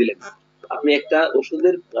আপনি দিয়ে দিলেন, আপনি একটা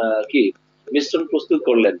ওষুধের কি মিশ্রণ প্রস্তুত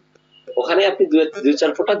করলেন। ওখানে আপনি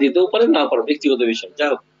 2-4 ফোঁটা দিতেও পারেন, নাও পারেন, ব্যক্তিগত বিষয়। যাই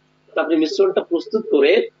হোক, আপনি মিশ্রণটা প্রস্তুত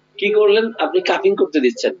করে কি করলেন, আপনি কাপিং করতে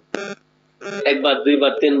দিচ্ছেন 1 বার 2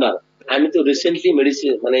 বার 3 বার। আমি তো রিসেন্টলি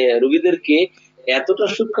মেডিসিন মানে রোগীদেরকে এতটা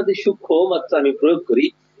সূক্ষ্ম মাত্রা আমি প্রয়োগ করি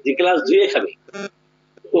যে ক্লাস 2 খাবে।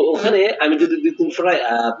 তো ওখানে আমি যদি 2-3 ফোঁটা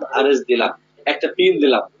আরএস দিলাম, একটা পিল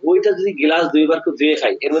দিলাম, ওইটা যদি গ্লাস 2 বার করে ধুয়ে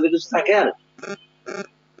খাই, এর মধ্যে কিছু থাকে আর?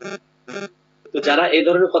 তো যারা এই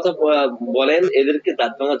ধরনের কথা বলেন, এদেরকে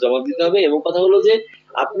দাঁত ভাঙা জবাব দিতে হবে। এবং কথা হলো যে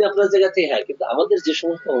আপনি আপনার জায়গা থেকে, হ্যাঁ, কিন্তু আমাদের যে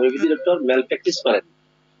সমস্ত হোমিওপ্যাথি ডক্টর ম্যাল প্র্যাকটিস করেন,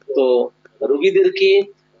 তো রোগীদেরকে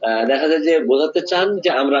দেখা যায় যে বোঝাতে চান যে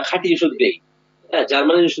আমরা খাঁটি ওষুধ দেই, হ্যাঁ,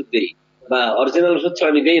 জার্মানি ওষুধ দেই, বা অরিজিনাল ওষুধ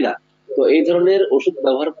ছাড়া আমি দেই না। তো এই ধরনের ওষুধ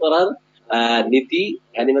ব্যবহার করার নীতি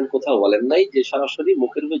অ্যানিম্যাল কোথাও বলেন নাই যে সরাসরি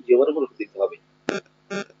মুখের উপর জিহ্বার উপর দিতে হবে,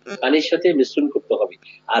 পানির সাথে মিশ্রণ করতে হবে।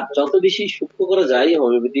 আর যত বেশি সূক্ষ্ম করা যায়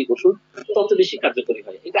হোমিওপ্যাথিক ওষুধ, তত বেশি কার্যকরী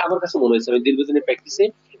হয়। এটা আমার কাছে মনে হয়েছে, আমি দীর্ঘদিনের প্র্যাকটিসে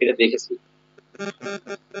এটা দেখেছি।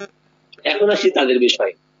 এখন আসি তাদের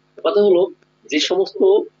বিষয়। কথা হলো, যে সমস্ত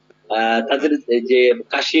তাদের যে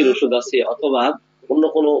কাশির ওষুধ আছে অথবা অন্য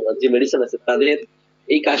কোনো যে মেডিসিন আছে, তাদের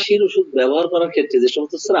এই কাশির ওষুধ ব্যবহার করার ক্ষেত্রে যে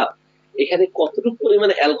সমস্ত স্রাব, এখানে কতটুকু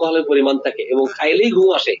পরিমাণে অ্যালকোহলের পরিমাণ থাকে এবং খাইলেই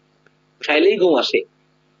ঘুম আসে।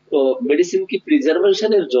 তো মেডিসিন কি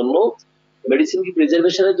প্রিজার্ভেশনের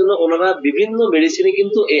জন্য ওনারা বিভিন্ন মেডিসিনে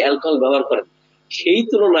কিন্তু এই অ্যালকোহল ব্যবহার করেন। সেই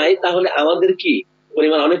তুলনায় তাহলে আমাদের কি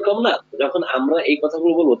পরিমাণ অনেক কম না? যখন আমরা এই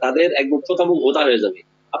কথাগুলো বলবো তাদের একদম থোতামুখ ভোতা হয়ে যাবে,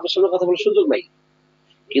 আপনার সঙ্গে কথা বলার সুযোগ নাই।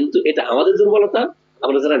 কিন্তু এটা আমাদের দুর্বলতা।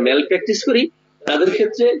 আমরা যারা ম্যাল প্র্যাকটিস করি তাদের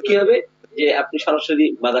ক্ষেত্রে কি হবে, যে আপনি সরাসরি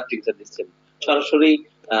মাদার টিংচার দিচ্ছেন, সরাসরি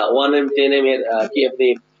 1 m 10 m এর কি আপনি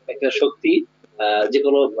একটা শক্তি যে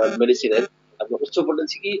কোনো মেডিসিনের আপনার উচ্চ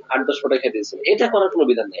পোটেন্সি কি 8-10 ফোঁটা খেতে দিচ্ছেন। এটা করার কোনো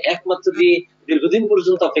বিধান নেই, একমাত্র দিয়ে দীর্ঘদিন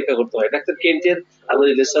পর্যন্ত অপেক্ষা করতে হয়। ডাক্তার কেন্টের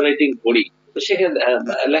আমাদের লেসন রাইটিং বডি, তো সেখানে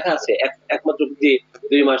লেখা আছে একমাত্র দিয়ে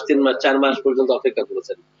 2 মাস 3 মাস 4 মাস পর্যন্ত অপেক্ষা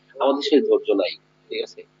করেছেন। আমাদের সেই ধৈর্য নাই, ঠিক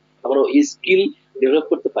আছে? আমরা স্কিল ডেভেলপ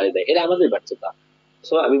করতে পারি না, এটা আমাদের ব্যর্থতা।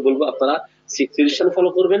 সো আমি বলবো আপনারা সিচুয়েশন ফলো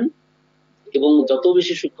করবেন এবং যত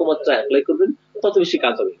বেশি সূক্ষ্ম মাত্রা অ্যাপ্লাই করবেন তত বেশি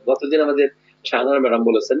কাজ হবে। গতদিন আমাদের শাহনারা ম্যাডাম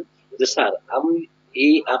বলেছেন যে স্যার আমি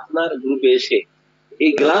এই আপনার গ্রুপে এসে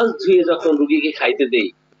এই গ্লাস ধুয়ে যখন রুগীকে খাইতে দেই,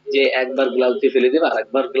 যে একবার গ্লাস ধুয়ে ফেলে দেবে আর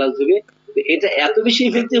একবার গ্লাস ধুবে, এটা এত বেশি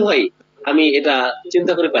ইফেক্টিভ হয় আমি এটা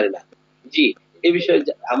চিন্তা করে পারি না। জি, এই বিষয়ে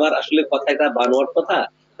আমার আসলে কথা এটা বানোয়ার কথা,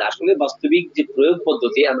 আসলে বাস্তবিক যে প্রয়োগ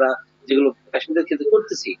পদ্ধতি আমরা যেগুলো পেশেন্টের ক্ষেত্রে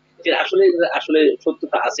করতেছি, যে আসলে আসলে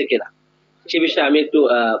সত্যতা আছে কিনা সে বিষয়ে আমি একটু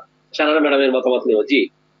শাহনারা ম্যাডামের মতামত নেব। জি,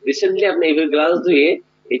 রিসেন্টলি আপনি এইভাবে গ্লাস ধুয়ে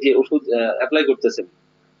এই যে ওষুধ অ্যাপ্লাই করতেছেন,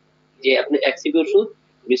 যে আপনি এক সিপি ওষুধ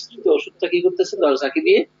মিশ্রিত ওষুধটা কি করতেছেন, দরজাকে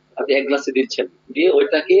দিয়ে আপনি এক গ্লাসে দিচ্ছেন, দিয়ে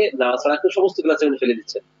ওইটাকে নাড়াচাড়া করে সমস্ত গ্লাসে ফেলে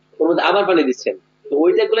দিচ্ছেন, ওর মধ্যে আবার পানি দিচ্ছেন, তো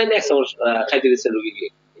ওইটা গুলো এক চামচ খাইতে দিচ্ছেন রোগীকে।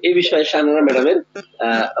 এই বিষয়ে শাহনারা ম্যাডামের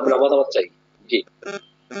আমরা মতামত চাই। জি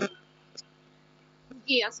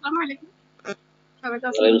জি, আসসালামু আলাইকুম। সবাইকে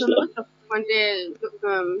অসংখ্য ধন্যবাদ পয়েন্টে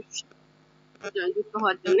যুক্ত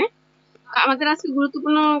হওয়ার জন্য। আমাদের আজকে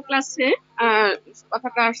গুরুত্বপূর্ণ ক্লাসে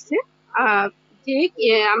কথাটা আসছে যে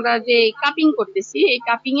আমরা যে কাপিং করতেছি এই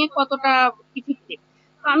কাপিং এ কতটা ইফেক্টিভ।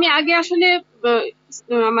 তো আমি আগে আসলে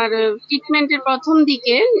আমার ট্রিটমেন্টের প্রথম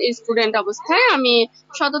দিকে স্টুডেন্ট অবস্থায় আমি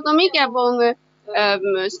শততমিক এবং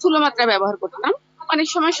স্থূলমাত্রা ব্যবহার করতাম। অনেক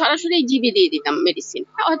সময় সরাসরি জিবি দিয়ে দিতাম মেডিসিন,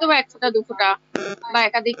 হয়তো বা 1 ফোঁটা 2 ফোঁটা বা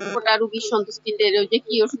একাধিক ফোঁটা রুগীর সন্তুষ্টিতে, যে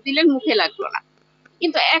কি ওষুধ দিলেন মুখে লাগলো না।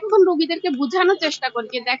 কিন্তু এখন রোগীদেরকে বোঝানোর চেষ্টা করি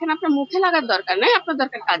যে দেখেন আপনার মুখে লাগার দরকার নয়, আপনার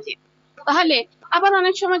দরকার কাজে। তাহলে আবার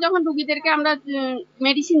অনেক সময় যখন রোগীদেরকে আমরা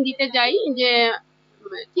মেডিসিন দিতে যাই, যে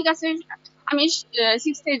ঠিক আছে আমি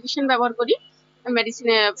 6th এডিশন ব্যবহার করি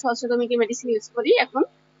মেডিসিনে, সহস্রদমিকে মেডিসিন ইউজ করি এখন।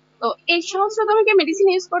 তো এই সহস্রদমিকে মেডিসিন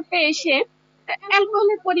ইউজ করতে এসে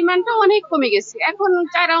অ্যালকোহলের পরিমাণটা অনেক কমে গেছে। এখন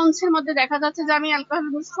 4 আউন্সের মধ্যে দেখা যাচ্ছে যে আমি অ্যালকোহল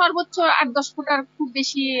সর্বোচ্চ 8-10 ফোঁটার, খুব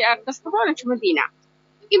বেশি 8-10 ফোঁটা অনেক সময় দিই না।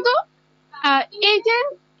 কিন্তু এই যে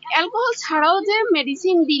অ্যালকোহল ছাড়াও যে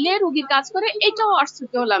মেডিসিন দিলে রোগীর কাজ করে, এটাও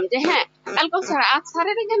আশ্চর্য হলাম যে হ্যাঁ অ্যালকোহল ছাড়া। আজ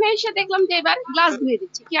স্যারের এখানে এসে দেখলাম যে এবার গ্লাস ধুয়ে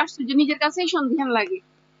দিচ্ছে, কি আশ্চর্য, নিজের কাছেই সন্দেহ লাগে।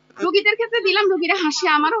 রোগীদের ক্ষেত্রে দিলাম, রোগীরা হাসে,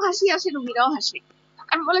 আমারও হাসি আসে, রোগীরাও হাসে।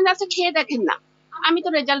 আর বলেন আচ্ছা খেয়ে দেখেন না, আমি তো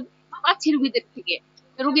রেজাল্ট পাচ্ছি রোগীদের থেকে,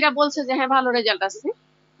 রোগীরা বলছে যে হ্যাঁ ভালো রেজাল্ট আছে।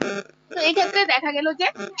 তো এই ক্ষেত্রে দেখা গেল যে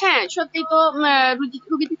হ্যাঁ সত্যি তো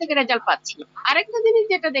রোগী থেকে রেজাল্ট পাচ্ছি। আরেকটা জিনিস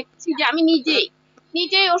যেটা দেখছি যে আমি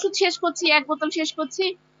নিজেই ওষুধ শেষ করছি, 1 বোতল শেষ করছি,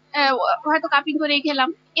 হয়তো কাপিং করেই খেলাম।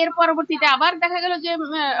 এর পরবর্তীতে আবার দেখা গেল যে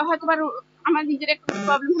হয়তো আমার নিজের একটু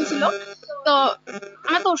প্রবলেম হয়েছিল, তো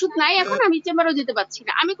আমার তো ওষুধ নাই এখন, আমি চেম্বারও যেতে পারছি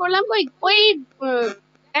না। আমি করলাম ওই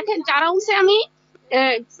দেখেন 4 আউন্সে আমি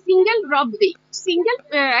সিঙ্গেল ড্রপ দিই, সিঙ্গেল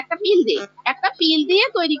একটা পিল দিয়ে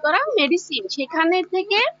তৈরি করা মেডিসিন, সেখানে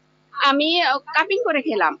থেকে আমি কাপিং করে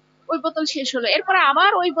খেলাম। ওই বোতল শেষ হলো, এরপর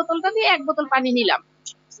আবার ওই বোতলটা দিয়ে 1 বোতল পানি নিলাম,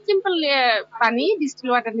 সিম্পল পানি, ডিস্টিল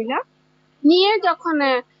ওয়াটার নিলাম, নিয়ে যখন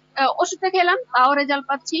ওষুধটা খেলাম তাও রেজাল্ট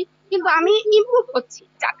পাচ্ছি। কিন্তু আমি ইমপ্রুভ করছি,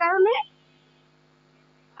 যার কারণে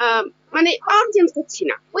মানে পাওয়ার চেঞ্জ করছি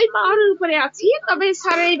না, ওই পাওয়ারের উপরে আছি। তবে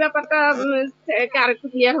স্যার এই ব্যাপারটা আর একটু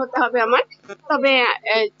ক্লিয়ার হতে হবে আমার। তবে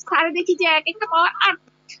স্যার দেখি যে এক একটা পাওয়ার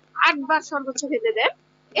 8 বার সর্বোচ্চ খেতে দেন,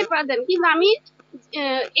 এরপর দেন। কিন্তু আমি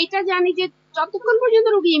এটা জানি যে যতক্ষণ পর্যন্ত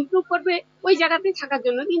রোগী ইমপ্রুভ করবে ওই জায়গাতে থাকার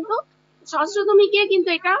জন্য। কিন্তু সহস্রদমিকে কিন্তু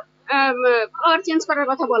এটা পাওয়ার চেঞ্জ করার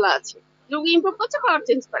কথা বলা আছে, রোগী ইমপ্রুভ করছে পাওয়ার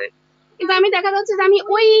চেঞ্জ করে। কিন্তু আমি দেখা যাচ্ছে যে আমি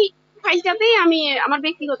ওই ফাইলটাতেই আমি আমার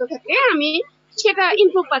ব্যক্তিগত ক্ষেত্রে আমি সেটা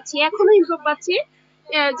ইমপ্রুভ পাচ্ছি, এখনো ইমপ্রুভ পাচ্ছি,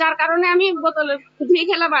 যার কারণে আমি বোতল ধুয়ে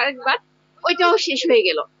খেলাম আরেকবার, ওইটাও শেষ হয়ে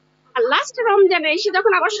গেল। আর লাস্ট রমজানে এসে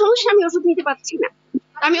যখন আবার সমস্যা, আমি ওষুধ নিতে পারছি না,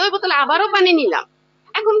 আমি ওই বোতলে আবারও পানি নিলাম।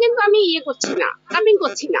 এখন কিন্তু আমি করছি না, কাপিং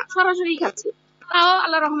করছি না, সরাসরি খাচ্ছি। তাও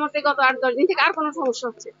আল্লাহ রহমতে গত 8-10 দিন থেকে আর কোনো সমস্যা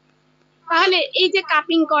হচ্ছে। তাহলে এই যে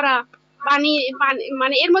কাপিং করা, পানি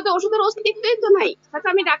মানে এর মধ্যে ওষুধের অস্তিত্বই তো নাই। হয়তো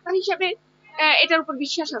আমি ডাক্তার হিসেবে এটার উপর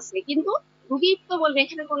বিশ্বাস আছে, কিন্তু রুগী তো বলবে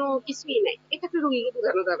এখানে কোনো কিছুই নাই, এক্ষেত্রে রুগীকে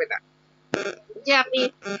বোঝানো যাবে না যে আপনি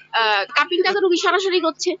কাপিংটা তো রুগী সরাসরি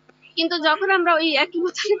করছে, কিন্তু যখন আমরা ওই একই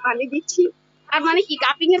বোতলে পানি দিচ্ছি, আর মানে কি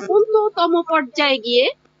কাপিং এর কোনতম পর্যায়ে গিয়ে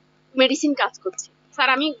মেডিসিন কাজ করছে। স্যার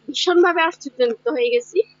আমি ভীষণ ভাবে আশ্চর্যান্বিত হয়ে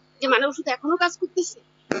গেছি যে মানে ওষুধ এখনো কাজ করতেছে।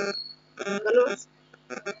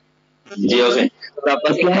 জি ওকে, তো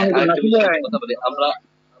আপনাকে আরেকটা বিষয় কথা বলি। আমরা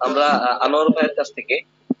আমরা আনোয়ার ভাইয়ের কাছ থেকে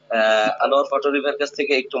আনোয়ার পাটোয়ারি ভাইয়ের কাছ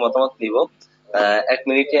থেকে একটু মতামত নিব। 1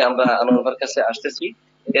 মিনিটে আমরা আনোয়ার ভাইয়ের কাছে আসতেছি।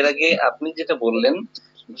 এর আগে আপনি যেটা বললেন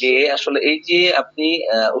যে আসলে এই যে আপনি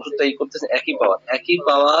ওষুধটা করতেছেন একই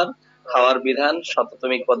পাওয়ার খাওয়ার বিধান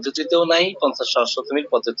শততমিক পদ্ধতিতেও নাই, 50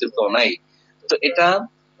 পদ্ধতিতেও নাই। তো এটা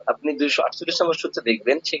আপনি 248 নম্বর সূত্রে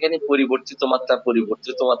দেখবেন, সেখানে পরিবর্তিত মাত্রা,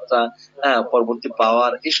 পরবর্তী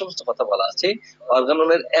পাওয়ার, এই সমস্ত কথা বলা আছে।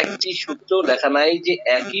 অর্গানলের একটি সূত্র লেখা নাই যে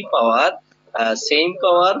একই পাওয়ার, সেম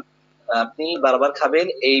পাওয়ার আপনি বারবার খাবেন,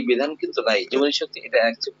 এই বিধান কিন্তু নাই। জীবনী শক্তি এটা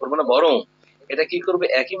অ্যাকসেপ্ট করবে না, বরং এটা কি করবে,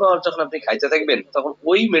 একই পাওয়ার যখন আপনি খাইতে থাকবেন তখন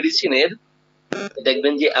ওই মেডিসিনের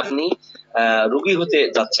দেখবেন যে আপনি রোগী হতে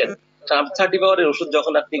যাচ্ছেন। 30 পাওয়ারের ওষুধ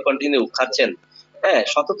যখন আপনি কন্টিনিউ খাচ্ছেন, হ্যাঁ,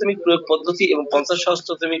 শততমিক প্রয়োগ পদ্ধতি এবং 50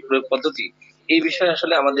 সহস্রতমিক প্রয়োগ পদ্ধতি, এই বিষয়ে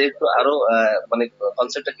আসলে আমাদের একটু আরো মানে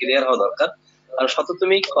কনসেপ্টটা ক্লিয়ার হওয়া দরকার। আর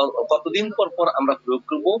শততমিক কতদিন পর পর আমরা প্রয়োগ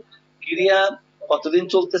করব, ক্রিয়া কতদিন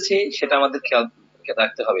চলতেছে সেটা আমাদের খেয়াল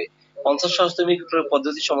রাখতে হবে। 50 সহস্রতমিক প্রয়োগ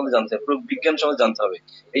পদ্ধতি সম্বন্ধে জানতে হবে, প্রয়োগ বিজ্ঞান সম্বন্ধে জানতে হবে।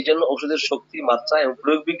 এই জন্য ওষুধের শক্তি, মাত্রা এবং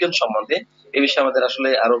প্রয়োগ বিজ্ঞান সম্বন্ধে এই বিষয়ে আমাদের আসলে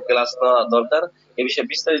আরো ক্লাস নেওয়া দরকার, এই বিষয়ে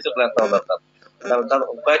বিস্তারিত ক্লাস নেওয়া দরকার। তার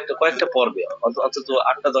কয়েকটা পর্বে, অন্তত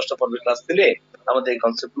 8টা-10টা পর্বে ক্লাস দিলে আমাদের এই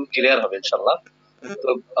কনসেপ্ট গুলো ক্লিয়ার হবে ইনশাআল্লাহ। তো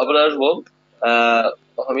আমরা আসবো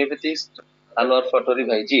হোমিওপ্যাথিস্ট আনোয়ার পাটোয়ারি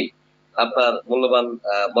ভাই। জি, আপনার মূল্যবান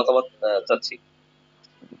মতামত চাচ্ছি।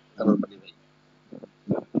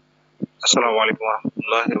 আসসালামু আলাইকুম ওয়া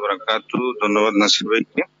রাহমাতুল্লাহি ওয়া বারাকাতুহু। ধন্যবাদ নাসির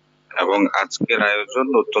ভাইকে। এবং আজকের আয়োজন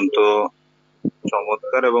অত্যন্ত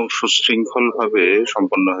চমৎকার এবং সুশৃঙ্খল ভাবে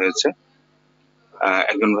সম্পন্ন হয়েছে।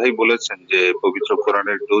 একজন ভাই বলেছেন যে পবিত্র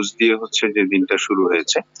কোরআনের ডোজ দিয়ে হচ্ছে যে দিনটা শুরু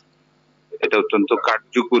হয়েছে, এটা অত্যন্ত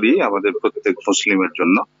কার্যকরী আমাদের প্রত্যেক মুসলিমের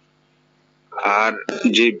জন্য। আর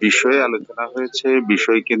যে বিষয়ে আলোচনা হয়েছে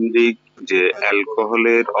বিষয় কেন্দ্রিক, যে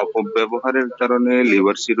অ্যালকোহলের অপব্যবহারের কারণে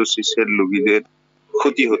লিভার সিরোসিসের রোগীদের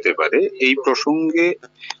ক্ষতি হতে পারে, এই প্রসঙ্গে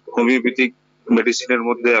হোমিওপ্যাথিক মেডিসিনের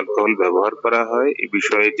মধ্যে অ্যালকোহল ব্যবহার করা হয়, এই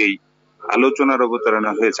বিষয়ে যেই আলোচনার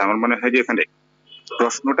অবতারণা হয়েছে, আমার মনে হয় যে এখানে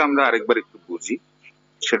প্রশ্নটা আমরা আরেকবার একটু বুঝি।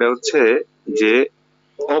 সেটা হচ্ছে যে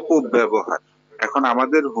অপব্যবহার। এখন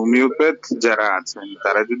আমাদের হোমিওপ্যাথ যারা আছেন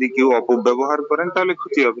তারা যদি কেউ অপব্যবহার করেন তাহলে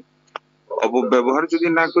ক্ষতি হবে, অপব্যবহার যদি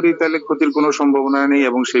না করি তাহলে ক্ষতির কোনো সম্ভাবনা নেই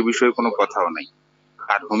এবং সেই বিষয়ে কোনো কথাও নাই।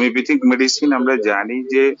 আর হোমিওপ্যাথিক মেডিসিন আমরা জানি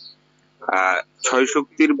যে 6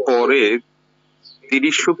 শক্তির পরে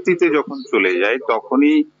 30 শক্তিতে যখন চলে যায়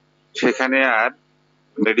তখনই সেখানে আর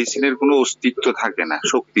মেডিসিনের কোনো অস্তিত্ব থাকে না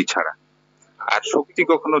শক্তি ছাড়া। আর শক্তি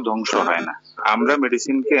কখনো ধ্বংস হয় না। আমরা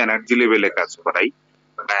মেডিসিনকে এনার্জি লেভেলে কাজ করাই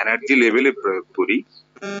বা এনার্জি লেভেলে প্রয়োগ করি।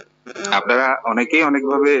 আপনারা অনেকেই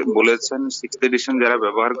অনেকভাবে বলেছেন, 6th এডিশন যারা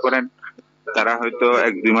ব্যবহার করেন তারা হয়তো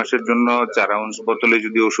 1-2 মাসের জন্য 4 আউন্স বোতলে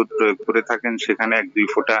যদি ওষুধ প্রয়োগ করে থাকেন সেখানে 1-2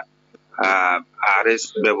 ফোঁটা আরএস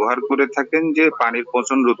ব্যবহার করে থাকেন যে পানির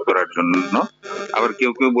পচন রোধ করার জন্য। আবার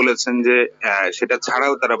কেউ কেউ বলেছেন যে সেটা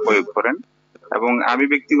ছাড়াও তারা প্রয়োগ করেন। এবং আমি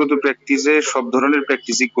ব্যক্তিগত প্র্যাকটিসে সব ধরনের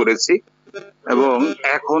প্র্যাকটিসই করেছি এবং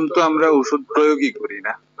এখন তো আমরা ওষুধ প্রয়োগই করি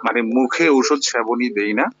না, মানে মুখে ওষুধ সেবনই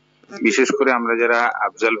দেই না। বিশেষ করে আমরা যারা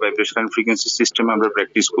আফজাল ভাইব্রেশন ফ্রিকোয়েন্সি সিস্টেমে আমরা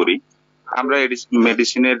প্র্যাকটিস করি, আমরা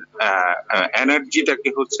মেডিসিনের এনার্জিটাকে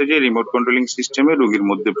হচ্ছে যে রিমোট কন্ট্রোলিং সিস্টেমে রোগীর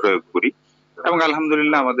মধ্যে প্রয়োগ করি এবং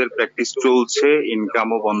আলহামদুলিল্লাহ আমাদের প্র্যাকটিস চলছে,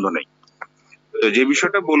 ইনকামও বন্ধ নেই। তো যে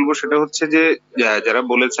বিষয়টা বলবো সেটা হচ্ছে যে যারা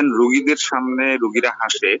বলেছেন রোগীদের সামনে রোগীরা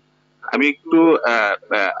হাসে, আমি একটু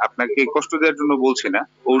আপনাকে কষ্ট দেওয়ার জন্য বলছি না,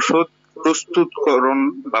 ঔষধ প্রস্তুতকরণ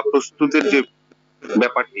বা প্রস্তুতের যে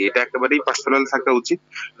ব্যাপারটি এটা একেবারেই পার্সোনাল থাকা উচিত,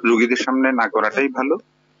 রোগীদের সামনে না করাটাই ভালো।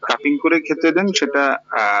 কাপিং করে খেতে দেন, সেটা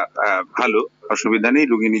ভালো, অসুবিধা নেই,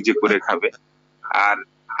 রোগী নিজে করে খাবে। আর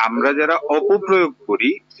আমরা যারা অপপ্রয়োগ করি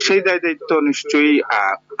সেই দায় দায়িত্ব নিশ্চয়ই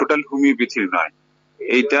টোটাল হোমিওপ্যাথির নয়,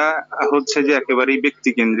 এইটা হচ্ছে যে একেবারেই ব্যক্তি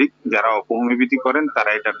কেন্দ্রিক। যারা অপহোমিওপ্যাথি করেন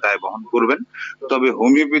তারা এটার দায় বহন করবেন। তবে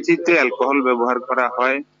হোমিওপ্যাথিতে অ্যালকোহল ব্যবহার করা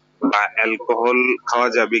হয় বা অ্যালকোহল খাওয়া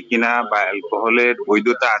যাবে কিনা বা অ্যালকোহলের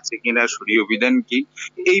বৈধতা আছে কিনা, শরীয় বিধান কি,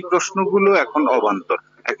 এই প্রশ্নগুলো এখন অবান্তর,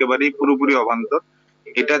 একেবারেই পুরোপুরি অবান্তর।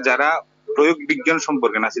 এটা যারা প্রয়োগ বিজ্ঞান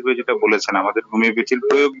সম্পর্কে, নাসির ভাই যেটা বলেছেন, আমাদের হোমিওপ্যাথির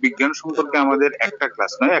প্রয়োগ বিজ্ঞান সম্পর্কে আমাদের একটা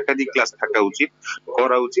ক্লাস নয় একাধিক ক্লাস থাকা উচিত,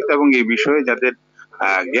 করা উচিত। এবং এই বিষয়ে যাদের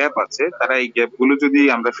গ্যাপ আছে তারা এই গ্যাপ গুলো যদি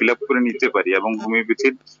আমরা ফিল আপ করে নিতে পারি এবং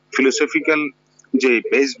হোমিওপ্যাথির ফিলোসফিক্যাল যে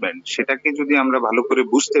বেসমেন্ট, সেটাকে যদি আমরা ভালো করে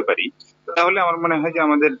বুঝতে পারি, তাহলে আমার মনে হয় যে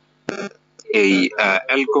আমাদের এই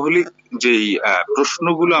অ্যালকোহলিক যেই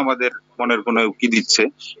প্রশ্নগুলো আমাদের মনের কোণে উকি দিচ্ছে,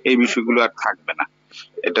 এই বিষয়গুলো আর থাকবে না।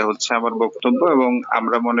 এটা হচ্ছে আমার বক্তব্য, এবং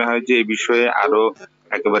আমরা মনে হয় যে এই বিষয়ে আরো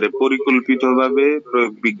একেবারে পরিকল্পিতভাবে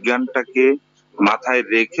প্রয়োগ বিজ্ঞানটাকে মাথায়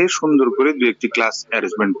রেখে সুন্দর করে দু একটি ক্লাস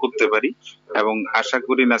অ্যারেঞ্জমেন্ট করতে পারি, এবং আশা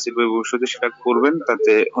করি নাসির ভাই ভবিষ্যতে সেটা করবেন,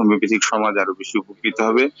 তাতে হোমিওপ্যাথিক সমাজ আরো বেশি উপকৃত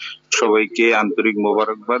হবে। সবাইকে আন্তরিক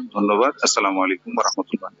মোবারকবাদ, ধন্যবাদ। আসসালামু আলাইকুম ওয়া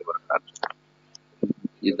রাহমাতুল্লাহি ওয়া বারাকাতুহু।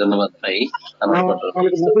 জি, ধন্যবাদ ভাই।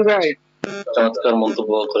 চমৎকার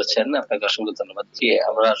মন্তব্য করেছেন, আপনাকে অসংখ্য ধন্যবাদ। জি,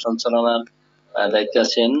 আমরা সঞ্চালনার দায়িত্বে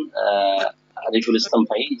আছেন আরিফুল ইসলাম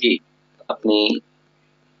ভাই। জি, আপনি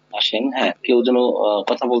আসেন। হ্যাঁ, কেউ যেন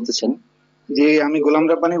কথা বলতেছেন। জি, আমি গোলাম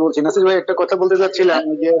রাব্বানি বলছি। নাসির ভাই, একটা কথা বলতে চাচ্ছিলাম,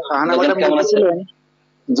 যে শাহানা ম্যাডাম বলছিলেন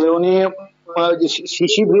যে উনি যে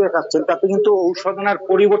শিশি ধুয়ে খাচ্ছেন, তাতে কিন্তু ঔষধনার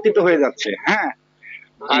পরিবর্তিত হয়ে যাচ্ছে। হ্যাঁ,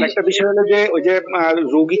 আর একটা বিষয় হলো যে ওই যে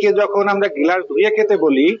রোগীকে যখন আমরা গ্লাস ধুয়ে খেতে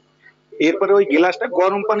বলি, এরপরে ওই গ্লাসটা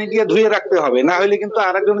গরম পানি দিয়ে ধুয়ে রাখতে হবে, না হলে কিন্তু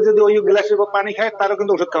আরেকজন যদি ওই গ্লাসের পানি খায়, তারও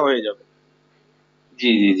কিন্তু ওষুধ খাওয়া হয়ে যাবে।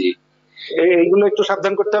 জি জি জি, এইগুলো একটু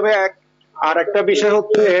সাবধান করতে হবে। আর একটা বিষয়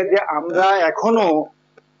হচ্ছে যে আমরা এখনো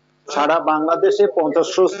সারা বাংলাদেশে 50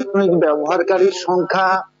 শ্রমিক ব্যবহারকারীর সংখ্যা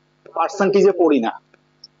পার্সেন্টেজে পড়ি না।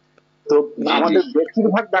 তো আমাদের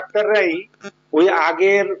বেশিরভাগ ডাক্তাররাই ওই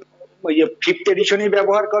আগের ওই যে 5th এডিশনই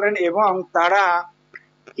ব্যবহার করেন, এবং তারা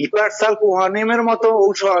হিপারসালফোয়ানেমের মতো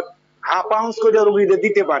ঔষধ হাফ আউন্স করে রোগীদের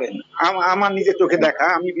দিতে পারেন। আমার নিজের চোখে দেখা,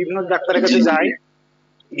 আমি বিভিন্ন ডাক্তারের কাছে যাই,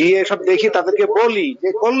 গিয়ে সব দেখি, তাদেরকে বলি যে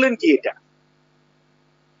করলেন কি এটা।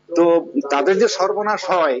 তো তাদের যে সর্বনাশ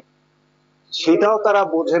হয় সেটাও তারা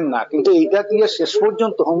বোঝেন না, কিন্তু এইটা দিয়ে শেষ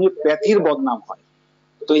পর্যন্ত হোমিওপ্যাথির বদনাম হয়।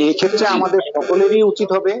 তো এই ক্ষেত্রে আমাদের সকলেরই উচিত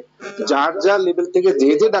হবে, যার যার লেভেল থেকে যে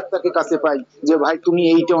যে ডাক্তারকে কাছে পাই, যে ভাই তুমি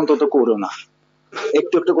এইটা অন্তত করো না,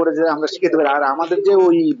 একটু একটু করে যে আমরা শিখে দেবো। আর আমাদের যে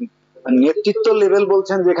ওই নেতৃত্ব লেভেল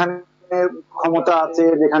বলছেন, যেখানে ক্ষমতা আছে,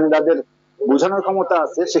 যেখানে তাদের বোঝানোর ক্ষমতা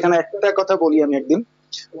আছে, সেখানে একটা কথা বলি, আমি একদিন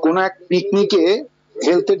কোন এক পিকনিকে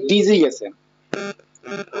হেলথের ডিজি গেছেন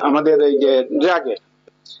আমাদের এই যে ড্রাগের,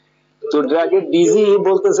 তো ড্রাগের ডিজি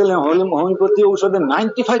বলতেছিলেন হোমিওপ্যাথি ঔষধে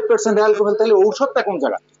 95% অ্যালকোহল, তাহলে ঔষধটা কোন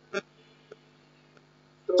জায়গা?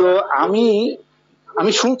 তো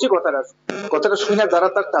আমি শুনছি কথাটা শুনে যারা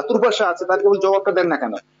তার চাতুর্পাশে আছে, তার কেবল জবাবটা দেন না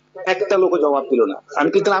কেন, একটা লোক জবাব দিল না। আমি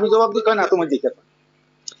কিন্তু আমি জবাব দিই, না তোমার দিকে।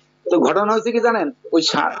 তো ঘটনা হয়েছে কি জানেন,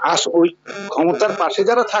 ওই ক্ষমতার পাশে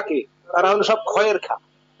যারা থাকে তারা হলো সব ক্ষয়ের খা।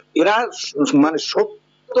 এরা মানে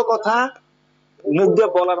সত্য কথা মুখ দিয়ে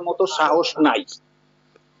বলার মতো সাহস নাই,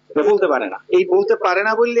 বলতে পারে না। এই বলতে পারে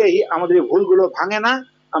না বললেই আমাদের ভুলগুলো ভাঙে না,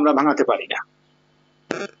 আমরা ভাঙাতে পারি না।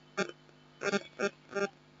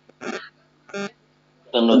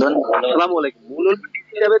 আসসালামু আলাইকুম। মূল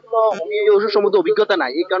হিসাবে তো হোমিও ওষুধ সম্বন্ধে অভিজ্ঞতা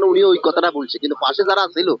নাই, এই কারণে উনি ওই কথাটা বলছে, কিন্তু পাশে যারা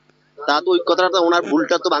ছিল তা তো ওই কথাটা ওনার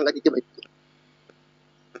ভুলটা তো ভাঙা দিতে পারত।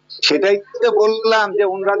 সেটাই তো বললাম, যে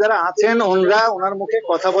ওনারা যারা আছেন, ওনার মুখে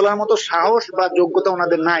কথা বলার মতো সাহস বা যোগ্যতা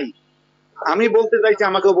ওনাদের নাই। আমি বলতে চাইছি,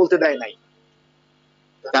 আমাকেও বলতে দেয় নাই,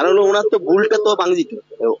 কারণ ওনার তো ভুলটা তো ভাঙে দিত,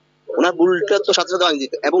 ওনার ভুলটা তো সাথে সাথে ভাঙে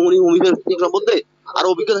দিত, এবং উনি হোমিওপ্যাথি সম্বন্ধে আরো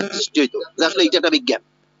অভিজ্ঞতা সৃষ্টি হইতো যে আসলে এটা একটা বিজ্ঞান।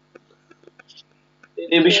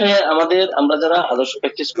 এই বিষয়ে আমরা যারা আদর্শ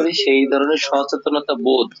প্র্যাকটিস করি, সেই ধরনের সচেতনতা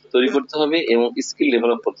বোধ তৈরি করতে হবে এবং স্কিল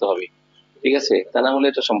ডেভেলপ করতে হবে। ঠিক আছে, তা না হলে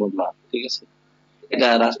এটা সম্ভব না। ঠিক আছে, এটা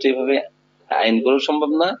রাষ্ট্রীয় ভাবে আইন করেও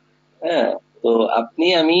সম্ভব না। হ্যাঁ, তো আপনি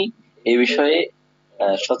আমি এই বিষয়ে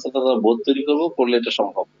সচেতনতা বোধ তৈরি করলে এটা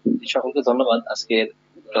সম্ভব। সকলকে ধন্যবাদ। আজকের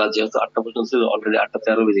ক্লাস যেহেতু 8টা পর্যন্ত ছিল, অলরেডি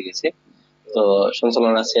 8:13 বেজে গেছে। তো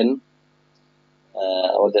সঞ্চালন আছেন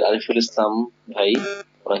আমাদের আরিফুল ইসলাম ভাই,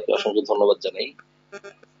 ওনাকে অসংখ্য ধন্যবাদ জানাই।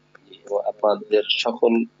 আপনাদের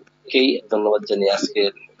সকলকেই ধন্যবাদ জানিয়ে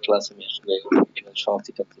আজকের ক্লাস আমি আসলে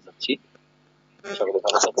সমাপ্তি করতে যাচ্ছি। সকলে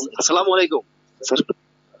ভালো থাকুন। আসসালামু আলাইকুম।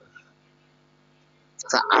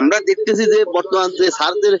 আমরা দেখতেছি যে বর্তমান যে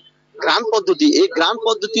স্যারদের গ্রাম পদ্ধতি, এই গ্রাম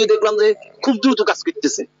পদ্ধতিও দেখলাম যে খুব দ্রুত কাজ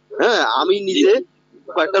করতেছে। হ্যাঁ, আমি নিজে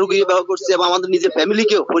কয়েকটা রোগী ব্যবহার করছি, এবং আমাদের নিজের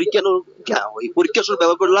ফ্যামিলিকেও পরীক্ষা শুরু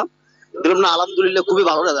ব্যবহার করলাম, দেখলাম না আলহামদুলিল্লাহ খুবই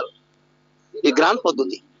ভালো রেজাল্ট এই গ্রাম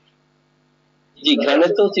পদ্ধতি। জি,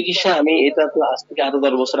 গ্রামের তো চিকিৎসা আমি এটা তো আজ থেকে আরো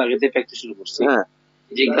 10 বছর আগে থেকে প্র্যাকটিস শুরু করছি। হ্যাঁ,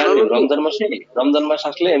 যে গ্রামে রমজান মাস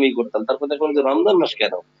আসলে আমি করতাম। তারপর দেখলাম যে রমজান মাস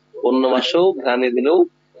কেন, অন্য মাসেও গ্রামে দিলেও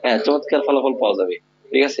চমৎকার ফলাফল পাওয়া যাবে।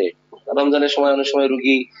 ঠিক আছে, রমজানের সময় অনেক সময়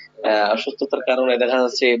রুগী অসুস্থতার কারণে দেখা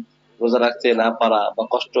যাচ্ছে রোজা রাখতে না পারা বা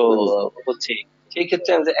কষ্ট হচ্ছে, সেই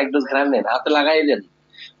ক্ষেত্রে এক ডোজ গ্রাম নেন, হাতে লাগাই দেন।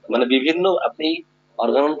 মানে বিভিন্ন আপনি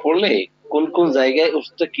অর্গানন পড়লে কোন কোন জায়গায়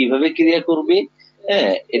ওষুধটা কিভাবে ক্রিয়া করবে,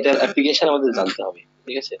 হ্যাঁ, এটার অ্যাপ্লিকেশন আমাদের জানতে হবে।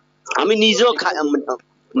 ঠিক আছে, আমি নিজেও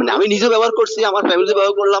মানে আমি নিজে ব্যবহার করছি, আমার ফ্যামিলি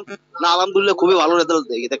ব্যবহার করলাম, না আলহামদুলিল্লাহ খুবই ভালো রেজাল্ট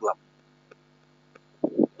দেখলাম।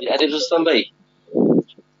 আরিফ ইসলাম ভাই,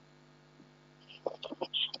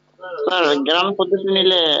 স্যার গ্রাম পদ্ধতি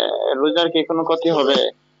নিলে রোজার কি কোনো ক্ষতি হবে?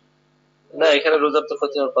 না, এখানে রোজার তো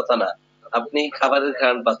ক্ষতি হওয়ার কথা না। আপনি খাবারের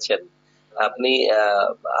ঘ্রাণ পাচ্ছেন, আপনি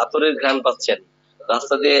আতরের ঘ্রাণ পাচ্ছেন,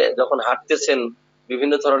 রাস্তা দিয়ে যখন হাঁটতেছেন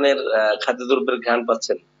বিভিন্ন ধরনের খাদ্যদ্রব্যের ঘ্রাণ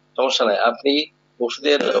পাচ্ছেন, সমস্যা নাই। আপনি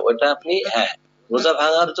ওষুধের ওইটা আপনি, হ্যাঁ, রোজা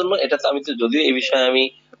ভাঙার জন্য এটা তো আমি তো, যদিও এই বিষয়ে আমি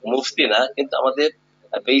মুফতি না, কিন্তু আমাদের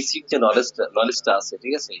বেসিক যে নলেজটা আছে,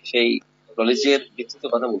 ঠিক আছে, সেই নলেজের ভিত্তিতে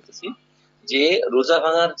কথা বলতেছি যে রোজা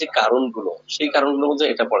ভাঙার যে কারণগুলো, সেই কারণগুলোর মধ্যে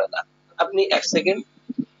এটা পড়ে না। আপনি 1 সেকেন্ড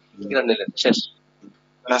নিলেন, শেষ।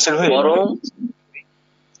 নাসির ভাই, বরং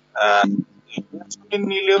ইনসুলিন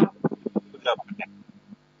নিলেও রোজা ভাঙে।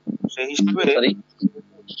 সেই হিসেবে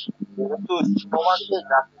যেহেতু স্টোমাকে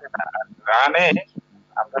যাচ্ছে না, রানে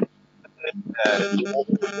আমরা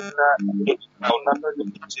অন্যান্য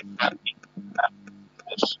যে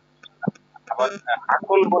আবার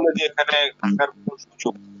আকল বলে যে এখানে থাকার কোনো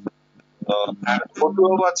সুযোগ, তো আর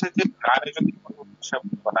ফটোও আছে যে রানে যদি কোনো হিসাব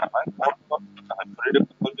করা হয়, শরীরের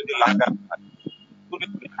উপর যদি লাগানো হয়,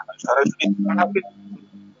 সরাসরি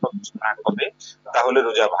না করে, তাহলে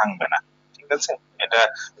রোজা ভাঙবে না। ঠিক আছে, এটা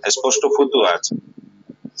স্পষ্ট ফতুয়া আছে।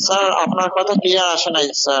 স্যার আপনার কথা ক্লিয়ার আসে নাই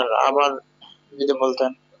স্যার, আবার যদি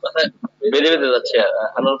বলতেন। কথা বেঁধে বেঁধে যাচ্ছে,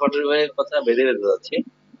 আনোয়ার পাটোয়ারি ভাইয়ের কথা বেঁধে বেঁধে যাচ্ছে,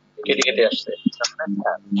 কেটে কেটে আসছে।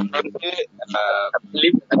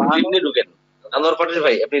 লিভনে ঢুকেন আনোয়ার পাটোয়ারি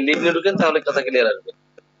ভাই, আপনি লিভনে ঢুকেন, তাহলে কথা ক্লিয়ার আসবে।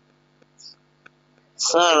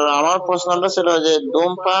 স্যার আমার প্রশ্নটা ছিল যে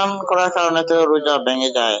ধূমপান করার কারণে তো রোজা ভেঙে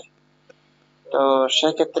যায়, তো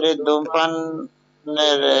সেক্ষেত্রে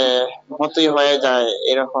ধূমপানের মতোই হয়ে যায়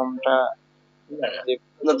এরকমটা?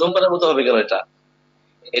 না, ধূমপানের মতো হবে কেন? এটা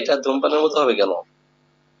এটা ধূমপানের মতো হবে কেন?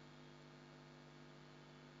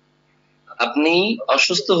 আপনি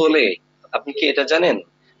অসুস্থ হলে আপনি কি এটা জানেন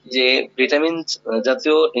যে ভিটামিন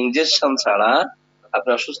জাতীয় ইনজেকশন ছাড়া আপনি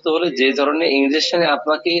অসুস্থ হলে যে ধরনের ইনজেকশনে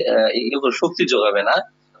আপনাকে শক্তি যোগাবে না,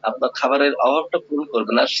 আপনার খাবারের অভাবটা পূরণ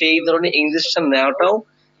করবে না, সেই ধরনের ইনজেকশন নেওয়াটাও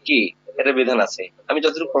কি এটা বিধান আছে। আমি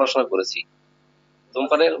যতটুকু পড়াশোনা করেছি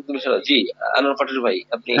ধূমপানের বিষয়। জি আনোয়ার পাটোয়ারি ভাই,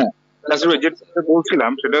 আপনি। নাসির ভাই, যেটা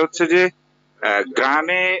বলছিলাম সেটা হচ্ছে যে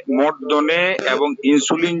গ্রানে, মর্দনে এবং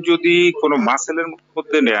ইনসুলিন যদি কোনো মাসেলের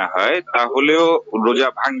মধ্যে নেওয়া হয় তাহলেও রোজা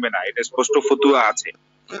ভাঙবে না, এটা স্পষ্ট ফতুয়া আছে।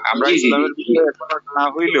 আমরা ইসলামের বিষয়ে এক্সপার্ট না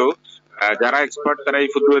হইলেও যারা এক্সপার্ট তারা এই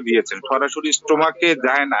ফতুয়া দিয়েছেন। সরাসরি স্টোমাকে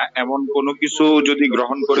যায় না এমন কোনো কিছু যদি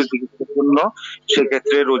গ্রহণ করে চিকিৎসার জন্য,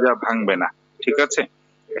 সেক্ষেত্রে রোজা ভাঙবে না। ঠিক আছে,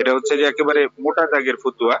 এটা হচ্ছে যে একেবারে মোটা দাগের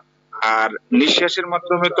ফতুয়া। আর নিঃশ্বাসের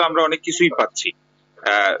মাধ্যমে তো আমরা অনেক কিছুই পাচ্ছি,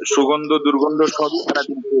 সুগন্ধ দুর্গন্ধ সবই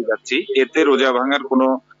সারাদিন পেয়ে যাচ্ছি, এতে রোজা ভাঙার কোনো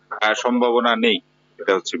সম্ভাবনা নেই।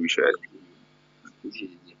 এটা হচ্ছে বিষয় আর কি।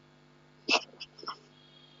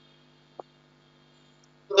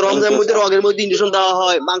 রমজানের মধ্যে রগের মধ্যে ইনজেকশন দেওয়া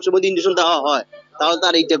হয়, মাংসের মধ্যে ইনজেকশন দেওয়া হয়, তাহলে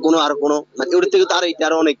তার এইটা কোনো আর কোনো মানে ওর থেকে তার এইটা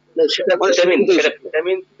আরো অনেক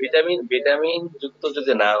ভিটামিন যুক্ত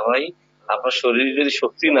যদি না হয়, আপনার শরীরে যদি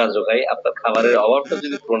শক্তি না যোগায়, আপনার খাবারের অভাবটা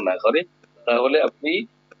যদি পূরণ না করে, তাহলে আপনি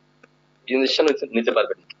ইনজেকশন নিতে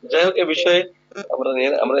পারবেন। যাই হোক, এ বিষয়ে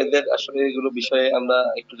আমরা এদের আসলে এগুলো বিষয়ে আমরা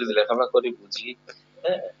একটু যদি লেখাপড়া করি, বুঝি,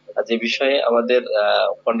 হ্যাঁ, আর যে বিষয়ে আমাদের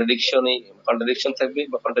কন্ট্রাডিকশন থাকবে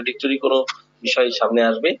বা কন্ট্রাডিক্টরি কোনো বিষয় সামনে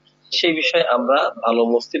আসবে, সেই বিষয়ে আমরা ভালো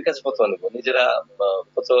মস্তির কাছে ফতোয়া নেব, নিজেরা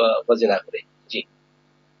ফতোয়াবাজি না করে। জি,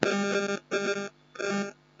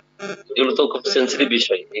 এগুলো তো খুব সেন্সিটিভ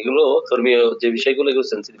বিষয়, এগুলো ধর্মীয় যে বিষয়গুলো, এগুলো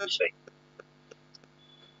সেন্সিটিভ বিষয়।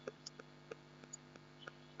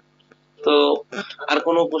 তো আর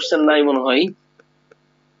কোনো কোশ্চেন নাই মনে হয়,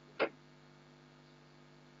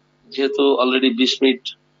 যেহেতু অলরেডি 20 মিনিট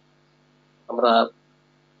আমরা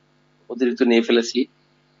অতিরিক্ত নিয়ে ফেলেছি।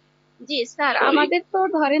 জি স্যার, আমাদের তো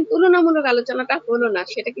ধরেন তুলনামূলক আলোচনাটা হলো না,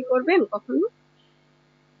 সেটা কি করবেন কখনো?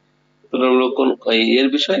 তুলনামূলক কোন এর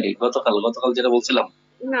বিষয়ে? গতকাল যেটা বলছিলাম,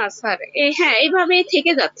 না স্যার, হ্যাঁ এইভাবেই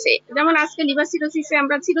থেকে যাচ্ছে। যেমন আজকে লিভার সিরোসিসে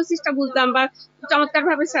আমরা সিরোসিসটা বুঝলাম, বা চমৎকার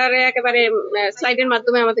ভাবে স্যার একেবারে স্লাইডের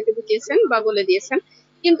মাধ্যমে আমাদেরকে বুঝিয়েছেন বা বলে দিয়েছেন,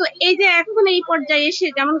 কিন্তু এই যে এখন এই পর্যায়ে এসে,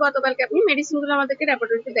 যেমন গতকালকে আপনি মেডিসিন গুলো আমাদেরকে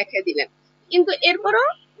ল্যাবরেটরিতে দেখিয়ে দিলেন, কিন্তু এরপরও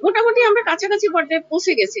মোটামুটি আমরা কাছাকাছি পর্যায়ে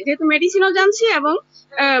পৌঁছে গেছি, যেহেতু মেডিসিনও জানছি এবং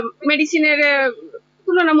মেডিসিনের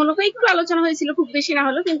তুলনামূলক একটু আলোচনা হয়েছিল, খুব বেশি না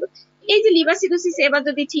হলো। কিন্তু এই যে লিভার সিরোসিস এবার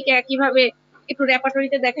যদি ঠিক একইভাবে একটু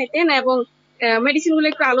ল্যাবরেটরিতে দেখাইতেন এবং মেডিসিন গুলো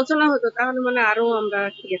একটু আলোচনা হতো, তাহলে মানে আরো আমরা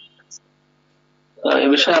ক্লিয়ার। এই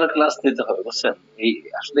বিষয়ে আরো ক্লাস নিতে হবে, বুঝছেন? এই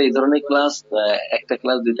আসলে এই ধরনের ক্লাস একটা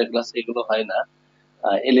ক্লাস দুইটা ক্লাস এগুলো হয় না।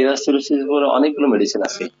 এই লিভার সিরোসিস এর অনেকগুলো মেডিসিন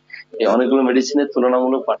আছে, এই অনেকগুলো মেডিসিনের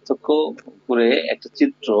তুলনামূলক পার্থক্য করে একটা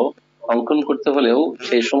চিত্র অঙ্কন করতে হলেও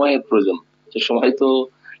সেই সময়ের প্রয়োজন, সে সময় তো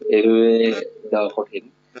এভাবে দেওয়া কঠিন।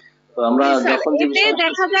 তো আমরা স্যার যখন যে এতে বিষয়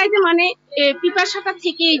দেখা যায় যে মানে পিপাসাটা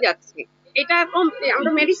থেকেই যাচ্ছে। এটা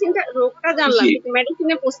আমরা মেডিসিনটা রোগটা জানলাম জি, কিন্তু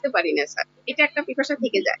মেডিসিনে পৌঁছতে পারি না স্যার, এটা একটা পিপাসা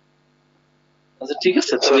থেকে যায়। আচ্ছা ঠিক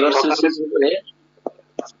আছে, তো স্যার লিভার সকালে সিরোসিস উপরে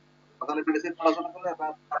সকালে মেডিসিন আলোচনা করলে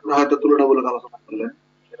আপনি হয়তো তুলনামূলক আলোচনা করলেন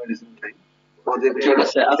মেডিসিন খাই যে ঠিক বিষয়টা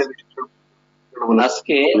আছে। সেই বিষয়টা তুলনামূলক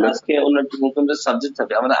আজকে করলেন। আজকে অন্য একটা নতুন সাবজেক্ট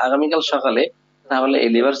থাকবে, আমরা আগামীকাল সকালে তাহলে এই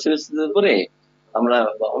লিভার সিরোসিসের উপরে আমরা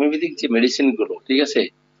হোমিওপ্যাথিক যে মেডিসিন গুলো, ঠিক আছে,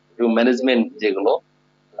 এবং ম্যানেজমেন্ট যেগুলো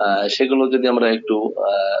সেগুলো যদি আমরা একটু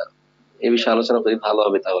এই বিষয়ে আলোচনা করি ভালো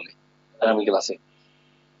হবে তাহলে আগামী ক্লাসে।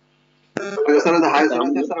 স্যার যে হাই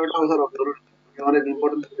সেন্সিটিভ স্যার ওটা স্যার অনেক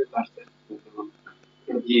ইম্পর্টেন্ট আসছে,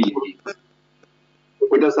 জি জি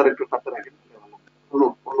ওইটা স্যার একটু সাথে রাখেন কোনো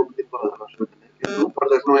কোনো দিন করা যাবে অসুবিধা নেই, কিন্তু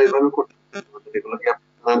পর্যায়ক্রমে এইভাবে করতে হবে। এগুলো গ্যাপ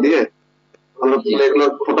না দিয়ে আমরা জি এগুলো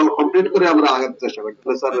টোটাল কমপ্লিট করে আমরা আগাতে চেষ্টা করি,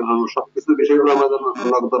 তাহলে স্যার সবকিছু বিষয়গুলো আমরা যেন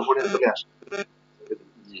দর্পণে চলে আসে।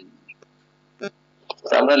 জি।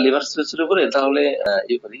 তো আমরা লিভার সিরোসিসের উপরে তাহলে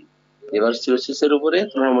করি, লিভার সিরোসিসের উপরে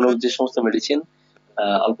তুলনামূলক যে সমস্ত মেডিসিন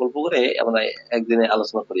অল্প অল্প করে আমরা একদিনে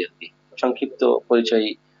আলোচনা করি আর কি, সংক্ষিপ্ত পরিচয়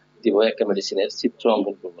দিব একটা মেডিসিনের, চিত্র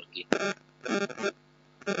অঙ্কন করবো আর কি,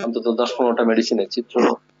 অন্তত 10-15টা মেডিসিনের চিত্র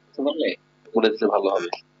বললে বলে দিতে ভালো হবে।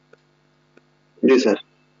 জি স্যার,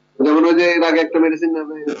 যেমন ওই যে এর আগে একটা মেডিসিন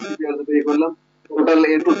সিপিআর তৈরি করলাম, টোটাল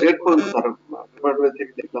এ টু জেড পর্যন্ত স্যার ডিপার্টমেন্ট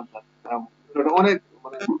থেকে দেখলাম স্যার, এটা অনেক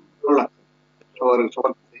মানে ভালো লাগছে সবার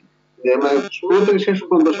সবার কাছেই, যে আমরা শুরু থেকে শেষ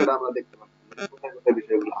পর্যন্ত সেটা আমরা দেখতে পাচ্ছি কোথায় কোথায়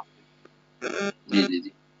বিষয়গুলো আছে। জি জি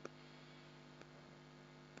জি।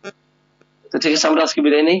 তো ঠিক আছে, আমরা আজকে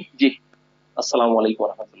বিদায় নেই। জি, আসসালামু আলাইকুম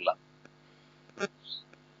রহমতুল্লাহ।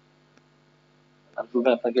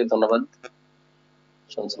 আপনাকে ধন্যবাদ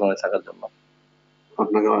সঞ্চালনায় থাকার জন্য।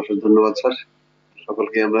 আপনাকে অশেষ ধন্যবাদ স্যার,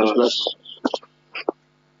 সকলকে আমরা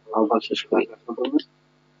আহ্বান শেষ করি।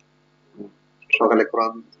 সকালে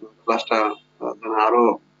কোরআন ক্লাসটা যেন আরো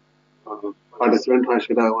পার্টিসিপেন্ট হয়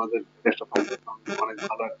সেটা আমাদের চেষ্টা থাকবে, অনেক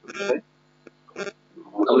ভালো একটা বিষয়।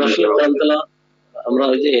 আমরা আসলে কোরআন তেলাওয়াত, আমরা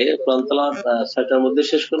ওই যে কোরআন তেলাওয়াত 6টার মধ্যে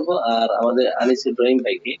শেষ করব, আর আমাদের আনিস ইব্রাহিম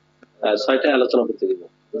ভাইকে 6টায় আলোচনা করতে দিব,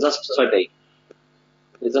 জাস্ট 6টাই,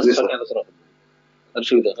 জাস্ট 6টায় আলোচনা করতে দিব।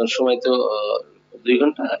 অসুবিধা, কারণ সময় তো 2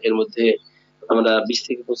 ঘন্টা, এর মধ্যে আমরা 20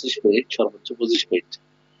 থেকে 25 মিনিট, সর্বোচ্চ 25 মিনিট।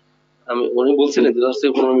 উনি বলছিলেন যে 10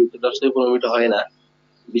 থেকে 15 মিনিট, 10 থেকে 15 মিনিট হয় না,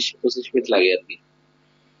 20-25 মিনিট লাগে আর কি।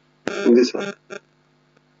 জি স্যার,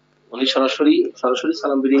 উনি সরাসরি সরাসরি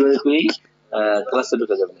সালাম বিনিময় করেই ক্লাসে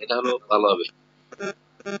ঢুকে যাবেন, এটা হলো ভালো হবে।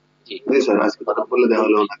 জি জি স্যার, আজকে কথা বলে দেওয়া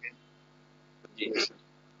হলো ওনাকে। জি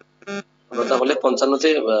আমরা তাহলে 55-তে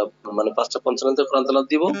মানে 5:55 কোরআন তেলাওয়াত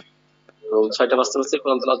দিব, এবং 6টা 55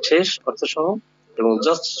 কোরআন তেলাওয়াত শেষ অর্থ সহ, এবং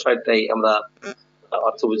জাস্ট 6টাই আমরা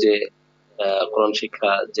অর্থ বুঝে কোরআন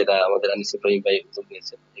শিক্ষা, যেটা আমাদের আনিস ইব্রাহিম ভাই উদ্যোগ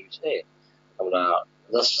নিয়েছেন এই বিষয়ে, আমরা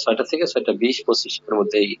জাস্ট 6টা থেকে 6:20-25 এর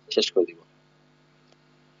মধ্যেই শেষ করে দিব।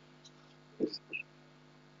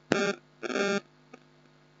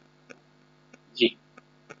 জি,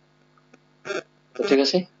 তো ঠিক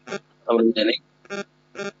আছে, আমরা জানি।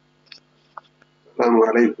 আসসালামু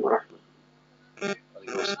আলাইকুম ওয়া রাহমাতুল্লাহ।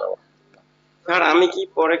 ওয়ালাইকুম আসসালাম। স্যার আমি কি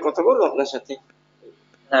পরে কথা বলবো আপনার সাথে?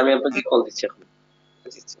 হ্যাঁ, আমি আপনাকে কল দিচ্ছি এখন।